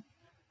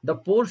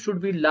should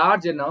be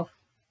large enough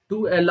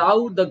to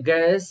allow the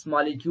gas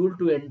molecule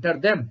to enter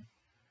them.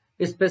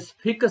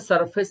 Specific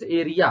surface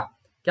area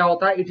क्या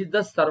होता है, it is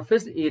the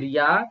surface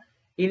area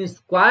in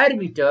square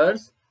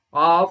metres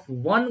of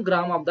 1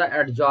 gram of the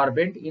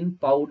adsorbent in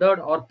powder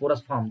और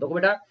porous form. देखो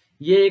बेटा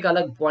ये एक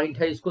अलग point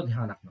है, इसको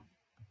ध्यान रखना।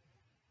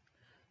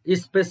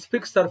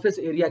 स्पेसिफिक सरफेस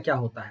एरिया क्या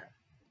होता है,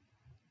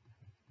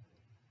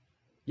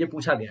 ये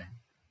पूछा गया है,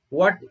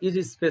 what is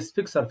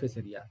specific surface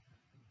area.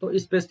 तो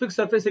स्पेसिफिक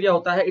सरफेस एरिया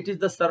होता है, it is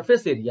the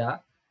surface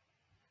area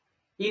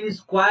in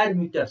square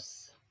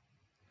metres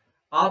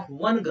of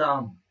 1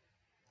 gram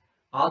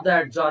of the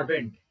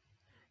adsorbent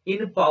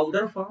in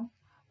powder form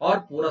और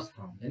पोरस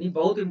फॉर्म। यानी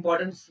बहुत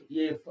इंपॉर्टेंट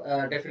ये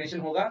डेफिनेशन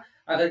होगा,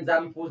 अगर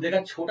एग्जाम में पूछ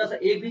देगा, छोटा सा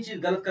एक भी चीज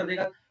गलत कर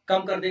देगा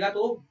कम कर देगा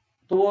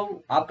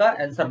तो आपका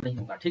आंसर नहीं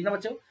होगा, ठीक ना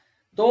बच्चों।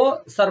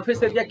 तो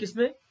सरफेस एरिया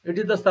किसमें, it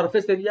is the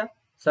surface area,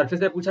 surface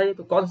area पूछा है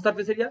तो कौन सा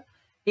surface area,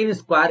 in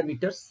square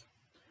metres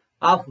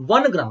of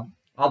 1 gram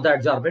of the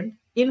adsorbent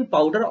in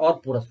powder और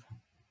पोरस फॉर्म।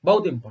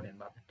 बहुत इंपॉर्टेंट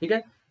बात है, ठीक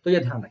है, तो ये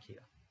ध्यान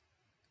रखिएगा।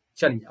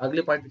 चलिए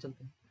अगले पॉइंट पे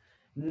चलते हैं।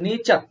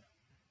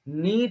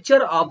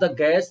 Nature of the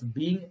gas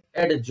being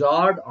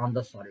एडजॉर्ब्ड on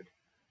the solid.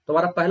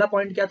 तुम्हारा पहला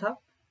पॉइंट क्या था,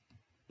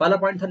 पहला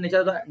पॉइंट था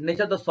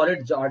नेचर द सॉलिड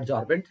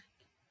एडजॉर्बेंट,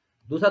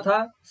 दूसरा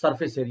था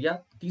सरफेस एरिया,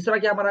 तीसरा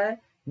क्या हमारा है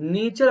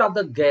nature of the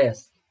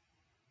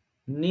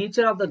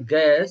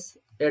gas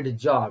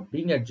adsorb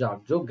being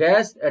adsorb, जो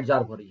गैस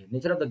एडजॉर्ब हो रही है,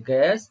 nature of the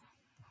gas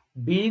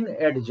being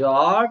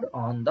adsorb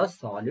on the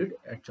solid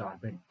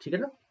adsorbent, ठीक है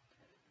ना।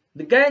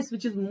 The gas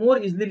which is more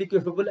easily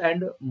लिक्विफेबल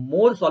and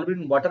more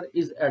soluble in water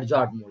is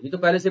adsorb मोर। ये तो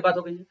पहले से बात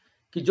हो गई है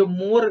कि जो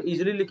मोर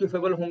इजिली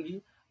लिक्विफेबल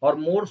होंगी और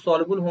मोर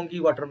सॉल्युबल होंगी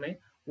वाटर में,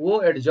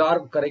 वो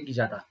एडजॉर्ब करेगी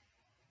ज्यादा।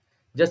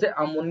 जैसे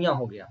अमोनिया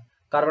हो गया,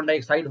 कार्बन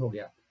डाइऑक्साइड हो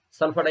गया,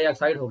 सल्फर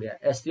डाइऑक्साइड हो गया,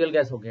 HCl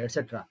गैस हो गया,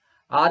 etcetera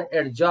are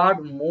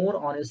adsorb more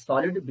on A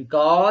solid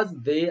because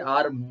they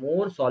are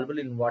more soluble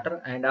in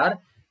water and are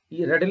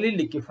readily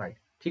liquefied,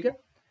 ठीक है।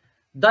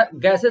 The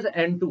gases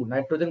N2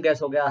 nitrogen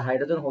gas हो गया,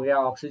 हाइड्रोजन हो गया,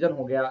 ऑक्सीजन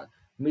हो गया,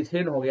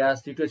 मीथेन हो गया,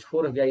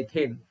 C2H4 हो गया,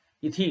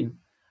 ethene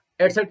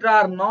etcetera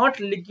are not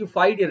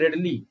liquefied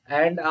readily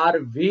and are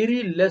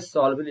very less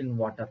soluble in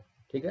water,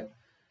 ठीक है।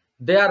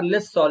 they are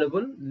less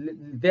soluble,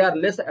 they are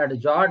less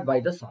adsorbed by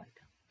the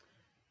solid.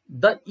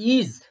 The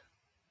ease,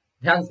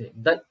 ध्यान से,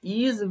 the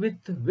ease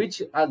with which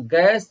a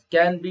gas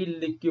can be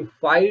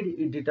liquefied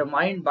is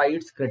determined by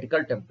its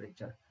critical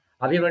temperature.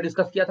 अभी हमने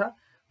discuss किया था,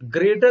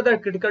 greater the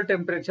critical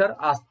temperature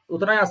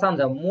उतना ही आसान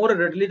था, more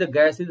readily the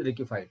gas is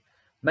liquefied.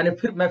 मैं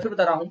फिर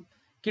बता रहा हूं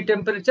कि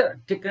टेम्परेचर,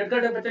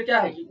 क्रिटिकल टेम्परेचर क्या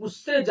है कि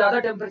उससे ज्यादा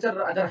टेम्परेचर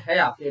अगर है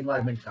आपके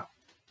एनवायरमेंट का,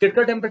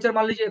 क्रिटिकल टेम्परेचर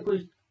मान लीजिए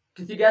कोई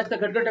किसी गैस का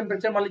क्रिटिकल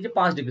टेम्परेचर मान लीजिए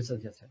 5 डिग्री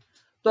सेल्सियस है,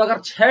 तो अगर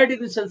 6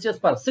 डिग्री सेल्सियस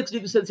पर 6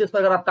 डिग्री सेल्सियस पर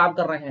अगर आप काम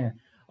कर रहे हैं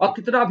और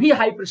कितना भी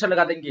हाई प्रेशर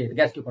लगा देंगे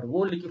गैस के ऊपर,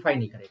 वो लिक्विफाई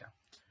नहीं करेगा।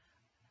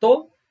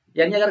 तो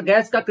यानी अगर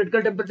गैस का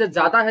क्रिटिकल टेम्परेचर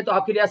ज्यादा है तो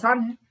आपके लिए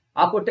आसान है,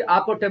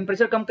 आपको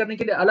टेम्परेचर कम करने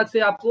के लिए अलग से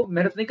आपको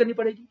मेहनत नहीं करनी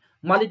पड़ेगी।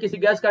 मान लीजिए किसी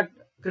गैस का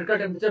critical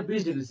temperature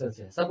 20 degree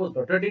Celsius, suppose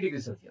 20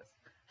 degree Celsius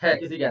है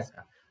किसी गैस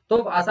का, तो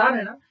आसान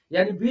है ना,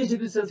 यानी 20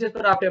 डिग्री सेल्सियस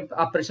पर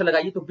आप प्रेशर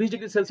लगाइए, तो 20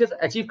 डिग्री सेल्सियस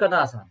अचीव करना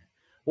आसान है।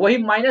 वही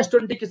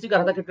 -20 किसी का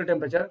रहता क्रिटिकल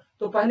टेम्परेचर,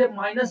 तो पहले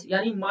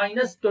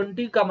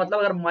 -20 का मतलब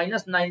अगर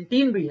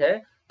 -19 भी है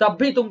तब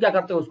भी तुम क्या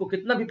करते हो, उसको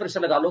कितना भी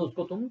प्रेशर लगा लो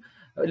उसको तुम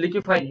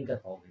लिक्विफाई नहीं कर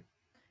पाओगे।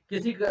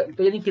 किसी का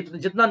तो यानी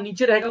जितना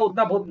नीचे रहेगा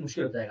उतना बहुत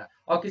मुश्किल हो जाएगा,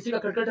 और किसी का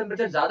क्रिटिकल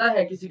टेम्परेचर ज्यादा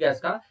है किसी गैस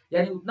का,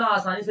 यानी उतना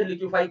आसानी से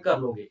लिक्विफाई कर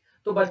लोगे।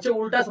 तो बच्चे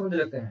उल्टा समझ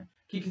लेते हैं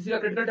कि किसी का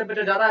क्रिटिकल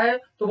टेम्परेचर ज्यादा है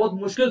तो बहुत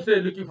मुश्किल से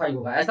लिक्विफाई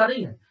होगा, ऐसा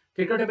नहीं है।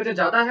 क्रिटिकल टेम्परेचर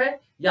ज्यादा है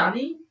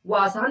यानी वो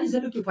आसानी से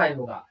लिक्विफाई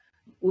होगा,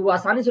 वो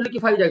आसानी से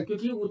लिक्विफाई हो जाएगा,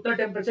 क्योंकि उतना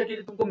टेम्परेचर के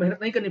लिए तुमको मेहनत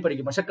नहीं करनी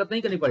पड़ेगी, मशक्कत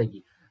नहीं करनी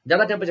पड़ेगी।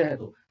 ज्यादा टेम्परेचर है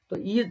तो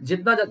ये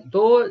जितना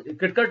तो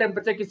क्रिटिकल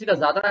टेम्परेचर किसी का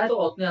ज्यादा है तो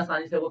उतनी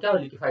आसानी से वो क्या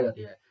लिक्विफाई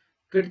होती है।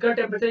 Critical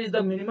temperature is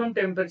the minimum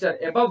temperature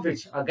above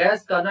which a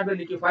gas can not be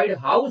liquefied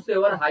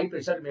हाउसएवर high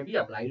pressure में बी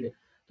अप्लाइड।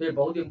 तो ये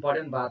बहुत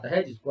इंपॉर्टेंट बात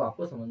है जिसको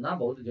आपको समझना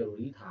बहुत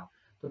जरूरी था।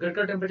 तो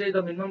critical temperature is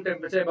the minimum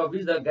temperature above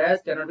which the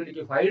gas can not be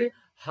liquefied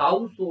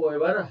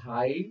हाउसएवर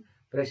high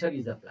pressure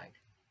is applied.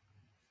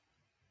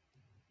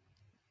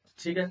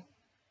 ठीक है,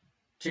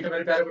 ठीक है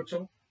मेरे प्यारे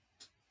बच्चों।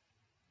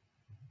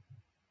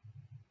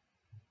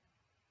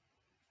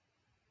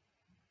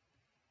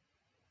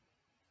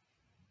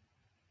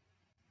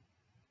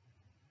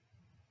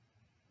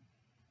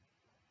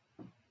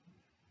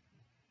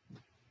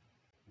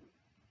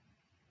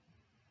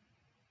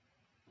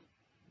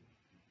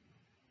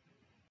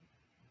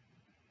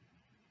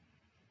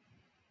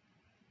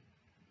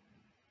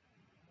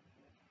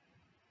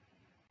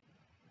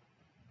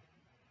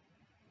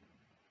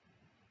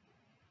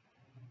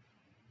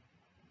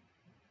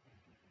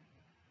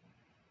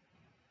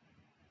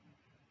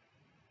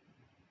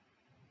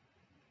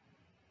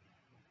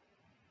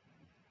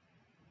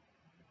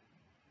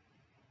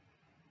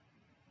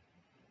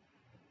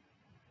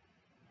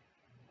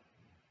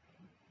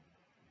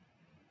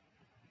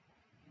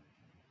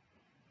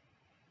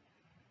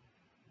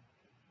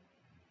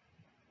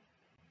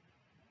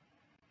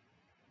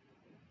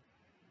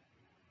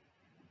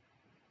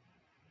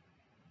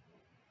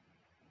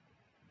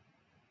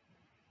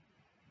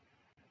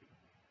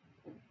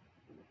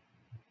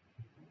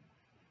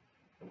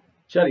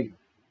 चलिए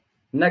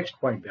नेक्स्ट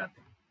पॉइंट पे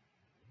आते हैं।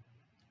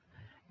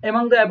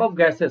 Among the above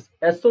gases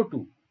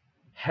SO2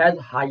 has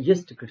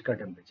highest critical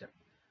temperature.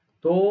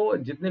 तो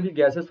जितने भी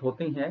गैसेस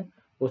होती हैं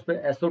उसमें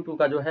SO2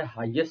 का जो है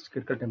हाईएस्ट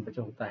क्रिटिकल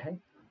टेम्परेचर होता है,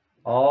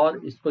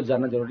 और इसको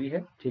जानना जरूरी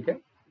है, ठीक है।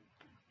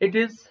 It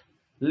is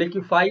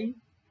liquefy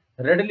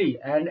readily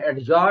and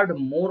adsorb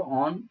more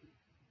on,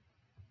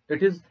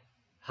 it is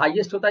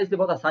highest होता है इसलिए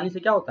बहुत आसानी से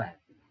क्या होता है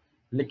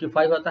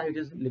लिक्विफाई होता है, इट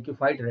इज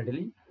लिक्विफाइड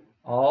रेडली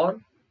और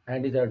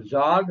and is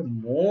absorbed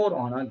more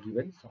on a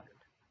given solid.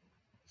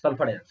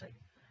 Sulfur dioxide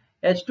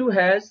H2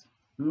 has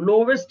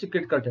lowest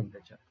critical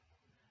temperature.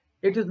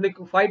 it is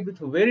liquefied with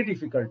very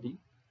difficulty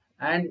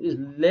and is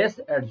less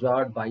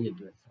adsorbed by a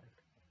given solid.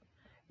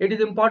 It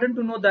is important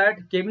to know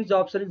that K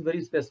absorption is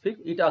very specific.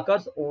 It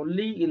occurs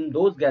only in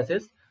those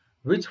gases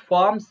which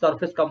form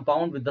surface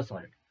compound with the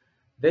solid.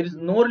 There is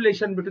no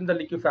relation between the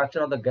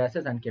liquefaction of the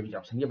gases and K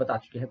absorption. ये बता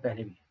चुके हैं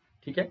पहले भी,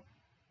 ठीक है।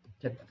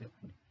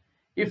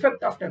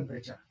 Effect of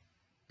temperature,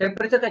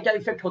 temperature का क्या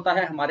इफेक्ट होता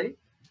है हमारे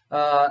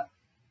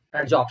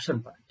एडजॉर्प्शन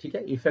पर, ठीक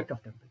है। Effect of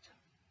temperature,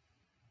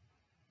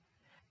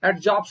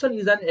 adsorption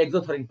is an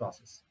exothermic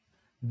process,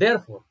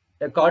 therefore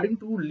according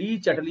to Lee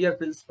Chatelier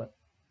principal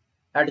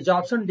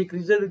adsorption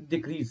decreases with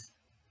decrease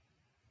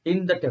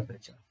in the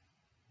temperature,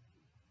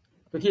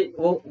 क्योंकि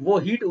वो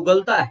हीट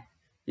उगलता है,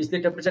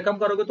 इसलिए टेम्परेचर कम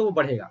करोगे तो वो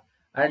बढ़ेगा।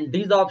 And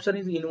डिसऑर्प्शन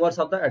is inverse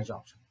of the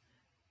adsorption.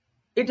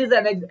 It is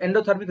an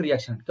endothermic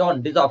reaction.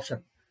 कौन? डिसऑर्प्शन।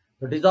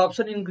 तो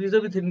डिसऑर्प्शन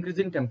इंक्रीजेस विद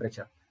इंक्रीजिंग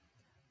टेम्परेचर।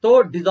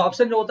 तो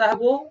डिसऑर्प्शन जो होता है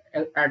वो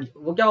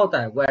क्या होता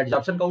है, वो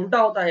एडजॉर्प्शन का उल्टा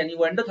होता है, यानी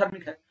वो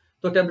एंडोथर्मिक है।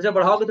 तो टेम्परेचर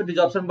बढ़ाओगे तो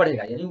डिसऑर्प्शन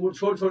बढ़ेगा, यानी वो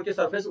छोड़ छोड़ के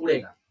सरफेस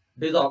उड़ेगा।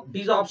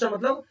 डिसऑर्प्शन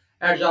मतलब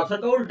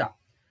एडजॉर्प्शन का उल्टा।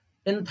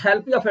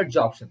 Enthalpy of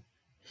adsorption,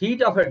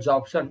 heat of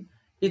adsorption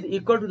is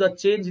equal to the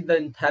change in the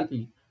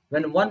enthalpy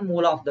when 1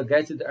 mole of the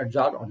gas is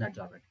एडजॉर्ब्ड on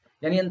adsorbent.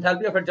 यानी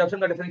एंथैल्पी ऑफ एडजॉर्प्शन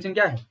का डेफिनेशन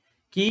क्या है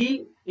कि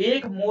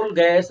 1 मोल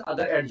गैस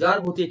अगर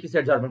एडजॉर्ब होती है किसी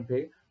एडजॉर्बेंट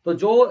पे, तो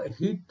जो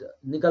हीट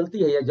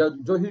निकलती है या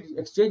जो हीट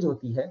एक्सचेंज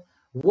होती है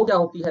वो क्या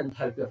होती है,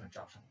 एंथैल्पी ऑफ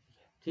एडजॉर्प्शन होती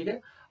है, ठीक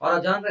है। और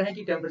आप जान रहे हैं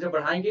कि टेम्परेचर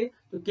बढ़ाएंगे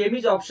तो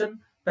केमी ऑप्शन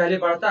पहले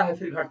बढ़ता है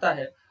फिर घटता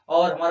है,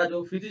 और हमारा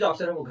जो फिजिक्स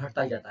ऑप्शन है वो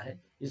घटता ही जाता है।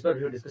 इस पर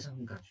वीडियो डिस्कशन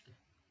हम कर चुके हैं।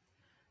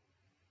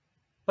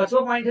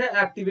 5वां पॉइंट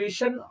है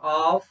activation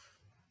of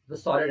the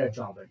solid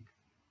adsorbent,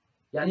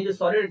 यानी जो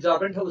सॉलिड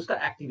एडजॉर्बेंट है उसका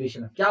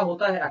एक्टिवेशन। क्या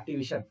होता है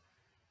एक्टिवेशन?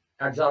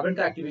 एडजॉर्बेंट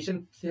का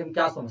एक्टिवेशन से हम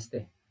क्या समझते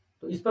हैं,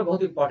 तो इस पर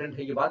बहुत इंपॉर्टेंट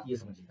है ये बात, ये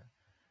समझिएगा।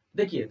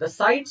 देखिए, the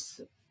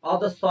sites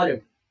of the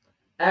solid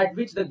at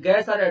which the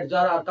gas are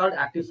adsorb are called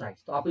active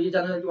sites. तो आपको ये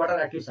जानना है कि what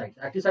are active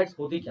sites. Active sites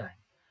होती क्या है?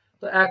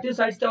 तो एक्टिव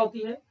साइट्स क्या होती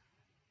है?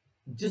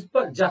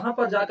 जहां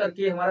पर जाकर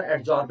के हमारा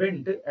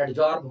एडजॉर्बेंट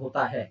एडजॉर्ब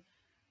होता है।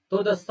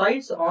 तो the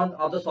sites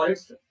of the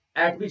solids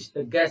eight which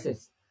the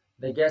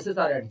gases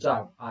are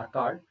adsorb are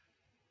called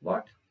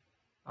what?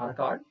 Are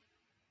called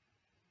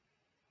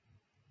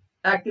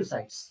active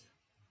sites,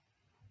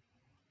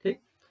 ठीक।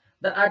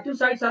 The active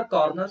sites are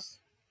corners,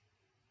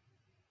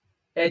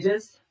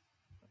 edges,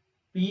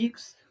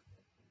 peaks,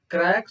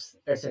 cracks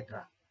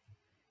etcetera.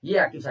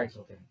 ये एक्टिव साइट्स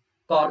होते हैं।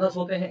 Corners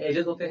होते हैं,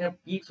 edges होते हैं,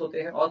 peaks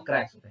होते हैं और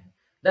क्रैक्स होते हैं।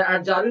 The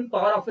एडजॉर्बिंग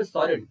power of A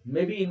solid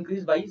may be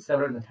increase by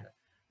several method.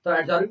 तो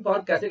एडजॉर्बिंग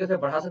पावर कैसे कैसे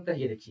बढ़ा सकते हैं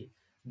ये देखिए।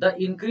 The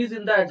increase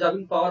in the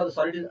एडजॉर्बिंग power of the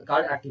solid is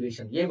called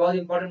activation. ये बहुत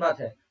इंपॉर्टेंट बात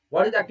है।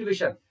 What is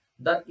activation?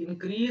 The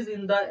increase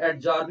in the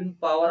adsorbing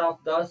power of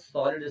the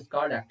solid is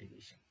called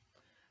activation.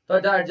 तो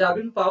the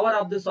adsorbing power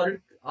of the solid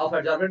of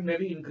adsorbent may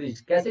be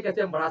increased. कैसे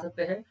कैसे हम बढ़ा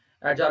सकते हैं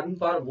adsorbing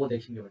power, वो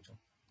देखेंगे बच्चों।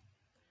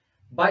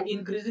 By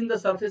increasing the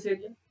surface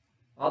area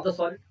of the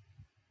solid.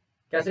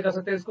 कैसे कर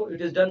सकते हैं इसको?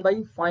 It is done by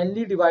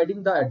finely dividing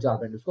the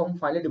adsorbent. उसको हम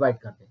finely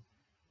divide करते हैं,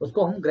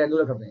 उसको हम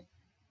granular करते हैं।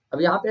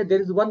 अब यहाँ पे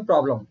there is one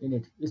problem in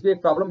it. इसमें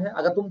एक प्रॉब्लम है,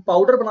 अगर तुम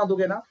पाउडर बना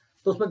दोगे ना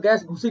तो उसमें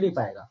गैस घुस ही नहीं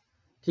पाएगा,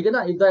 ठीक है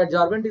ना। If the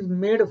adsorbent is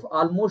made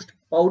almost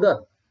powder,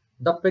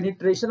 the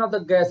penetration of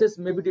the gases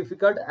में be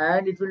difficult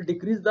and it will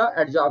decrease the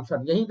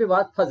adsorption. यहीं पे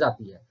बात फंस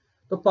जाती है।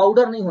 तो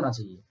पाउडर नहीं होना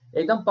चाहिए,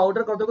 एकदम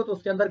पाउडर कर दोगे तो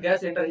उसके अंदर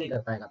गैस एंटर नहीं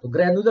कर पाएगा, तो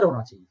ग्रैनुलर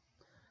होना चाहिए।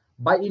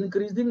 By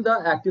increasing the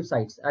active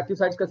sites, active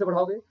sites कैसे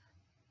बढ़ाओगे?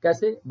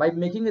 कैसे? By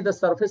making the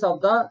surface of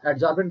the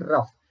adsorbent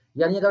rough,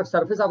 यानी अगर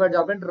सर्फेस ऑफ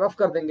एडजॉर्बेंट रफ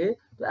कर देंगे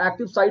तो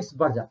एक्टिव साइट्स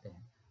बढ़ जाते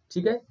हैं,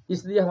 ठीक है।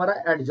 इसलिए हमारा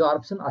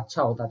एडजॉर्प्शन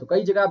अच्छा होता है। तो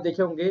कई जगह आप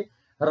देखे होंगे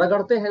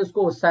रगड़ते हैं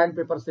उसको सैंड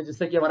पेपर से,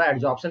 जिससे कि हमारा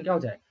एडजॉर्प्शन क्या हो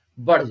जाए,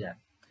 बढ़ जाए।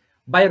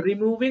 By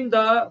removing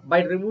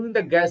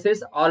the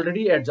gases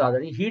already adsorb,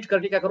 यानी हीट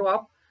करके क्या करो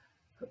आप,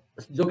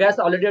 जो गैस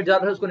ऑलरेडी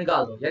एडजॉर्ब है उसको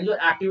निकाल दो। यानी जो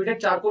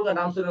एक्टिवेटेड चारकोल का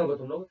नाम सुने होंगे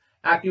तुम लोग।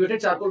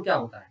 एक्टिवेटेड चारकोल क्या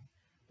होता है?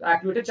 तो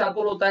एक्टिवेटेड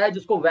चारकोल होता है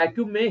जिसको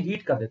वैक्यूम में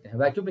हीट कर देते हैं।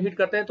 वैक्यूम में हीट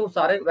करते हैं तो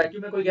सारे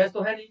वैक्यूम में कोई गैस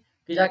तो है नहीं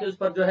कि जाके उस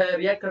पर जो है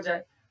रिएक्ट कर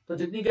जाए, तो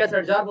जितनी गैस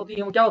एडजॉर्ब होती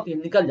है वो क्या होती है,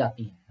 निकल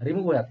जाती है,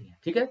 रिमूव हो जाती है,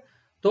 ठीक है।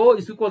 तो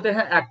इसको बोलते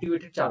हैं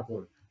एक्टिवेटेड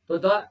चारकोल। तो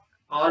the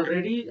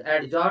already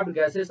adsorbed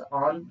gases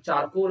on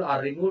charcoal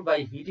are removed by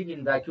heating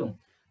in vacuum.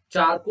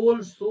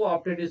 Charcoal so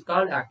obtained is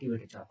called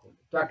activated charcoal.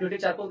 तो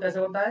activated charcoal कैसे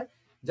होता है?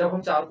 जब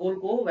हम चारकोल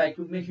को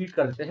वैक्यूम में हीट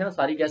कर देते हैं और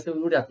सारी गैसें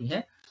उड़ जाती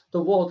हैं,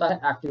 तो वो होता है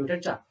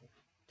एक्टिवेटेड चारकोल,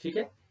 ठीक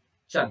है।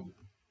 चलिए,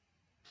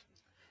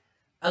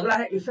 अगला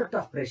है इफेक्ट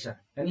ऑफ प्रेशर,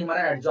 यानी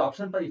हमारा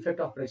एडजॉर्प्शन पर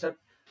इफेक्ट ऑफ प्रेशर।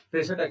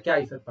 प्रेशर का क्या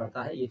इफेक्ट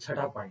पड़ता है, ये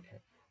 6वां पॉइंट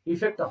है,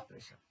 effect of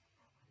pressure.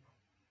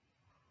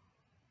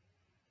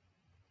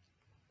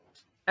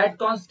 At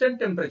constant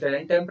temperature,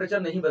 यानी टेम्परेचर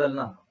नहीं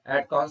बदलना,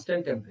 एट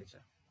कांस्टेंट टेम्परेचर।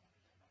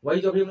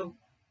 वही जो भी हम लोग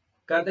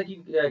कहते हैं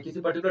कि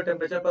किसी पर्टिकुलर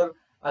टेम्परेचर पर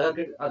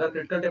अगर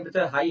क्रिटिकल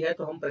टेम्परेचर हाई है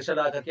तो हम प्रेशर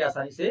लगा करके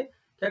आसानी से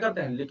क्या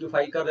करते हैं,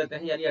 लिक्विफाई कर देते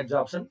हैं, यानी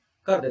एडजॉर्प्शन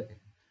कर देते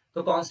हैं।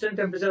 तो कांस्टेंट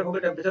टेम्परेचर होगा,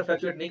 टेम्परेचर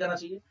फ्लक्चुएट नहीं करना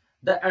चाहिए।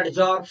 The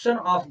adsorption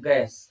of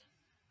gas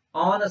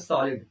on a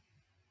solid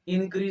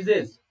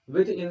increases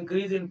with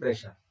increase in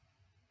pressure.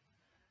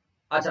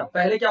 अच्छा,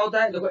 पहले क्या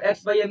होता है, देखो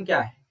x/m क्या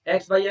है,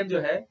 x बाई एम जो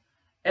है,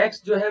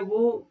 x जो है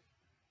वो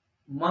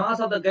मास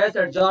ऑफ द गैस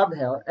एडजॉर्ब्ड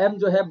है और m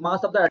जो है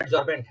मास ऑफ द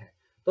एडजॉर्बेंट है।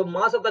 तो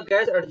mass of the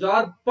gas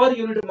adsorb per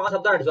unit mass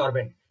of the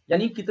adsorbent,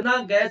 यानी कितना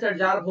गैस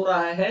एडजॉर्ब हो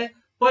रहा है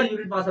per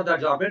unit mass of the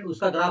adsorbent,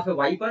 उसका ग्राफ है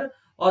y पर,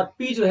 और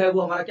p जो है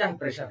वो हमारा क्या है,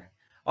 प्रेशर है,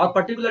 और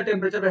पर्टिकुलर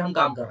टेम्परेचर पे हम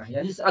काम कर रहे हैं।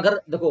 यानी अगर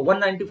देखो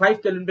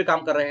 195 केल्विन पे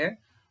काम कर रहे हैं,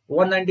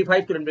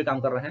 195 केल्विन पे काम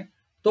कर रहे हैं,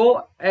 तो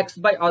x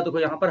बाई, और देखो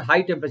यहाँ पर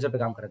हाई टेम्परेचर पे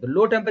काम कर रहे हैं, तो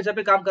लो टेम्परेचर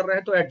पे काम कर रहे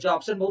हैं तो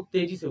एडजॉर्प्शन बहुत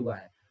तेजी से हुआ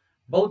है,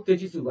 बहुत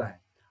तेजी से हुआ है,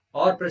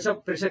 और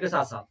प्रेशर के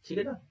साथ साथ, ठीक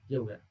है ना, ये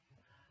हो गया।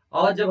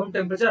 और जब हम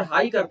टेम्परेचर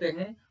हाई करते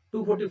हैं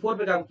 244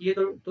 पे काम किए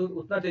तो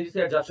उतना तेजी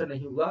से एडजॉर्प्शन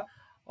नहीं हुआ,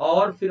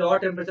 और फिर और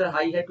टेम्परेचर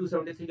हाई है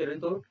 273 केल्विन,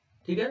 तो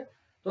ठीक है,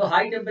 तो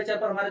हाई टेम्परेचर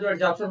पर हमारा जो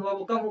एडजॉर्प्शन हुआ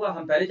वो कम होगा,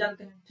 हम पहले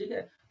जानते हैं, ठीक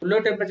है। तो लो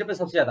टेम्परेचर पे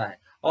सबसे ज्यादा है,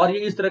 और ये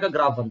इस तरह का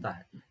ग्राफ बनता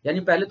है, यानी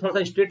पहले थोड़ा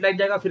सा स्ट्रेट लाइन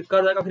जाएगा, फिर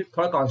कर्व जाएगा, फिर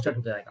थोड़ा कांस्टेंट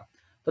हो जाएगा।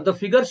 तो the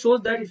figure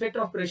shows that effect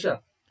of pressure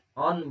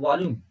on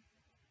volume,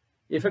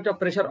 effect of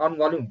pressure on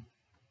volume,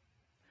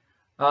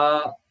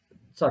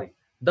 sorry,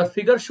 the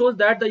figure shows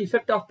that the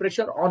effect of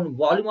pressure on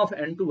volume of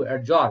N2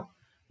 adsorbed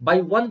by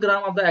 1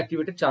 gram of the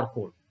activated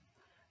charcoal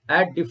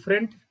at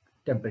different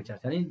temperatures,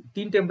 यानी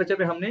 3 temperature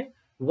पे हमने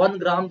 1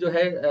 ग्राम जो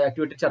है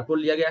activated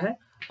charcoal लिया गया है,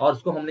 और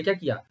उसको हमने क्या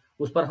किया,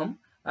 उस पर हम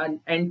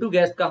N2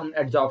 गैस का हम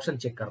एडजॉर्प्शन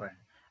चेक कर रहे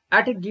हैं।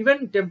 Eight A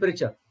given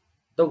temperature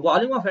the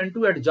volume of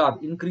N2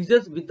 adsorbed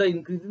increases with the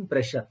increase in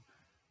pressure.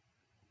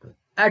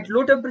 At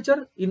low temperature,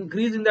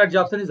 increase in the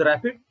adsorption is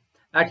rapid.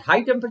 At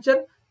high temperature,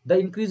 the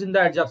increase in the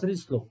adsorption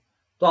is slow.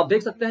 तो आप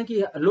देख सकते हैं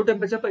कि low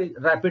temperature पर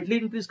rapidly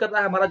increase कर रहा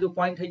है, हमारा जो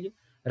पॉइंट है ये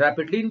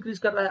रैपिडली इंक्रीज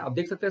कर रहा है, आप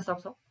देख सकते हैं साफ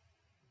साफ।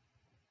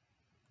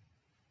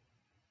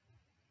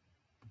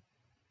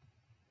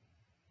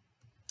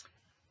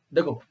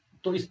 देखो,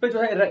 तो इस पे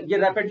जो है ये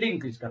रैपिडली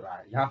इंक्रीज कर रहा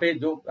है, यहाँ पे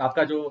जो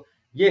आपका जो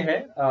ये है,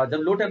 जब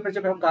लो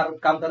टेम्परेचर पे हम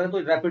काम कर रहे हैं तो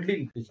रैपिडली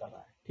इंक्रीज कर रहा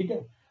है, ठीक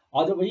है।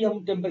 और जब वही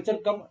हम टेम्परेचर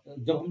कम,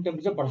 जब हम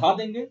टेम्परेचर बढ़ा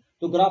देंगे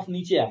तो ग्राफ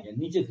नीचे आ गया,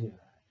 नीचे से,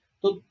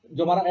 तो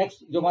जो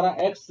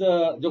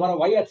हमारा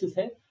वाई एक्सिस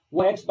है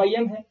वो x बाई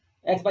एम है।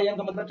 x बाई एम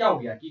का मतलब क्या हो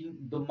गया कि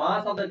the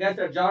mass of the gas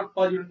एडजॉर्ब्ड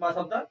per unit mass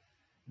of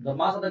the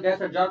mass of the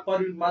gas एडजॉर्ब्ड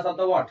per unit mass of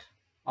the what,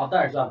 of the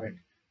adsorbent.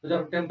 तो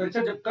जब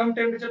कम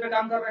टेम्परेचर पे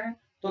काम कर रहे हैं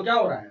तो क्या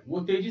हो रहा है, वो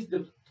तेजी से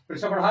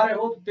प्रेशर बढ़ा रहे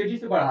हो तो तेजी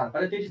से बढ़ा,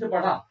 पहले तेजी से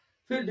बढ़ा,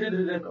 फिर धीरे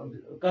धीरे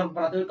कर्व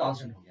बनाते हुए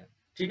कांस्टेंट हो गया,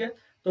 ठीक है।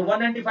 तो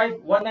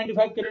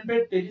 195 केल्विन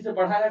पे तेजी से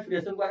बढ़ा है, फिर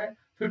ऐसे हुआ है,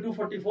 फिर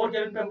 244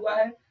 केल्विन पे हुआ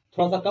है,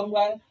 थोड़ा सा कम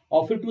हुआ है,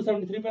 और फिर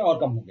 273 पे और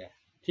कम हो गया है,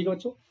 ठीक है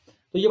बच्चों।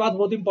 तो ये बात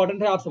बहुत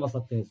इंपॉर्टेंट है, आप समझ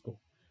सकते हैं इसको।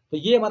 तो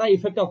ये हमारा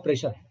इफेक्ट ऑफ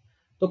प्रेशर है।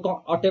 तो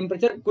और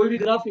टेम्परेचर, कोई भी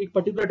ग्राफ एक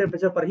पर्टिकुलर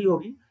टेम्परेचर पर ही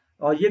होगी,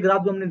 और ये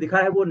ग्राफ जो हमने दिखा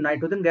है वो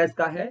नाइट्रोजन गैस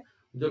का है,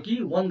 जो कि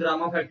 1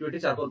 ग्राम ऑफ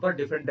एक्टिवेटेड चारकोल पर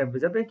डिफरेंट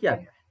टेम्परेचर पे किया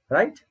गया है,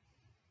 राइट।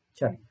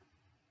 चलिए,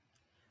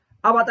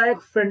 अब आता है एक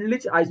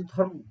Freundlich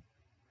isotherm,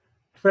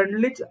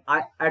 Freundlich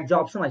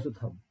adsorption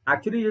isotherm.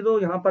 Actually ये जो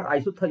यहाँ पर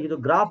आइसोथर्म, ये जो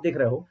ग्राफ देख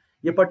रहे हो,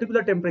 ये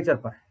पर्टिकुलर टेम्परेचर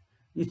पर है,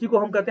 इसी को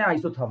हम कहते हैं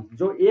आइसोथर्म।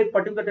 जो एक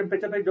पर्टिकुलर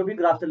टेम्परेचर पर जो भी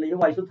ग्राफ चल रही है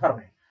वो आइसोथर्म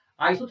है।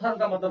 आइसोथर्म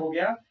का मतलब हो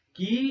गया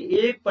कि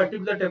एक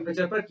पर्टिकुलर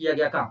टेम्परेचर पर किया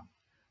गया काम।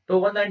 तो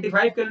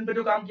 195 केल्विन पे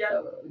जो काम किया,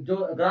 जो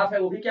ग्राफ है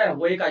वो भी क्या है,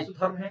 वो एक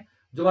आइसोथर्म है।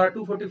 जो हमारा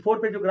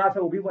 244 पे जो ग्राफ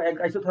है वो भी वो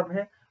एक आइसोथर्म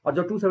है, और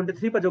जो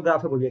 273 पर जो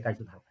ग्राफ है वो भी एक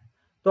आइसोथर्म है।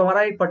 तो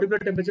हमारा एक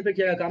पर्टिकुलर टेम्परेचर पे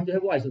किया गया काम जो है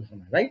वो आइसोथर्म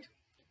है, राइट।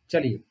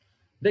 चलिए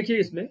देखिए,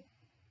 इसमें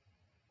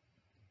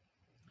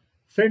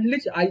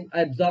फ्रेंडलिच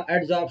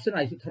एडजॉर्प्शन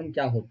आइसोथर्म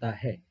क्या होता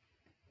है,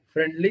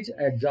 फ्रेंडलिच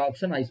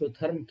एडजॉर्प्शन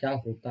आइसोथर्म क्या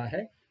होता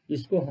है,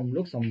 इसको हम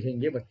लोग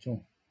समझेंगे बच्चों।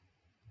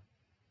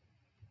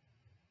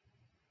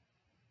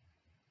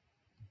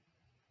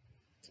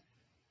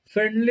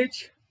 Freundlich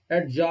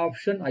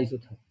adsorption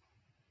isotherm,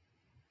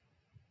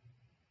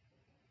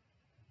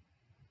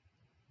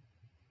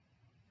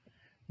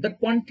 the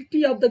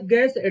quantity of the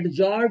gas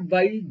adsorbed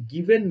by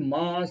given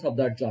mass of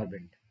the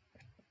adsorbent,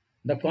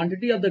 the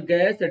quantity of the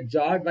gas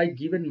adsorbed by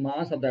given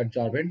mass of the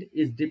adsorbent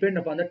is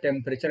depend upon the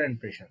temperature and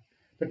pressure।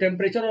 तो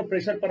temperature और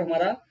pressure पर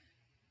हमारा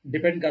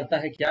depend करता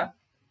है क्या,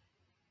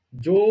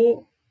 जो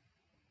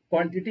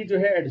quantity जो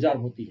है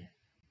एडजॉर्ब होती है,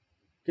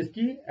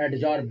 किसकी,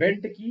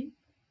 एडजॉर्बेंट की,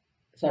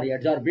 सॉरी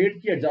एडजॉर्बेट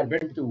की,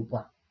 एडजॉर्बेंट के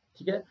ऊपर,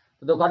 ठीक है।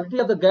 तो the quantity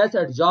of the gas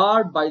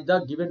एडजॉर्ब्ड by the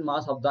given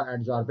mass of the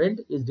adsorbent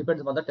is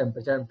depends upon the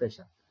temperature and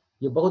pressure.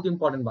 ये बहुत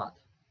इंपॉर्टेंट बात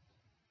है,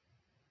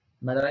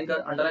 मैं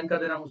अंडरलाइन कर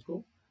दे रहा हूं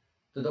उसको।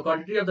 तो the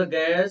quantity of the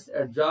gas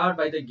एडजॉर्ब्ड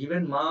by the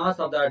given mass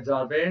of the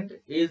adsorbent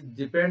is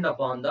depend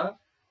upon the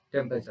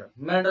temperature.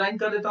 मैं अंडरलाइन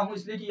कर देता हूं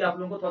इसलिए कि आप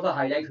लोगों को थोड़ा सा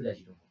हाईलाइट हो जाए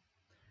चीजों को।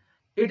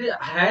 It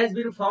has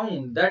been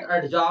found that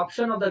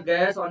adsorption of the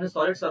gas on a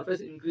solid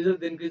surface increases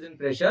with increase in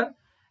pressure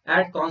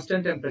at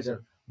constant temperature,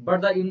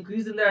 but the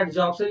increase in the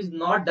adsorption is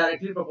not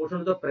directly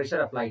proportional to the pressure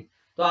applied।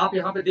 तो आप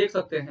यहाँ पे देख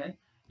सकते हैं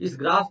इस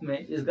graph में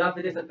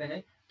देख सकते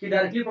हैं कि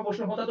डायरेक्टली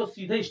प्रोपोर्शनल होता तो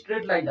सीधे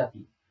स्ट्रेट लाइन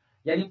जाती,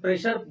 यानी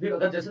प्रेशर भी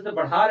अगर जैसे से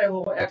बढ़ा रहे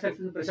हो, एक्स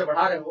एक्सिस से प्रेशर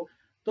बढ़ा रहे हो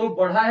तो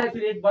बढ़ा है,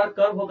 फिर एक बार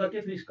कर्व होकर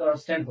के फिर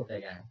कांस्टेंट होता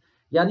गया है।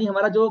 यानी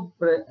हमारा जो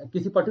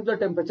किसी पर्टिकुलर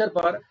टेम्परेचर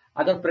पर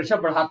अगर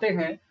प्रेशर बढ़ाते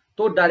हैं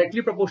तो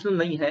डायरेक्टली प्रोपोर्शनल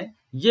नहीं है।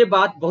 ये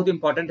बात बहुत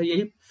इंपॉर्टेंट है,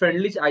 यही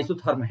फ्रेंडलिच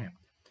आइसोथर्म है।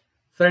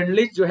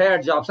 फ्रेंडलिच जो है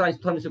एडजॉर्प्शन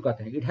आइसोथर्म इसे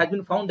कहते हैं। It has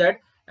been found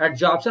that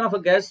adsorption of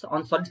a gas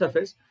on solid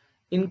surface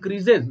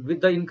increases with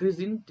the increase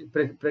in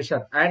pressure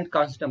and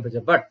constant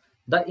temperature, but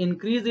the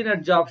increase in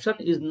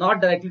absorption is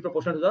not directly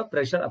proportional to the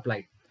pressure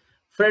applied.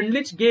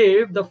 Freundlich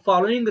gave the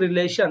following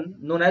relation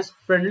known as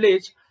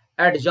Freundlich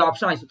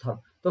adsorption isotherm.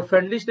 तो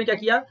Freundlich ने क्या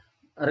किया,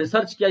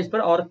 research किया इस पर,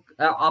 और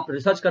आप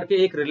research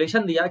करके एक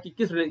रिलेशन दिया कि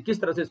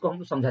किस तरह से इसको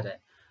हम समझा जाए।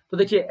 तो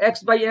देखिए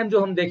x बाई एम जो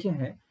हम देखे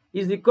हैं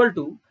इज इक्वल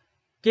टू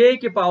k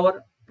के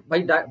पावर,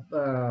 भाई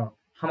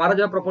हमारा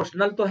जो है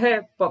प्रोपोर्शनल तो है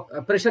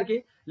प्रेशर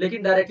के,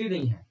 लेकिन डायरेक्टली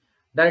नहीं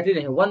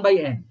है, 1 बाई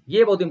एन।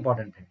 ये बहुत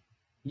इंपॉर्टेंट है,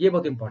 ये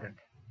बहुत इंपॉर्टेंट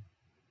है,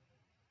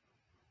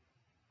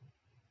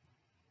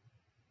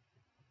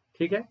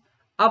 ठीक है।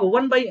 अब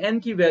 1 बाई एन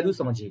की वैल्यू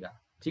समझिएगा,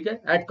 ठीक है,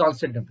 एट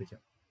कांस्टेंट टेम्परेचर।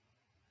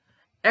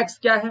 एक्स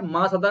क्या है,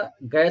 mass of the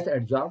gas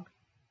adsorb,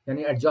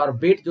 यानी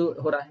एडजॉर्बेट जो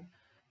हो रहा है।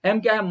 एम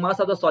क्या है,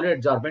 mass of the solid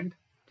adsorbent,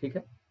 ठीक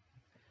है।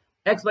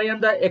 X by am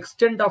the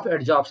extent of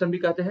adsorption भी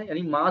कहते हैं,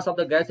 यानी mass of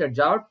the gas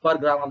adsorb पर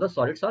ग्राम ऑफ द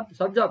सॉलिड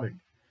सब्जॉर्बेंट,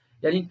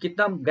 यानी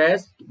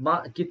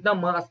कितना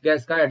मास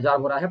गैस का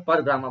एडजॉर्ब हो रहा है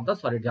पर gram of the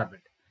solid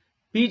adsorbent.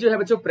 P जो है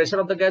बच्चों pressure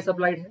of the gas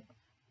applied है।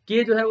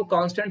 के जो है वो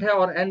कांस्टेंट है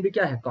और एन भी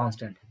क्या है,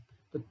 कांस्टेंट है।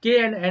 तो के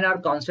and N R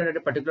constant eight a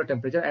particular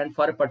temperature and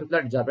for a particular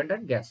adsorbent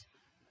and gas,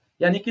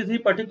 यानी किसी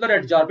पर्टिकुलर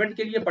एडजॉर्बेंट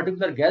के लिए,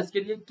 पर्टिकुलर गैस के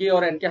लिए के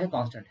और एन क्या है,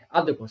 कांस्टेंट है।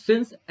 अब देखो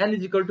since N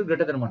is equal to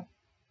greater than 1,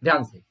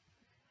 ध्यान से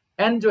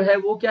एन जो है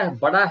वो क्या है,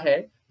 बड़ा है,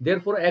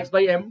 therefore x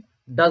by M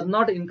does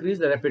not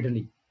increase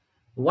rapidly.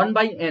 1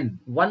 by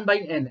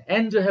N,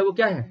 N जो है वो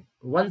क्या है,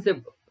 1 से,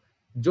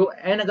 जो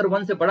एन अगर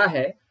 1 से बड़ा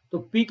है तो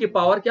पी के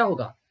पावर क्या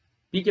होगा,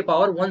 पी के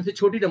पावर 1 से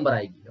छोटी नंबर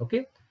आएगी, okay.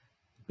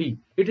 P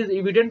it is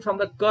evident from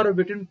the curve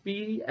between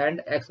P and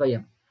x by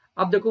M.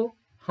 अब देखो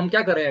हम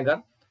क्या करें,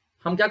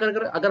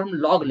 अगर हम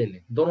लॉग ले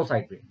लें दोनों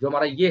साइड पे, जो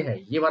हमारा ये है,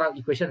 ये हमारा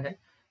इक्वेशन है,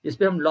 इस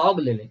पे हम लॉग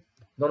ले लें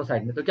दोनों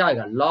साइड में, तो क्या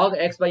आएगा, लॉग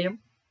एक्स बाई एम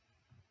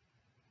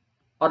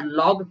और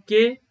लॉग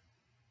के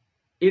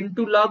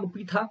इंटू लॉग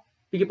पी था,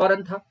 पी के पावर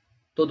एन था,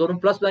 तो दोनों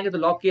प्लस लाएंगे तो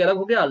लॉग के अलग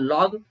हो गया,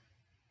 लॉग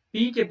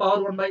पी के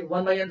पावर 1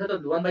 बाई एन था, तो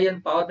 1 बाई एन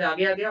पावर में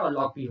आगे आ गया और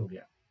लॉग पी हो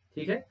गया,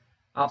 ठीक है।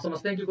 आप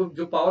समझते हैं कि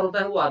जो पावर होता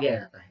है वो आगे आ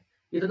जाता है,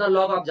 इतना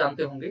लॉग आप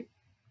जानते होंगे,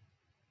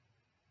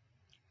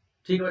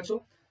 ठीक है बच्चों।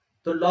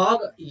 तो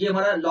लॉग, ये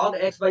हमारा लॉग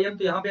एक्स बाई एम,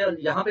 तो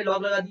यहाँ पे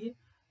लॉग लगा दिए,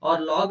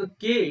 और लॉग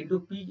के इंटू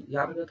पी,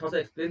 यहाँ पे थोड़ा सा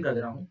एक्सप्लेन कर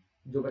दे रहा हूँ,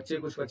 जो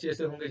कुछ बच्चे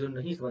ऐसे होंगे जो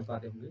नहीं समझ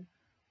पाते होंगे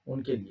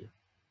उनके लिए।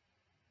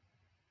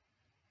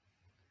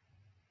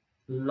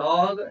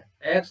 लॉग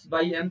एक्स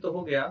बाई एम तो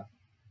हो गया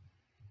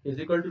इज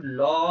इक्वल टू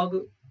लॉग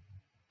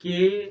के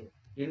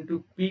इंटू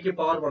पी के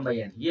पावर 1 बाई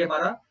एन। ये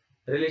हमारा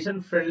रिलेशन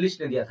फ्रेंडलिश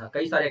ने दिया था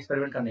कई सारे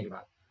एक्सपेरिमेंट करने के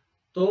बाद।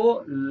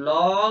 तो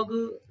लॉग,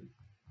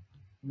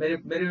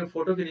 मेरे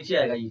फोटो के नीचे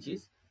आएगा ये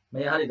चीज,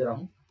 मैं यहां लिख रहा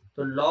हूं,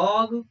 तो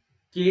लॉग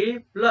के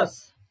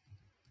प्लस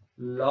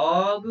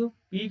लॉग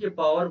पी के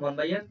पावर 1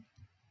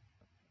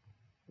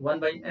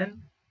 बाई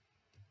एन,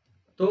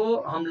 तो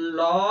हम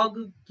log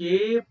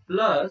k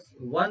plus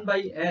 1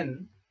 by N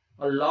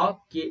और log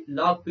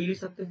p लिख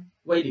सकते हैं,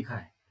 वही लिखा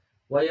है,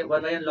 वही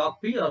 1 बाई एन log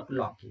p और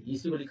log k,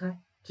 इसी को लिखा है,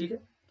 ठीक है।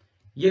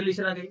 ये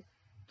रिलेशन आ गई।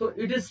 तो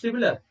इट इज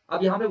सिमिलर।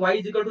 अब यहाँ पे y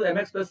is equal to M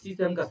x plus सी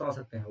से हम क्या समझ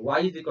सकते हैं, y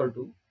is equal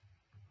to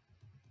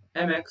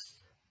M x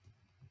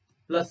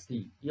plus सी,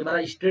 ये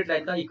हमारा स्ट्रेट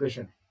लाइन का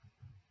इक्वेशन है।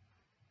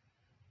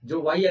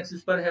 जो y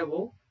एक्सिस पर है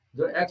वो,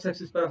 जो x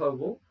एक्सिस पर है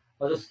वो,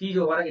 और जो c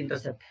जो हमारा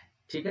इंटरसेप्ट है,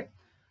 ठीक है।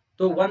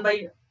 तो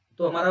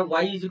हमारा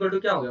y इज इक्वल टू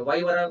क्या हो गया,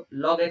 y हमारा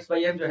log x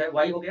बाई एम जो है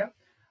y हो गया,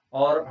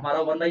 और हमारा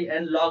 1 बाई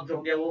एन log जो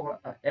हो गया वो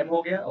m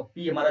हो गया, और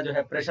p हमारा जो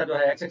है प्रेशर जो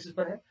है x एक्सिस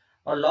पर है,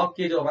 और log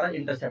k जो हमारा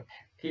इंटरसेप्ट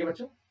है, ठीक है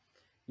बच्चों।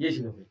 ये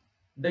चीज हो गई।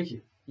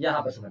 देखिए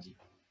यहां पर समझिए,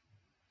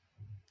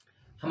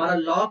 हमारा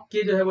log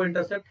k जो है वो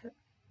इंटरसेप्ट है,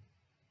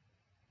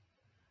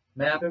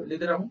 मैं यहां पे लिख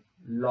दे रहा हूं,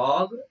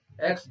 log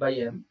x by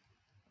M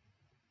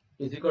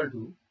is equal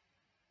to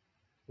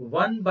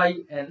 1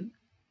 by N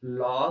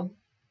log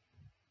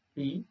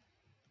p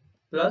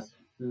plus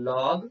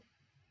log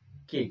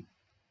k।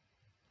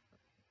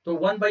 तो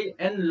 1 बाई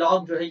एन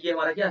log जो है ये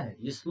हमारा क्या है,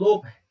 ये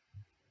स्लोप है।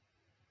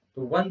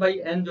 तो 1 बाई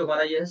एन जो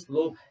हमारा ये है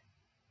स्लोप है,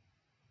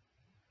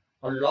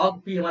 और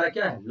log p हमारा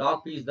क्या है, log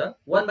p is the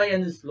 1 by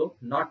N is slope,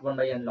 not 1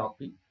 by N log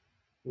p,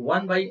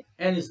 1 by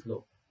N is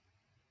slope.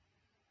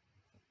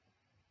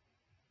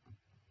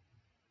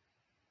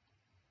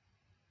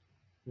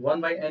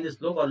 1 by N is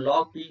slope, और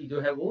log p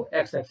जो है वो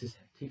x एक्सिस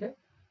है, ठीक है।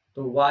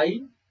 तो y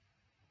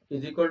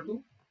is equal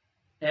to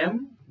m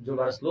जो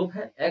हमारा स्लोप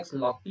है, x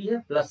log p है,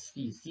 प्लस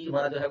c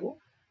हमारा जो है वो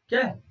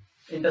क्या है,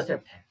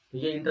 इंटरसेप्ट है, तो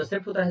ये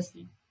इंटरसेप्ट होता है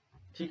c,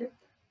 ठीक है।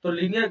 तो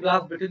लीनियर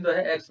ग्राफ बिटवीन जो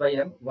है x by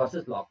M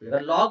versus log p।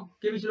 अगर log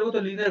के बीच लोगे तो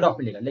लीनियर ग्राफ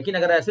मिलेगा, लेकिन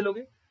अगर ऐसे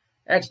लोगे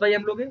x बाई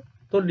एम लोगे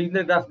तो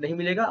लीनियर ग्राफ नहीं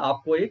मिलेगा,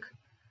 आपको एक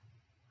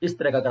इस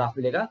तरह का ग्राफ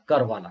मिलेगा,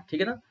 कर्व वाला,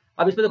 ठीक है ना।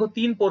 अब इसमें देखो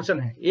 3 पोर्शन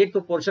है, एक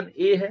तो पोर्शन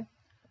a है,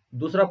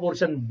 दूसरा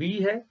पोर्शन b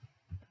है,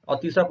 और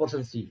तीसरा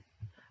पोर्शन c।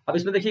 अब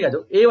इसमें देखिएगा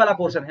जो a वाला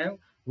पोर्शन है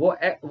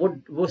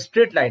वो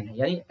स्ट्रेट लाइन है,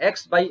 यानी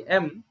x by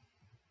am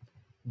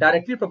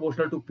directly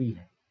proportional to p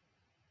है,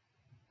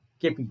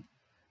 kp,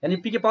 यानी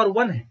p के पावर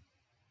 1 है,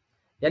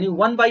 यानी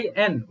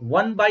 1/n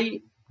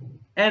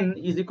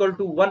इज इक्वल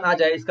टू 1 आ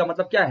जाए, इसका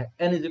मतलब क्या है,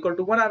 n इज इक्वल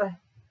टू 1 आ रहा है।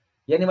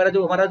 यानी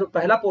हमारा जो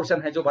पहला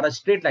पोर्शन है, जो हमारा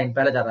स्ट्रेट लाइन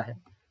पहला जा रहा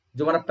है,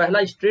 जो हमारा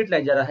पहला स्ट्रेट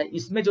लाइन जा रहा है,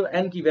 इसमें जो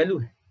n की वैल्यू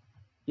है,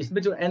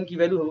 इसमें जो n की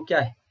वैल्यू है वो क्या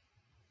है,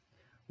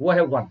 वो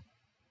है 1।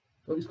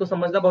 तो इसको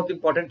समझना बहुत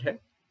इंपॉर्टेंट है,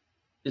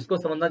 इसको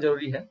समझना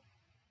जरूरी है।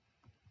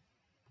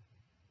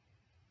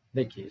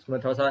 देखिए इसको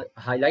मैं थोड़ा सा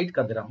हाईलाइट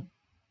कर दे रहा हूं।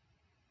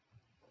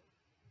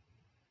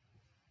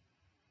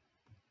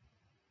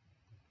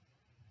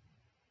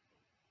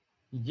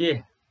 ये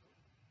है,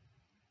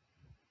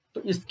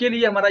 तो इसके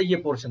लिए हमारा ये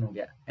पोर्शन हो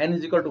गया, n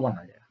इज इक्वल टू 1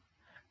 आ जाएगा।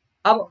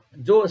 अब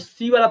जो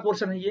c वाला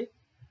पोर्शन है, ये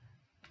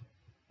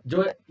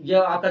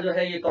आपका जो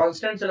है ये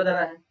कांस्टेंट चला जा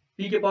रहा है,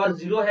 p के पावर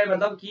 0 है,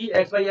 मतलब कि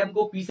x/m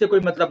को p से कोई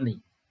मतलब नहीं।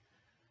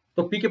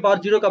 तो p के पावर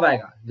 0 कब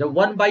आएगा, जब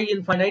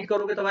 1/इनफाइनाइट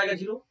करोगे तब आएगा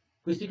 0।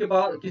 किसी के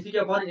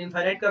पावर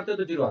इनफाइनाइट करते हो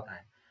तो 0 आता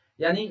है।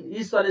 यानी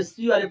इस वाले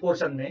c वाले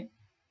पोर्शन में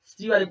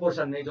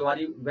जो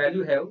हमारी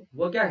वैल्यू है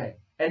वो क्या है,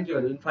 n की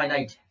वैल्यू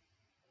इनफाइनाइट है।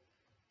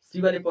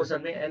 c वाले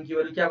पोर्शन में n की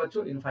वैल्यू क्या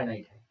बच्चों,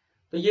 इनफाइनाइट है।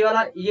 तो ये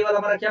वाला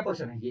हमारा क्या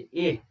पोर्शन है,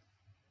 ये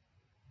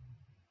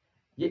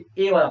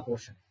a वाला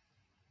पोर्शन है।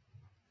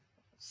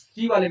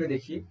 c वाले में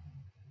देखिए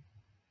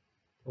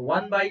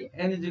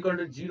 1/n is equal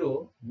to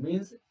 0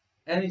 means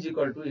n is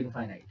equal to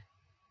infinite,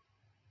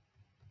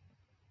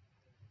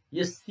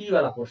 ये c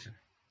वाला पोर्शन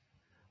है।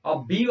 और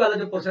b वाला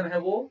जो पोर्शन है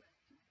वो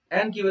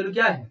n की वैल्यू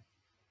क्या है,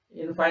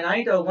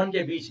 इनफाइनाइट और 1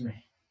 के बीच में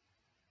है।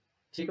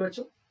 ठीक है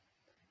बच्चों,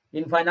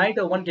 इनफाइनाइट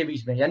और 1 के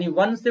बीच में, यानी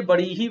 1 से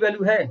बड़ी ही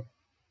वैल्यू है,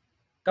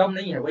 कम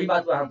नहीं है, वही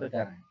बात वहां पे कह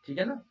रहे हैं। ठीक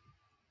है ना।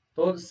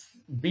 तो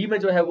b में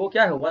जो है वो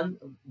क्या है, 1,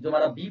 जो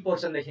हमारा b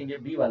पोर्शन देखेंगे,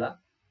 b वाला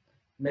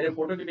मेरे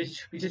फोटो के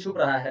पीछे छुप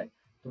रहा है,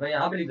 तो मैं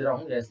यहां पे लिख रहा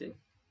हूं जैसे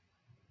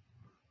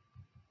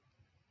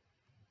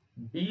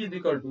b is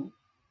equal to,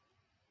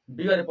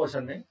 b वाले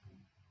पोर्शन में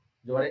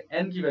जो हमारे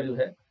n की वैल्यू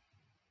है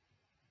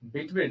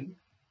बिटवीन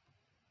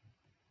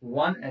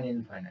 1 एंड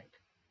इनफाइनाइट,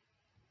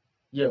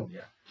 ये हो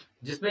गया,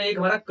 जिसमें एक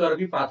हमारा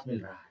कर्वी पाथ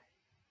मिल रहा है,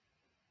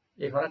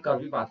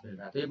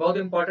 तो ये बहुत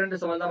इंपॉर्टेंट है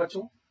समझना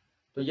बच्चों।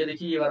 तो ये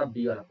देखिए, ये हमारा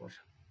b वाला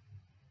पोर्शन,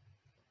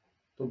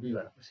 तो b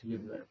वाला पोर्शन, ये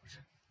b वाला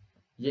पोर्शन,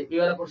 ये a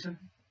वाला पोर्शन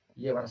है,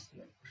 ये हमारा c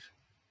वाला पोर्शन।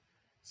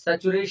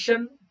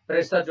 सैचुरेशन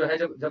प्रेशर जो है,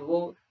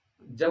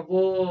 जब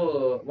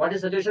वो व्हाट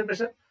इज सैचुरेशन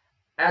प्रेशर,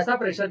 ऐसा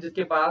प्रेशर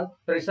जिसके पास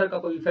प्रेशर का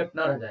कोई इफेक्ट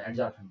ना रह जाए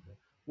एडजॉर्प्शन पे,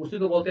 उसी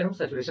को बोलते हैं हम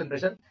सैचुरेशन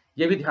प्रेशर।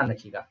 ये भी ध्यान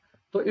रखिएगा।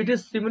 तो it is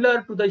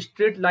similar to the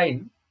straight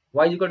line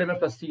y equal to mx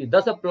plus c,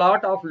 thus a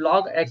plot of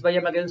log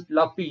x/m against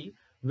log p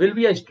will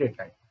be a straight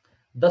line.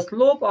 The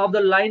slope of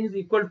the line is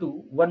equal to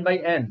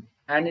 1/n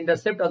and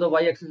intercept of the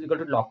y-axis is equal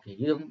to log k.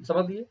 ये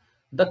समझ लिए।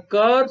 The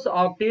curves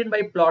obtained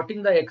by plotting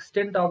the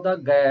extent of the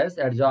gas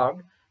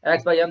adsorbed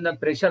x/m, the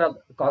pressure of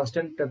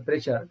constant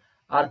temperature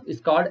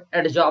is called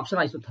adsorption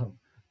isotherm.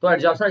 तो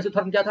adsorption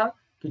isotherm क्या था,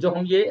 कि जो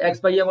हम ये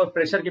x/m और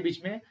प्रेशर के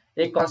बीच में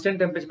एक कांस्टेंट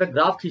टेम्परेचर पे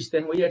ग्राफ खींचते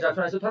हैं, वही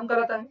एडजॉर्प्शन आइसोथर्म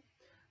कहलाता है।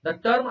 The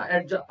term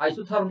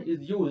isotherm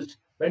is used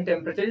when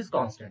temperature is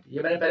constant.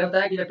 ये मैंने पहले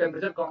बताया कि जब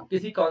टेम्परेचर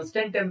किसी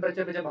कांस्टेंट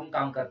टेम्परेचर पे जब हम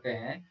काम करते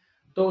हैं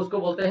तो उसको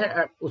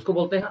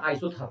बोलते हैं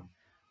आइसोथर्म।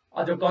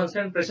 और जब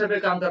कांस्टेंट प्रेशर पे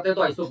काम करते हैं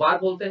तो आइसोबार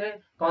बोलते हैं,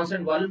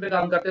 कांस्टेंट वॉल्यूम पे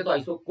काम करते हैं तो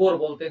आइसोकोर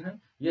बोलते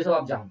हैं। ये सब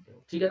आप जानते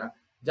हो, ठीक है ना,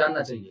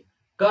 जानना चाहिए।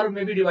 कर्व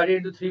में भी divided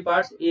into 3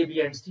 parts A, B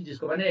and C,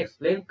 जिसको मैंने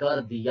एक्सप्लेन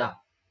कर दिया।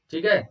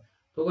 ठीक है,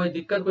 तो कोई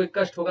दिक्कत, कोई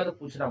कष्ट होगा तो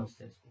पूछना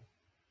मुझसे, इसको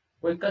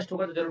कोई कष्ट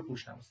होगा तो जरूर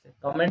पूछना मुझसे,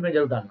 कमेंट में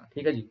जरूर डालना।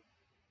 ठीक है जी।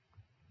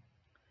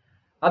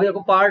 अब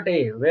देखो part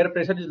A, where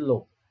pressure is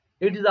low,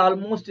 it is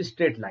almost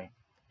straight line,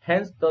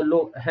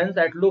 hence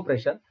at low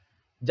pressure.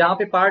 जहां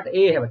पे पार्ट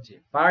ए है बच्चे,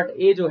 पार्ट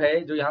ए जो है,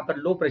 जो यहाँ पर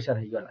लो प्रेशर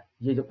है, ये वाला,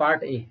 ये जो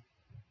पार्ट ए है,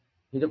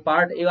 ये जो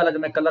पार्ट ए वाला जो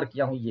मैं कलर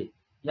किया हूँ, ये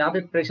यहाँ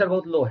पे प्रेशर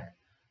बहुत लो है,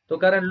 तो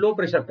कह रहे हैं लो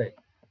प्रेशर पे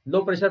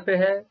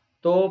है,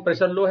 तो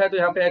प्रेशर लो है, तो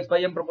यहाँ पे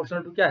x/m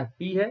प्रोपोर्शनल टू क्या है,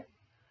 p है,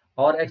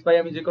 और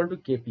x/m is equal to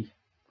kp।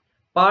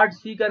 Part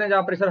सी करें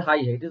जहां प्रेशर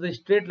हाई है, it is a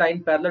straight line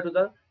parallel to the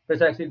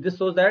pressure axis, this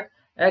shows that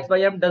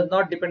x/m does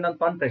not depend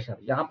on pressure.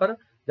 यहाँ पर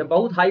जब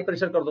बहुत हाई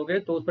प्रेशर कर दोगे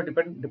तो उस पर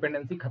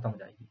डिपेंडेंसी खत्म हो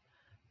जाएगी।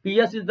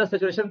 PS is the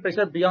saturation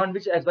pressure beyond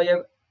which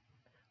x/m।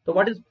 तो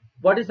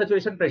what is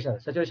saturation pressure?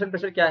 Saturation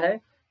pressure क्या है?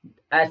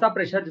 ऐसा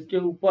प्रेशर जिसके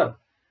ऊपर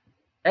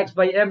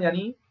x/m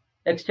यानी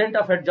एक्सटेंट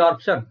ऑफ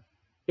एडजॉर्प्शन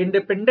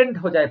इंडिपेंडेंट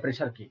हो जाए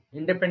प्रेशर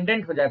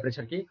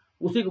की,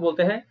 उसी को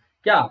बोलते हैं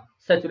क्या,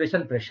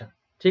 सैचुरेशन प्रेशर।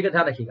 ठीक है,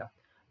 ध्यान रखिएगा।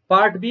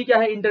 पार्ट बी क्या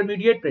है,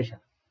 intermediate pressure,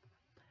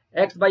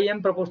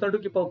 x/m proportional to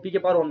p के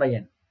पावर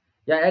 1/n,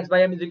 या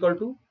x/m इज इक्वल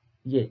टू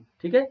ये,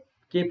 ठीक है,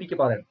 kp के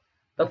power n।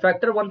 The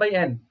factor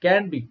 1/n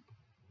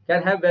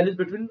can have values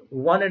between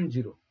 1 and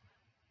 0।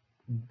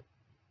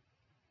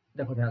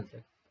 देखो ध्यान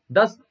से,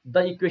 thus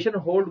the equation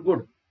hold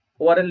good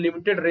over a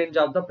limited range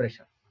of the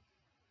pressure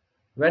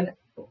when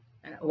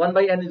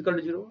 1/n is equal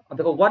to 0। अब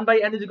देखो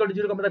 1/n is equal to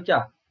 0 का मतलब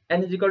क्या,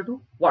 n is equal to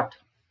what,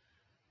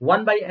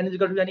 1/n is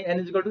equal to यानी n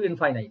is equal to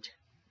infinite.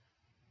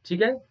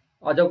 ठीक है,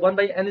 और जब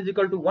 1/n is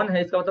equal to 1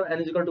 है, इसका मतलब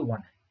n is equal to 1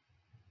 है।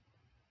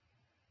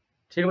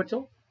 ठीक है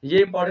बच्चों,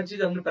 ये इंपॉर्टेंट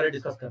चीज हमने पहले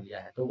डिस्कस कर लिया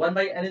है। तो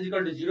 1/n is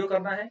equal to 0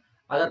 करना है,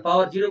 अगर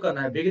पावर 0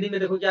 करना है, बिगिनिंग में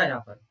देखो क्या है,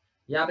 यहाँ पर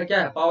यहाँ पे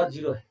क्या है, पावर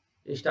 0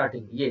 है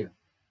स्टार्टिंग, ये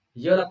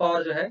वाला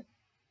पावर जो है,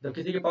 जब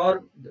किसी के पावर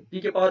पी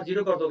के पावर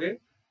 0 कर दोगे,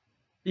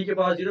 पी के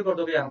पावर 0 कर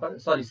दोगे यहाँ पर,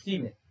 सॉरी सी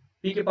में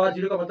पी के पावर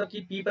 0 का मतलब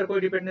कि पी पर कोई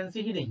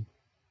डिपेंडेंसी ही नहीं,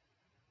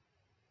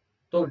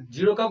 तो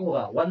 0 कब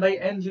होगा,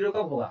 1/n 0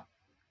 कब होगा,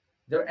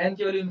 जब n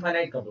की वैल्यू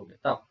इनफाइनाइट कर दोगे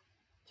तब,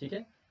 ठीक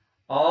है।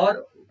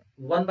 और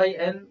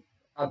 1/n,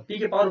 अब p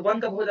के पावर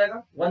 1 कब हो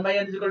जाएगा,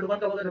 1/n इज इक्वल टू 1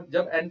 कब होगा,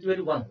 जब n की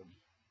वैल्यू 1 होगी,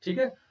 ठीक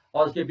है।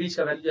 और उसके बीच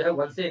का वैल्यू जो है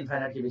 1 से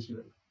इनफाइनाइट के बीच की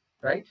वैल्यू,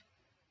 राइट।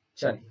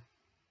 चलिए,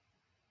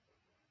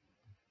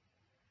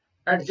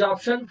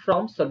 एडजॉर्प्शन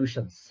फ्रॉम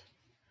सॉल्यूशंस,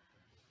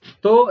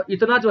 तो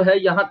इतना जो है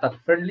यहाँ तक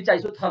फ्रेंडली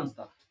आइसोथर्म्स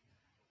तक,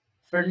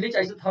 फ्रेंडली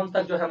आइसोथर्म्स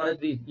तक जो है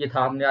हमारे ये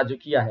था, हमने आज जो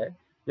किया है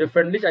ये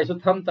फ्रेंडली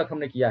आइसोथर्म तक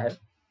हमने किया है।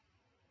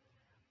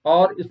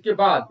 और इसके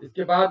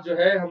बाद जो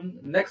है हम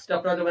नेक्स्ट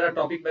अपना जो मेरा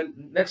टॉपिक में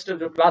नेक्स्ट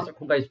जो क्लास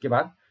रखूंगा, इसके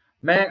बाद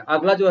मैं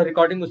अगला जो है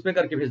रिकॉर्डिंग उसमें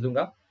करके भेज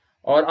दूंगा,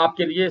 और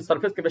आपके लिए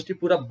सरफेस केमिस्ट्री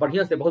पूरा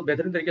बढ़िया से बहुत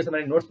बेहतरीन तरीके से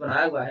मैंने नोट्स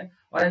बनाया हुआ है,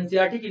 और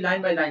एनसीईआरटी की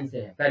लाइन बाय लाइन से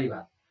है, पहली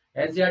बार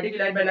एनसीईआरटी की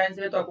लाइन बाय लाइन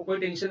से है, तो आपको कोई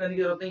टेंशन लेने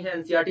की जरूरत नहीं है,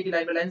 एनसीईआरटी की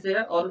लाइन बाय लाइन से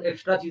है, और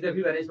एक्स्ट्रा चीजें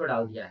भी मैंने इसमें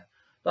डाल दिया है,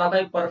 तो आप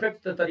एक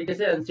परफेक्ट तरीके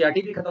से,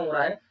 एनसीईआरटी भी खत्म हो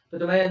रहा है, तो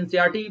जो मैं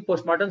एनसीईआरटी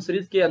पोस्टमार्टम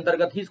सीरीज के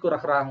अंतर्गत ही इसको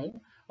रख रहा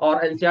हूँ,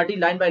 और एनसीईआरटी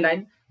लाइन बाय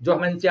लाइन, जो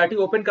हम एनसीईआरटी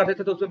ओपन करते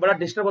थे तो उसमें बड़ा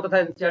डिस्टर्ब होता था,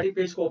 एनसीईआरटी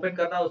पेज को ओपन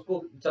करना,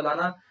 उसको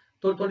चलाना,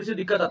 तो थोड़ी सी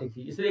दिक्कत आती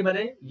थी, इसलिए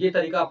मैंने ये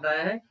तरीका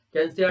अपनाया है कि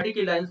एनसीईआरटी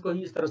की लाइंस को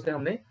ही इस तरह से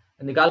हमने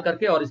निकाल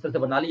करके और इस तरह से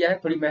बना लिया है।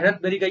 थोड़ी मेहनत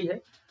मेरी गई है,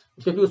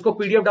 क्योंकि उसको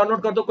पीडीएफ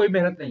डाउनलोड कर दो कोई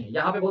मेहनत नहीं है,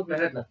 यहाँ पे बहुत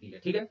मेहनत लगती है,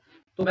 ठीक है।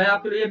 तो मैं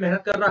आपके लिए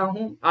मेहनत कर रहा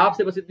हूँ,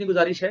 आपसे बस इतनी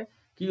गुजारिश है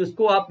कि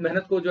उसको आप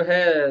मेहनत को जो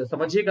है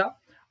समझिएगा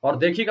और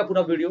देखिएगा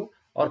पूरा वीडियो,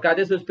 और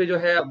कायदे से उस पर जो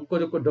है आपको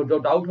जो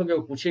डाउट होंगे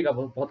वो पूछिएगा,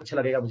 बहुत अच्छा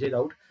लगेगा मुझे,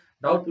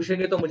 डाउट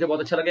पूछेंगे तो मुझे बहुत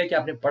अच्छा लगेगा कि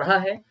आपने पढ़ा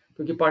है,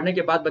 क्योंकि पढ़ने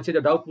के बाद बच्चे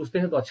जब डाउट पूछते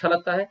हैं तो अच्छा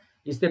लगता है,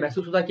 इससे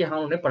महसूस होता है कि हाँ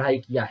उन्होंने पढ़ाई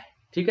किया है,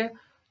 ठीक है।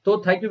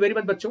 तो थैंक यू वेरी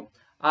मच बच्चों।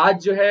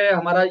 आज जो है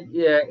हमारा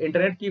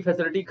इंटरनेट की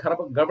फैसिलिटी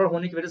खराब गड़बड़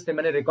होने की वजह से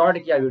मैंने रिकॉर्ड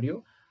किया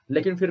वीडियो,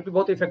 लेकिन फिर भी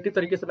बहुत इफेक्टिव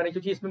तरीके से मैंने,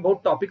 क्योंकि इसमें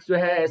बहुत टॉपिक्स जो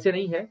है ऐसे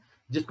नहीं है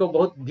जिसको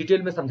बहुत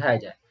डिटेल में समझाया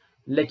जाए,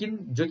 लेकिन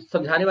जो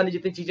समझाने वाली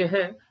जितनी चीजें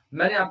हैं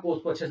मैंने आपको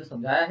उसको अच्छे से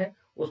समझाया है,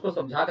 उसको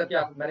समझा करके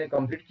आप मैंने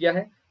कंप्लीट किया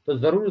है, तो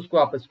जरूर उसको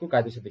आप इसको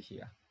कायदे से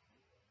देखिएगा।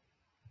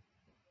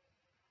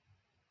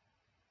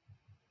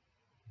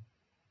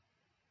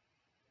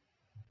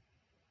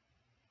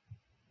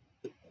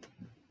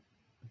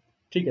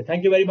 ठीक है,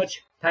 thank you very much,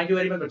 thank you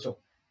very much बच्चों,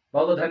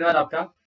 बहुत बहुत धन्यवाद आपका।